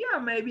yeah,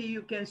 maybe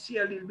you can see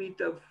a little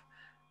bit of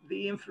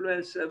the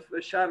influence of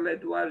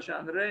Charles-Édouard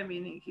Jeanneret,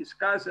 meaning his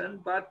cousin,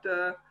 but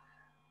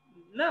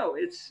no,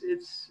 it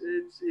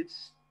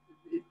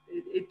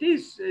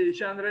is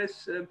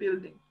Jeanneret's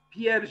building,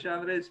 Pierre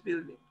Jeanneret's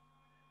building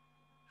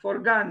for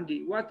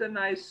Gandhi. What a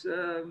nice,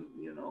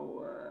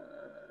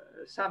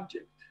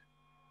 subject.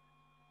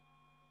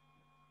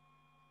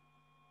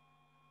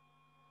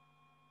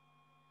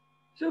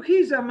 So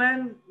he's a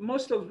man,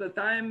 most of the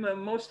time,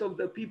 most of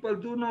the people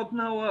do not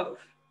know of,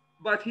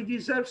 but he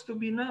deserves to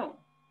be known.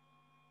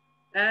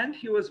 And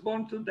he was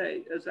born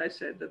today, as I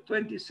said, the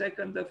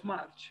 22nd of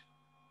March.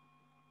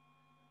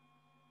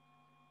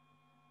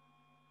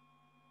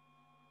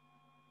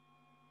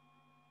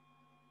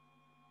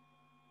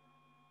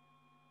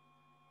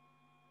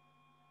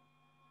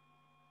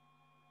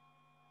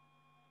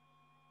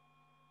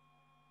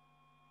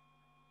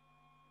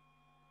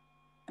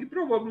 He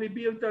probably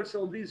built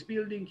also this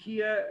building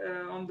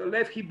here on the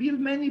left. He built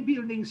many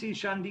buildings in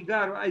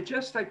Chandigarh. I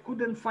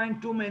couldn't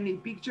find too many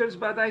pictures,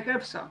 but I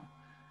have some.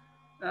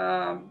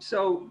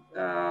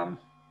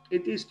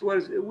 It is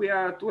we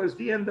are towards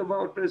the end of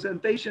our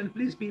presentation.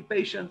 Please be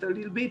patient a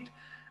little bit.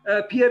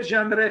 Pierre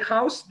Jeanneret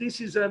house. This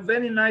is a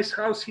very nice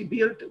house he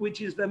built, which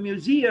is the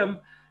Museum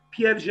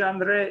Pierre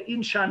Jeanneret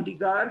in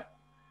Chandigarh.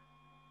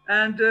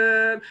 And,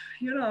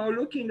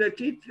 looking at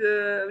it,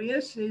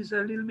 yes, he's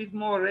a little bit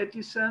more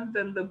reticent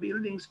than the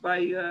buildings by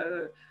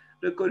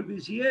Le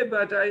Corbusier,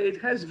 but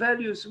it has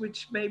values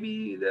which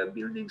maybe the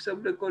buildings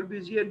of Le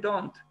Corbusier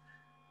don't.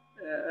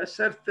 A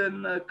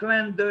certain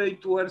clin d'oeil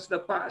towards the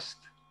past.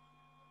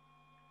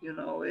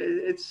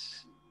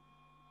 It's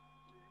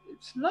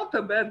not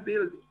a bad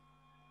building.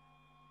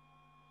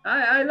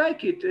 I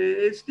like it.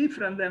 It's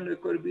different than Le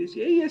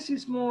Corbusier. Yes,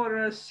 it's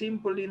more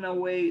simple in a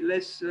way,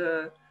 less,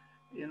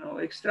 you know,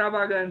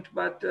 extravagant,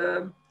 but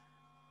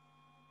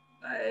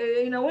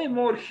in a way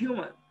more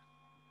human.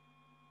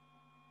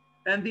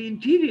 And the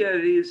interior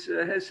is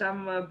has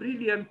some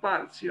brilliant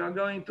parts you are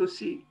going to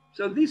see.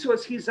 So this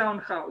was his own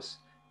house,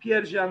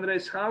 Pierre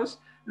Jeanneret's house.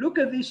 Look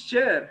at this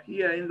chair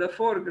here in the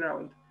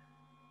foreground.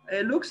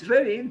 It looks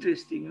very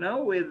interesting,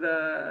 no? With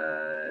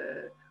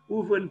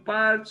woven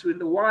parts, with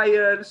the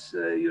wires,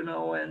 you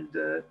know, and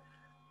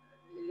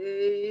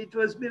it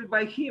was built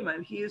by him,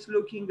 and he is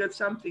looking at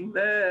something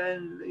there,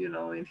 and you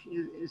know,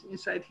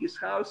 inside his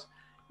house.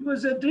 He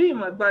was a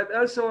dreamer, but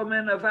also a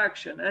man of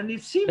action. And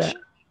it seems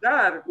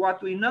Chandigarh,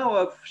 what we know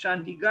of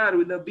Chandigarh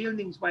with the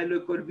buildings by Le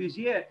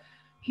Corbusier,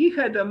 he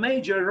had a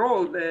major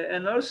role there,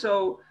 and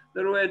also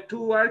there were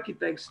two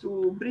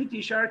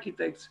British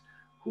architects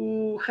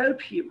who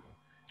helped him.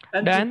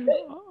 And Dan,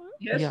 today,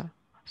 yes. yeah,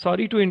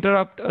 sorry to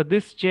interrupt.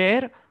 This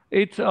chair,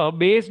 it's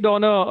based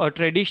on a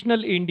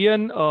traditional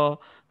Indian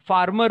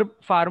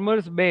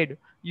farmer's bed.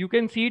 You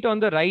can see it on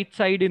the right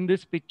side in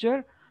this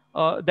picture.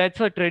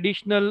 That's a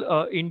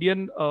traditional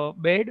Indian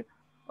bed.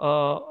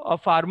 A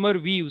farmer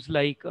weaves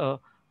like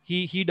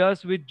he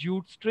does with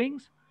jute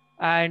strings,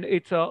 and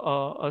it's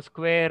a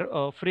square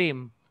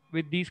frame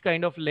with these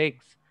kind of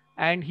legs.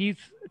 And he's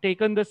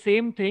taken the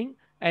same thing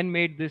and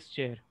made this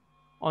chair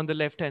on the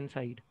left hand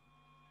side.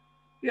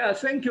 Yeah,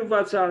 thank you,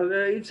 Vatsal.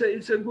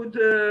 It's a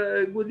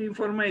good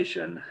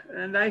information,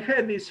 and I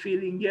had this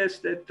feeling, yes,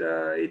 that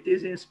it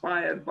is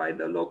inspired by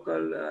the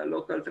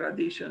local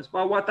traditions.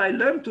 But what I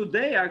learned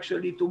today,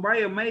 actually, to my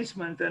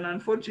amazement, and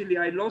unfortunately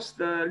I lost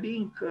the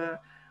link,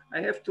 I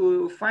have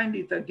to find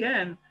it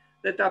again.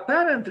 That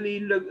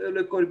apparently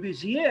Le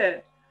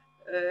Corbusier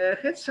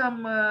had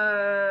some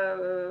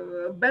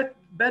bad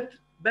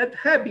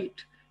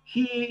habit.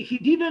 He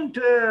didn't.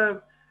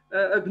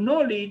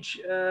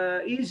 Acknowledge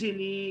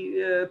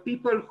easily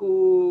people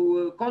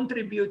who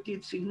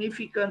contributed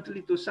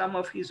significantly to some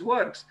of his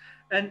works.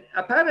 And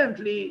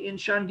apparently in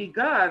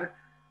Chandigarh,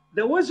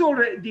 there was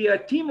already a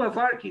team of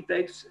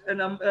architects,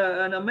 an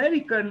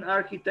American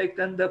architect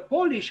and a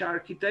Polish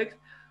architect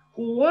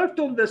who worked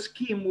on the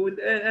scheme with,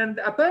 and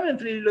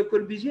apparently Le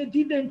Corbusier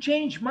didn't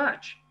change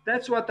much.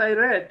 That's what I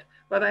read,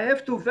 but I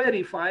have to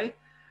verify.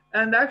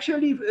 And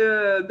actually,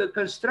 the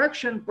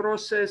construction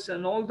process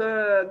and all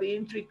the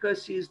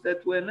intricacies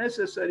that were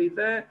necessary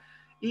there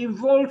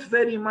involved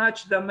very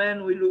much the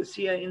man we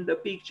see in the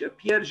picture,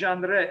 Pierre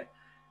Jeanneret.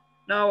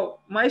 Now,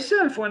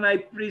 myself, when I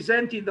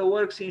presented the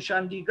works in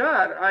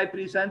Chandigarh, I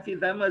presented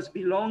them as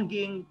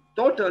belonging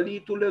totally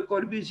to Le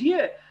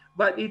Corbusier,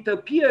 but it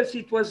appears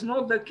it was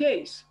not the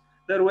case.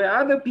 There were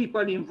other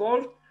people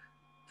involved,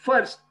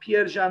 first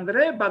Pierre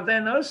Jeanneret, but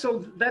then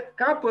also that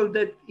couple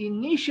that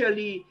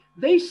initially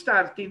they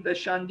started the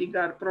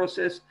Chandigarh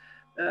process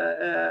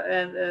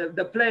and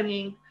the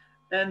planning,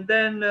 and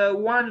then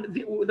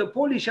the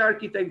Polish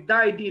architect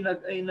died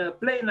in a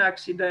plane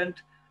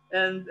accident,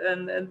 and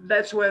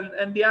that's when,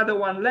 and the other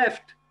one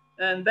left,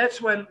 and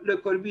that's when Le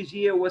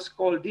Corbusier was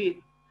called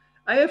in.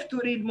 I have to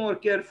read more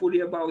carefully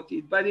about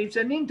it, but it's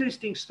an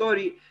interesting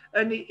story,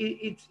 and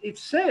it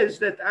says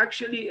that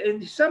actually,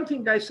 and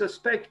something I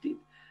suspected,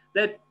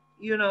 that,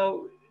 you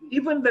know,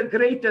 even the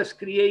greatest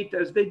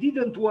creators, they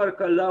didn't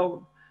work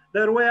alone.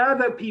 There were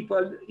other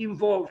people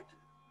involved,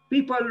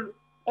 people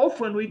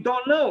often we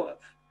don't know of.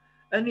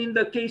 And in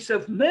the case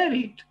of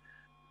married,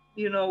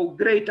 you know,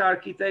 great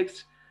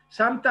architects,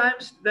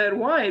 sometimes their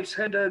wives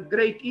had a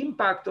great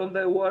impact on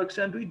their works,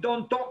 and we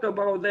don't talk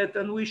about that,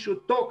 and we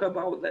should talk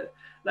about that.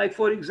 Like,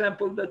 for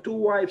example, the two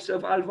wives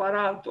of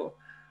Alvarado,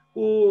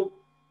 who,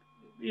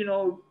 you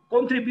know,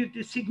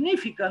 contributed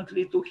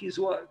significantly to his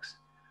works.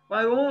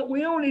 But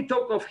we only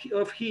talk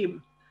of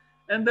him,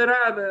 and there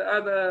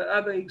are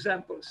other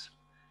examples.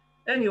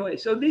 Anyway,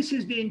 so this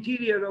is the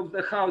interior of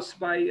the house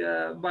by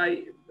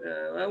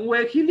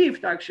where he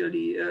lived,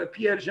 actually,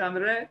 Pierre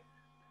Jeanneret.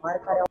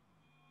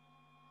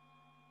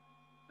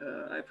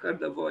 I've heard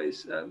the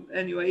voice.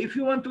 Anyway, if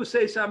you want to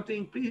say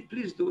something,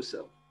 please do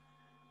so.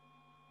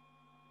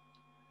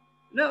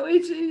 No, I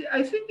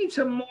think it's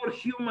a more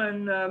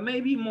human,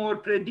 maybe more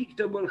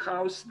predictable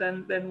house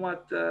than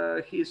what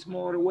his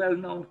more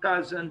well-known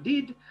cousin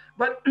did.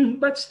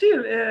 But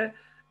still,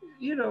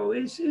 you know,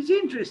 it's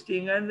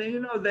interesting, and you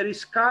know, there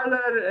is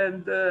color,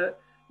 and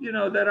you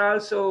know, there are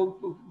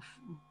also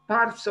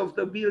parts of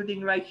the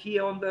building, like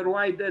here on the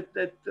right,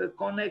 that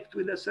connect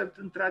with a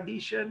certain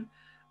tradition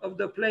of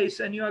the place.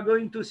 And you are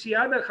going to see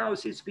other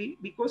houses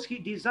because he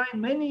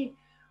designed many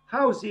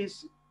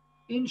houses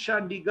in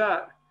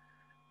Chandigarh.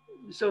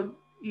 So,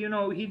 you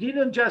know, he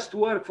didn't just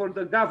work for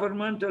the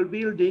governmental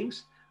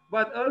buildings,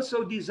 but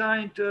also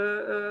designed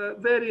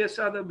various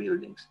other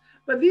buildings.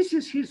 But this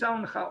is his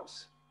own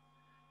house.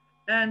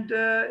 And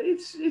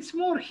it's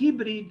more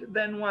hybrid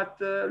than what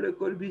Le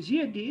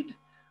Corbusier did,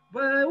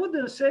 but I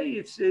wouldn't say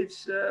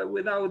it's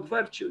without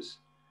virtues.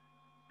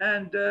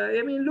 And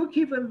I mean, look,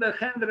 even the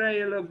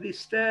handrail of the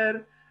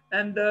stair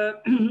and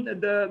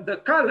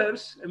the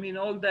colors. I mean,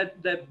 all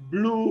that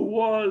blue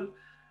wall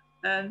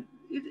And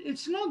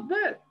it's not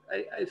bad.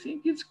 I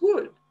think it's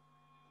good.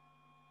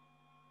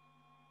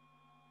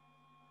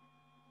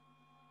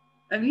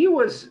 And he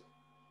was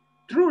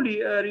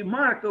truly a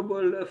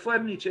remarkable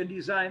furniture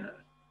designer.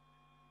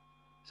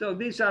 So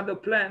these are the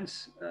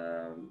plans.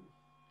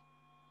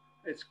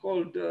 It's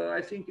called,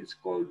 I think it's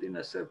called in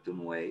a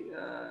certain way.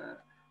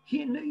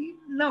 He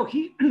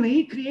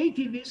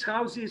created these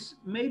houses,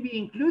 maybe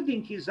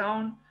including his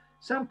own,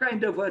 some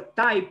kind of a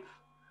type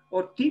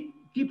or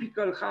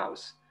typical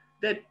house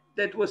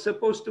that was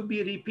supposed to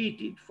be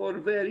repeated for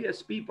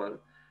various people.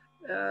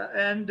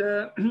 And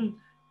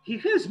he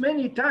has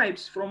many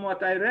types from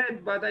what I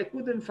read, but I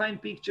couldn't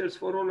find pictures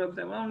for all of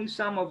them, only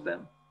some of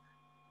them.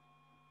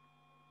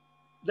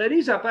 There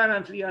is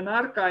apparently an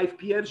archive,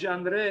 Pierre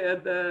Jeanneret,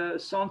 at the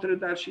Centre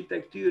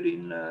d'Architecture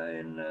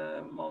in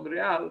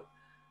Montreal,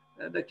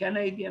 the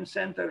Canadian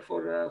Center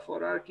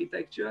for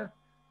Architecture.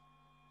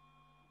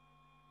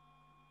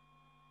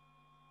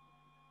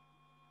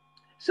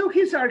 So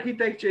his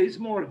architecture is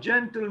more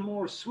gentle,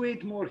 more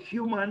sweet, more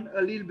human,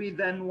 a little bit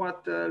than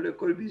what Le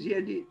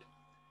Corbusier did.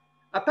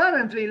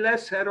 Apparently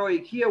less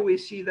heroic. Here we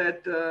see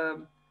that,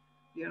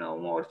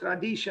 more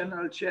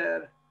traditional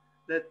chair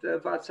that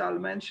Vatsal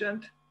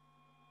mentioned.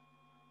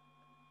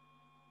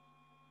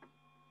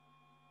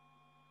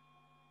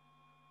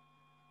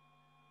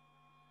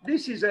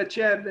 This is a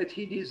chair that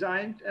he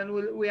designed, and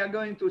we are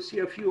going to see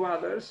a few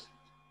others.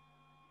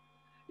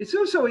 It's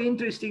also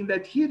interesting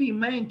that he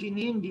remained in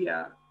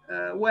India.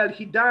 Well,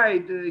 he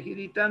died, he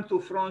returned to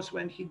France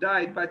when he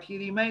died, but he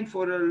remained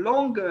for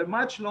a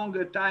much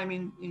longer time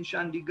in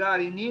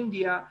Chandigarh in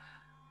India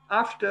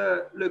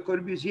after Le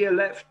Corbusier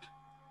left.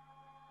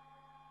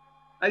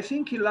 I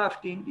think he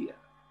left India.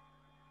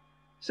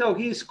 So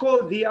he's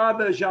called the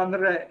other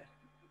Jeanneret,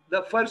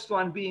 the first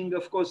one being,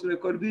 of course, Le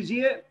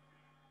Corbusier.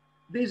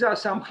 These are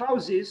some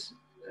houses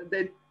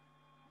that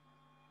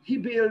he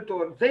built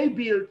or they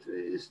built.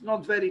 It's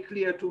not very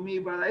clear to me,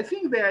 but I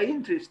think they are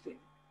interesting.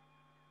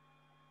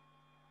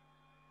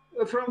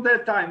 From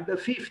that time, the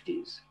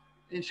 50s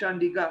in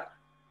Chandigarh.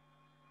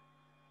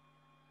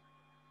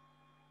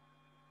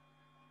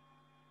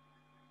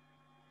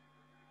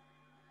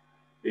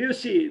 You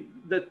see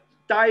the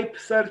type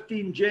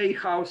 13J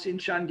house in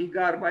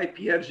Chandigarh by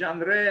Pierre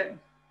Jeanneret.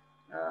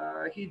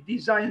 He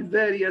designed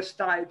various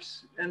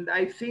types, and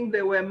I think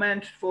they were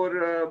meant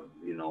for,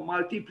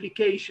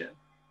 multiplication.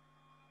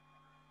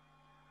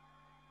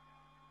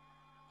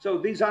 So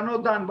these are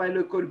not done by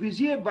Le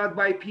Corbusier, but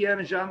by Pierre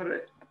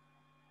Jeanneret.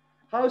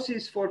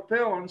 Houses for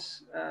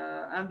peons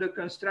under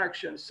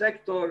construction,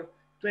 sector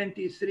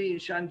 23 in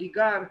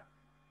Chandigarh.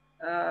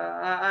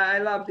 I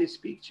love this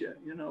picture,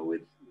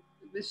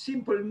 with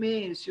simple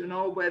means,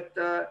 but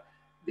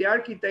the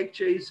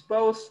architecture is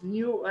both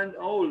new and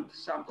old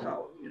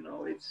somehow.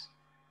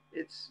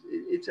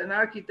 It's an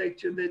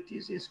architecture that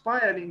is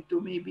inspiring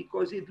to me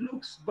because it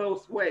looks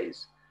both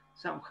ways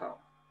somehow.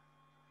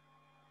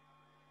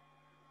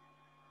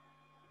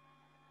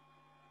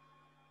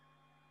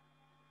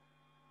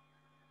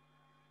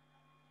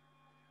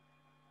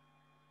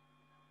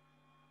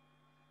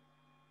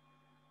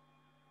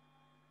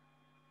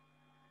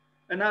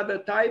 Another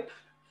type,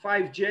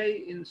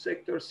 5J in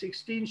sector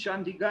 16,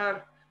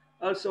 Chandigarh,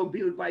 also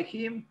built by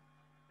him.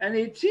 And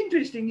it's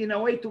interesting in a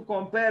way to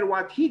compare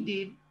what he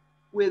did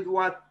with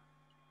what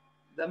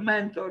the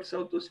mentor,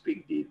 so to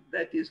speak, did,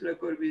 that is Le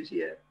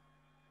Corbusier.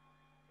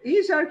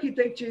 His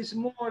architecture is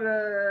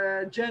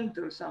more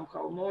gentle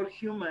somehow, more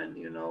human,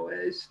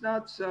 it's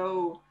not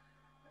so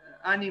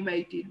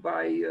animated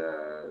by,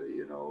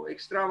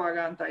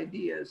 extravagant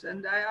ideas.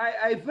 And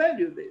I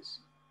value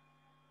this.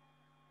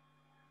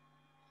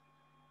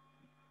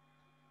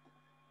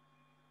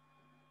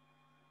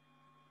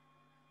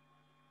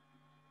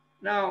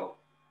 Now,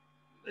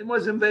 it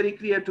wasn't very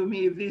clear to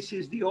me if this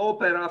is the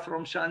opera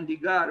from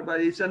Chandigarh, but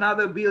it's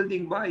another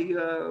building by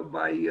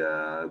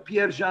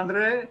Pierre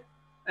Jeanneret,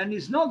 and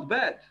it's not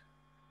bad.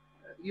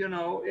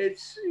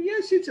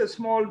 It's a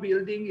small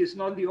building. It's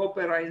not the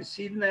opera in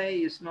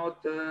Sydney. It's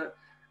not,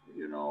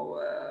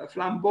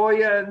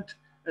 flamboyant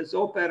as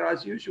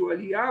operas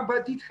usually are,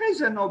 but it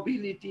has a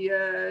nobility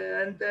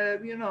and,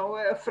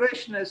 a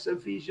freshness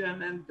of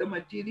vision and the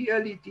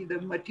materiality, the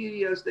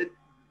materials that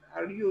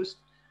are used.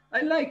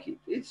 I like it.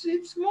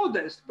 It's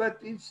modest, but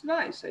it's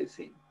nice, I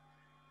think.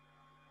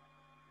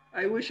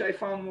 I wish I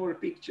found more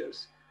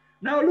pictures.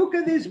 Now look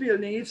at this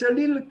building. It's a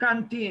little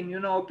canteen,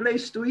 a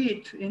place to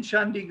eat in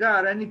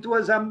Chandigarh, and it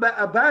was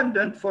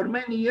abandoned for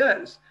many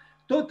years,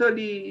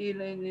 totally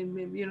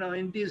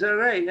in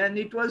disarray, and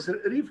it was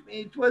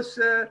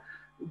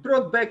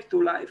brought back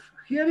to life.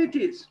 Here it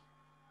is,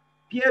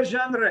 Pierre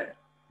Jeanneret.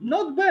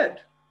 Not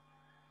bad.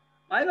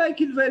 I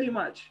like it very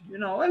much, a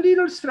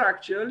little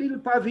structure, a little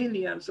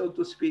pavilion, so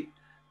to speak,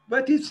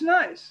 but it's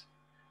nice.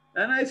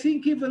 And I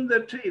think even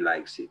the tree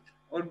likes it,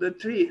 or the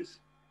trees.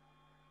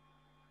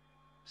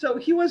 So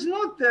he was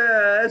not,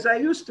 as I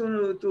used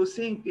to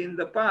think in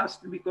the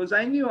past, because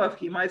I knew of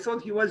him, I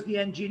thought he was the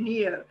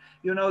engineer,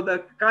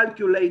 the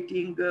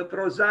calculating,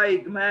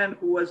 prosaic man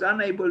who was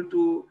unable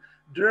to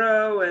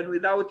draw and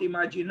without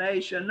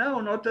imagination. No,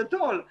 not at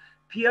all.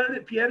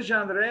 Pierre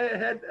Jeanneret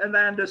had, and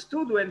I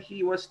understood when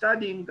he was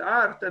studying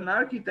art and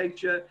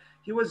architecture,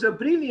 he was a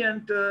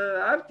brilliant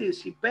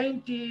artist. He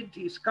painted,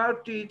 he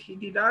sculpted, he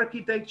did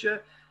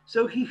architecture.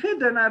 So he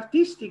had an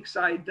artistic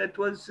side that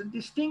was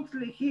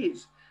distinctly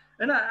his.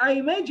 And I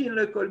imagine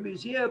Le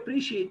Corbusier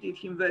appreciated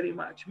him very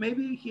much.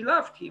 Maybe he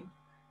loved him.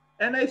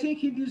 And I think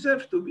he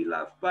deserves to be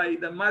loved by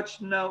the much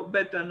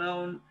better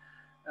known,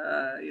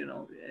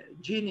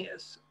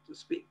 genius, to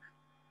speak.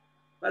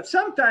 But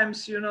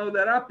sometimes,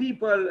 there are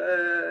people,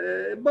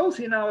 both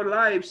in our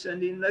lives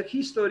and in the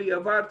history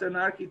of art and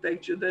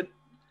architecture, that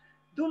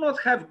do not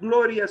have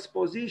glorious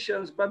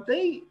positions, but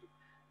they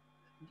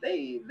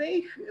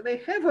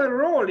have a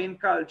role in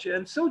culture,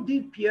 and so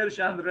did Pierre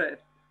Jeanneret.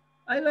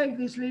 I like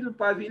this little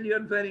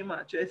pavilion very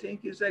much. I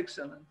think it's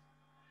excellent.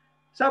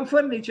 Some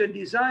furniture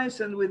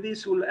designs, and with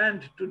this we'll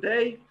end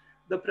today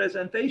the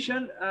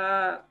presentation.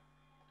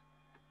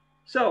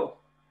 So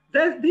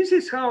this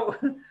is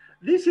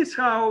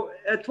how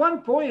at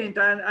one point,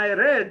 and I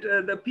read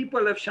the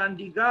people of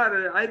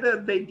Chandigarh,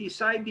 either they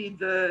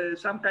decided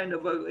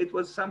it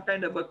was some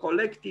kind of a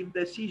collective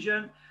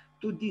decision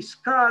to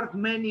discard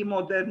many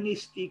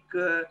modernistic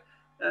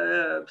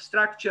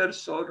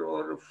structures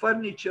or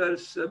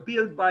furnitures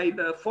built by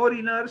the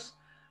foreigners.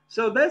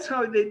 So that's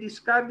how they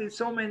discarded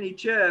so many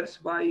chairs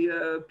by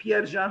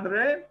Pierre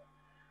Jeanneret.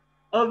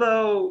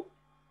 Although,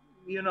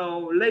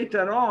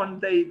 later on,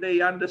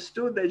 they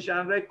understood that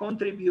Jeanneret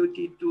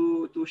contributed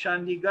to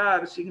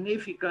Chandigarh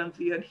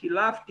significantly, and he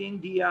loved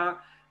India.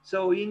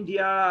 So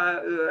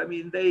India,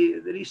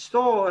 they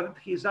restored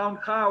his own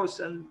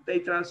house and they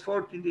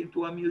transformed it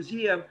into a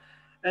museum.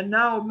 And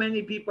now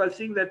many people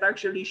think that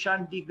actually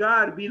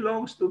Chandigarh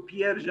belongs to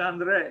Pierre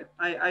Jeanneret.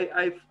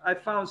 I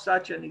found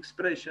such an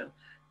expression,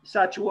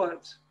 such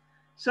words.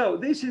 So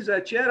this is a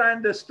chair. I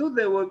understood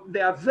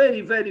they are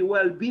very, very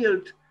well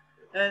built,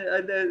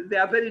 and they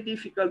are very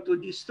difficult to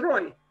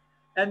destroy.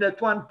 And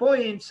at one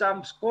point,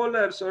 some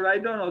scholars, or I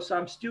don't know,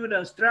 some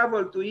students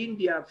traveled to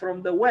India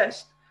from the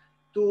West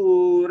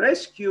to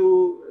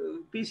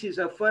rescue pieces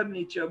of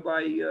furniture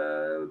by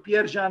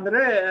Pierre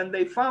Jeanneret, and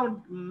they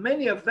found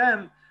many of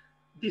them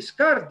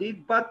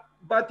discarded, but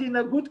in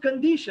a good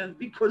condition,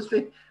 because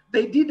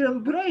they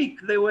didn't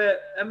break. They were,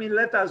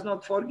 let us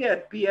not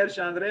forget, Pierre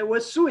Jeanneret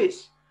was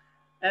Swiss,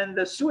 and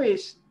the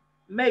Swiss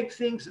make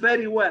things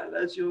very well,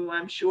 as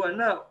I'm sure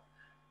know.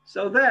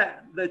 So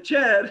the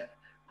chair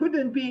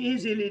couldn't be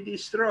easily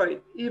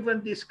destroyed,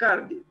 even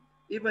discarded,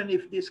 even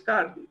if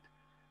discarded.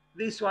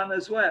 This one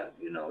as well,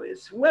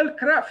 it's well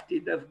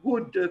crafted, of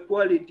good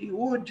quality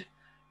wood,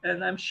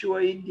 and I'm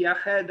sure India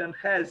had and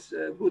has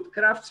good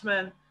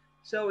craftsmen.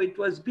 So it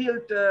was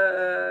built,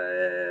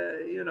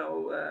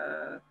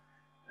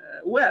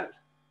 well.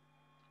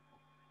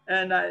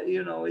 And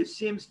it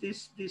seems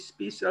this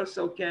piece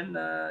also can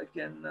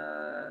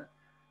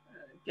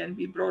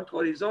be brought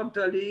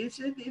horizontally.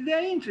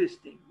 They're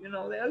interesting,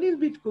 they're a little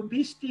bit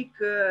cubistic.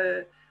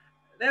 They're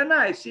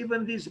nice,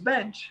 even this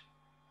bench.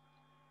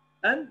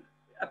 And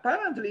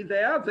apparently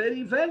they are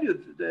very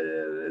valued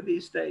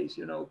these days,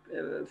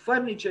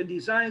 furniture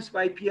designs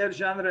by Pierre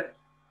Jeanneret.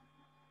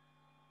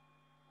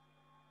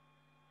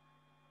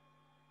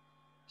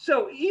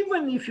 So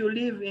even if you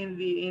live in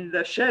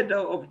the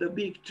shadow of the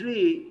big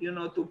tree,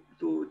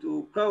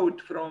 to quote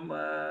from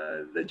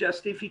the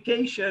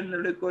justification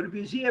Le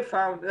Corbusier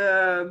found,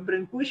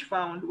 Brancusi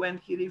found when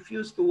he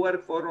refused to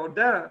work for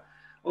Rodin,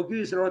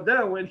 Auguste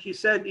Rodin, when he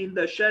said, in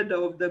the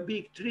shadow of the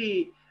big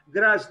tree,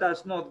 grass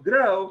does not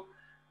grow.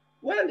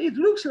 Well, it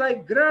looks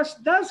like grass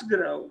does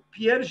grow.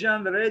 Pierre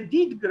Jeanneret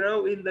did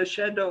grow in the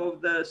shadow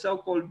of the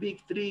so-called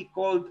big tree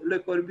called Le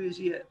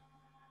Corbusier.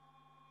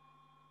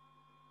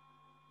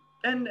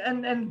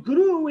 And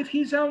grew with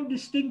his own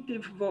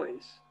distinctive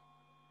voice.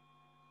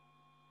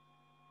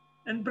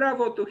 And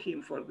bravo to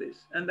him for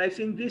this. And I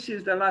think this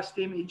is the last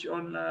image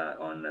on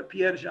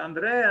Pierre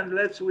Jeanneret, and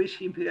let's wish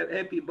him a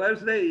happy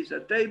birthday. It's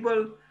a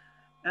table,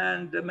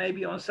 and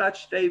maybe on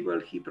such table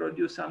he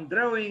produced some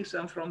drawings,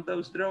 and from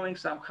those drawings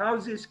some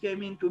houses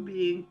came into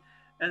being,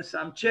 and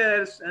some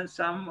chairs and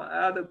some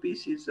other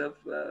pieces of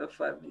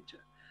furniture.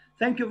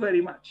 Thank you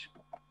very much.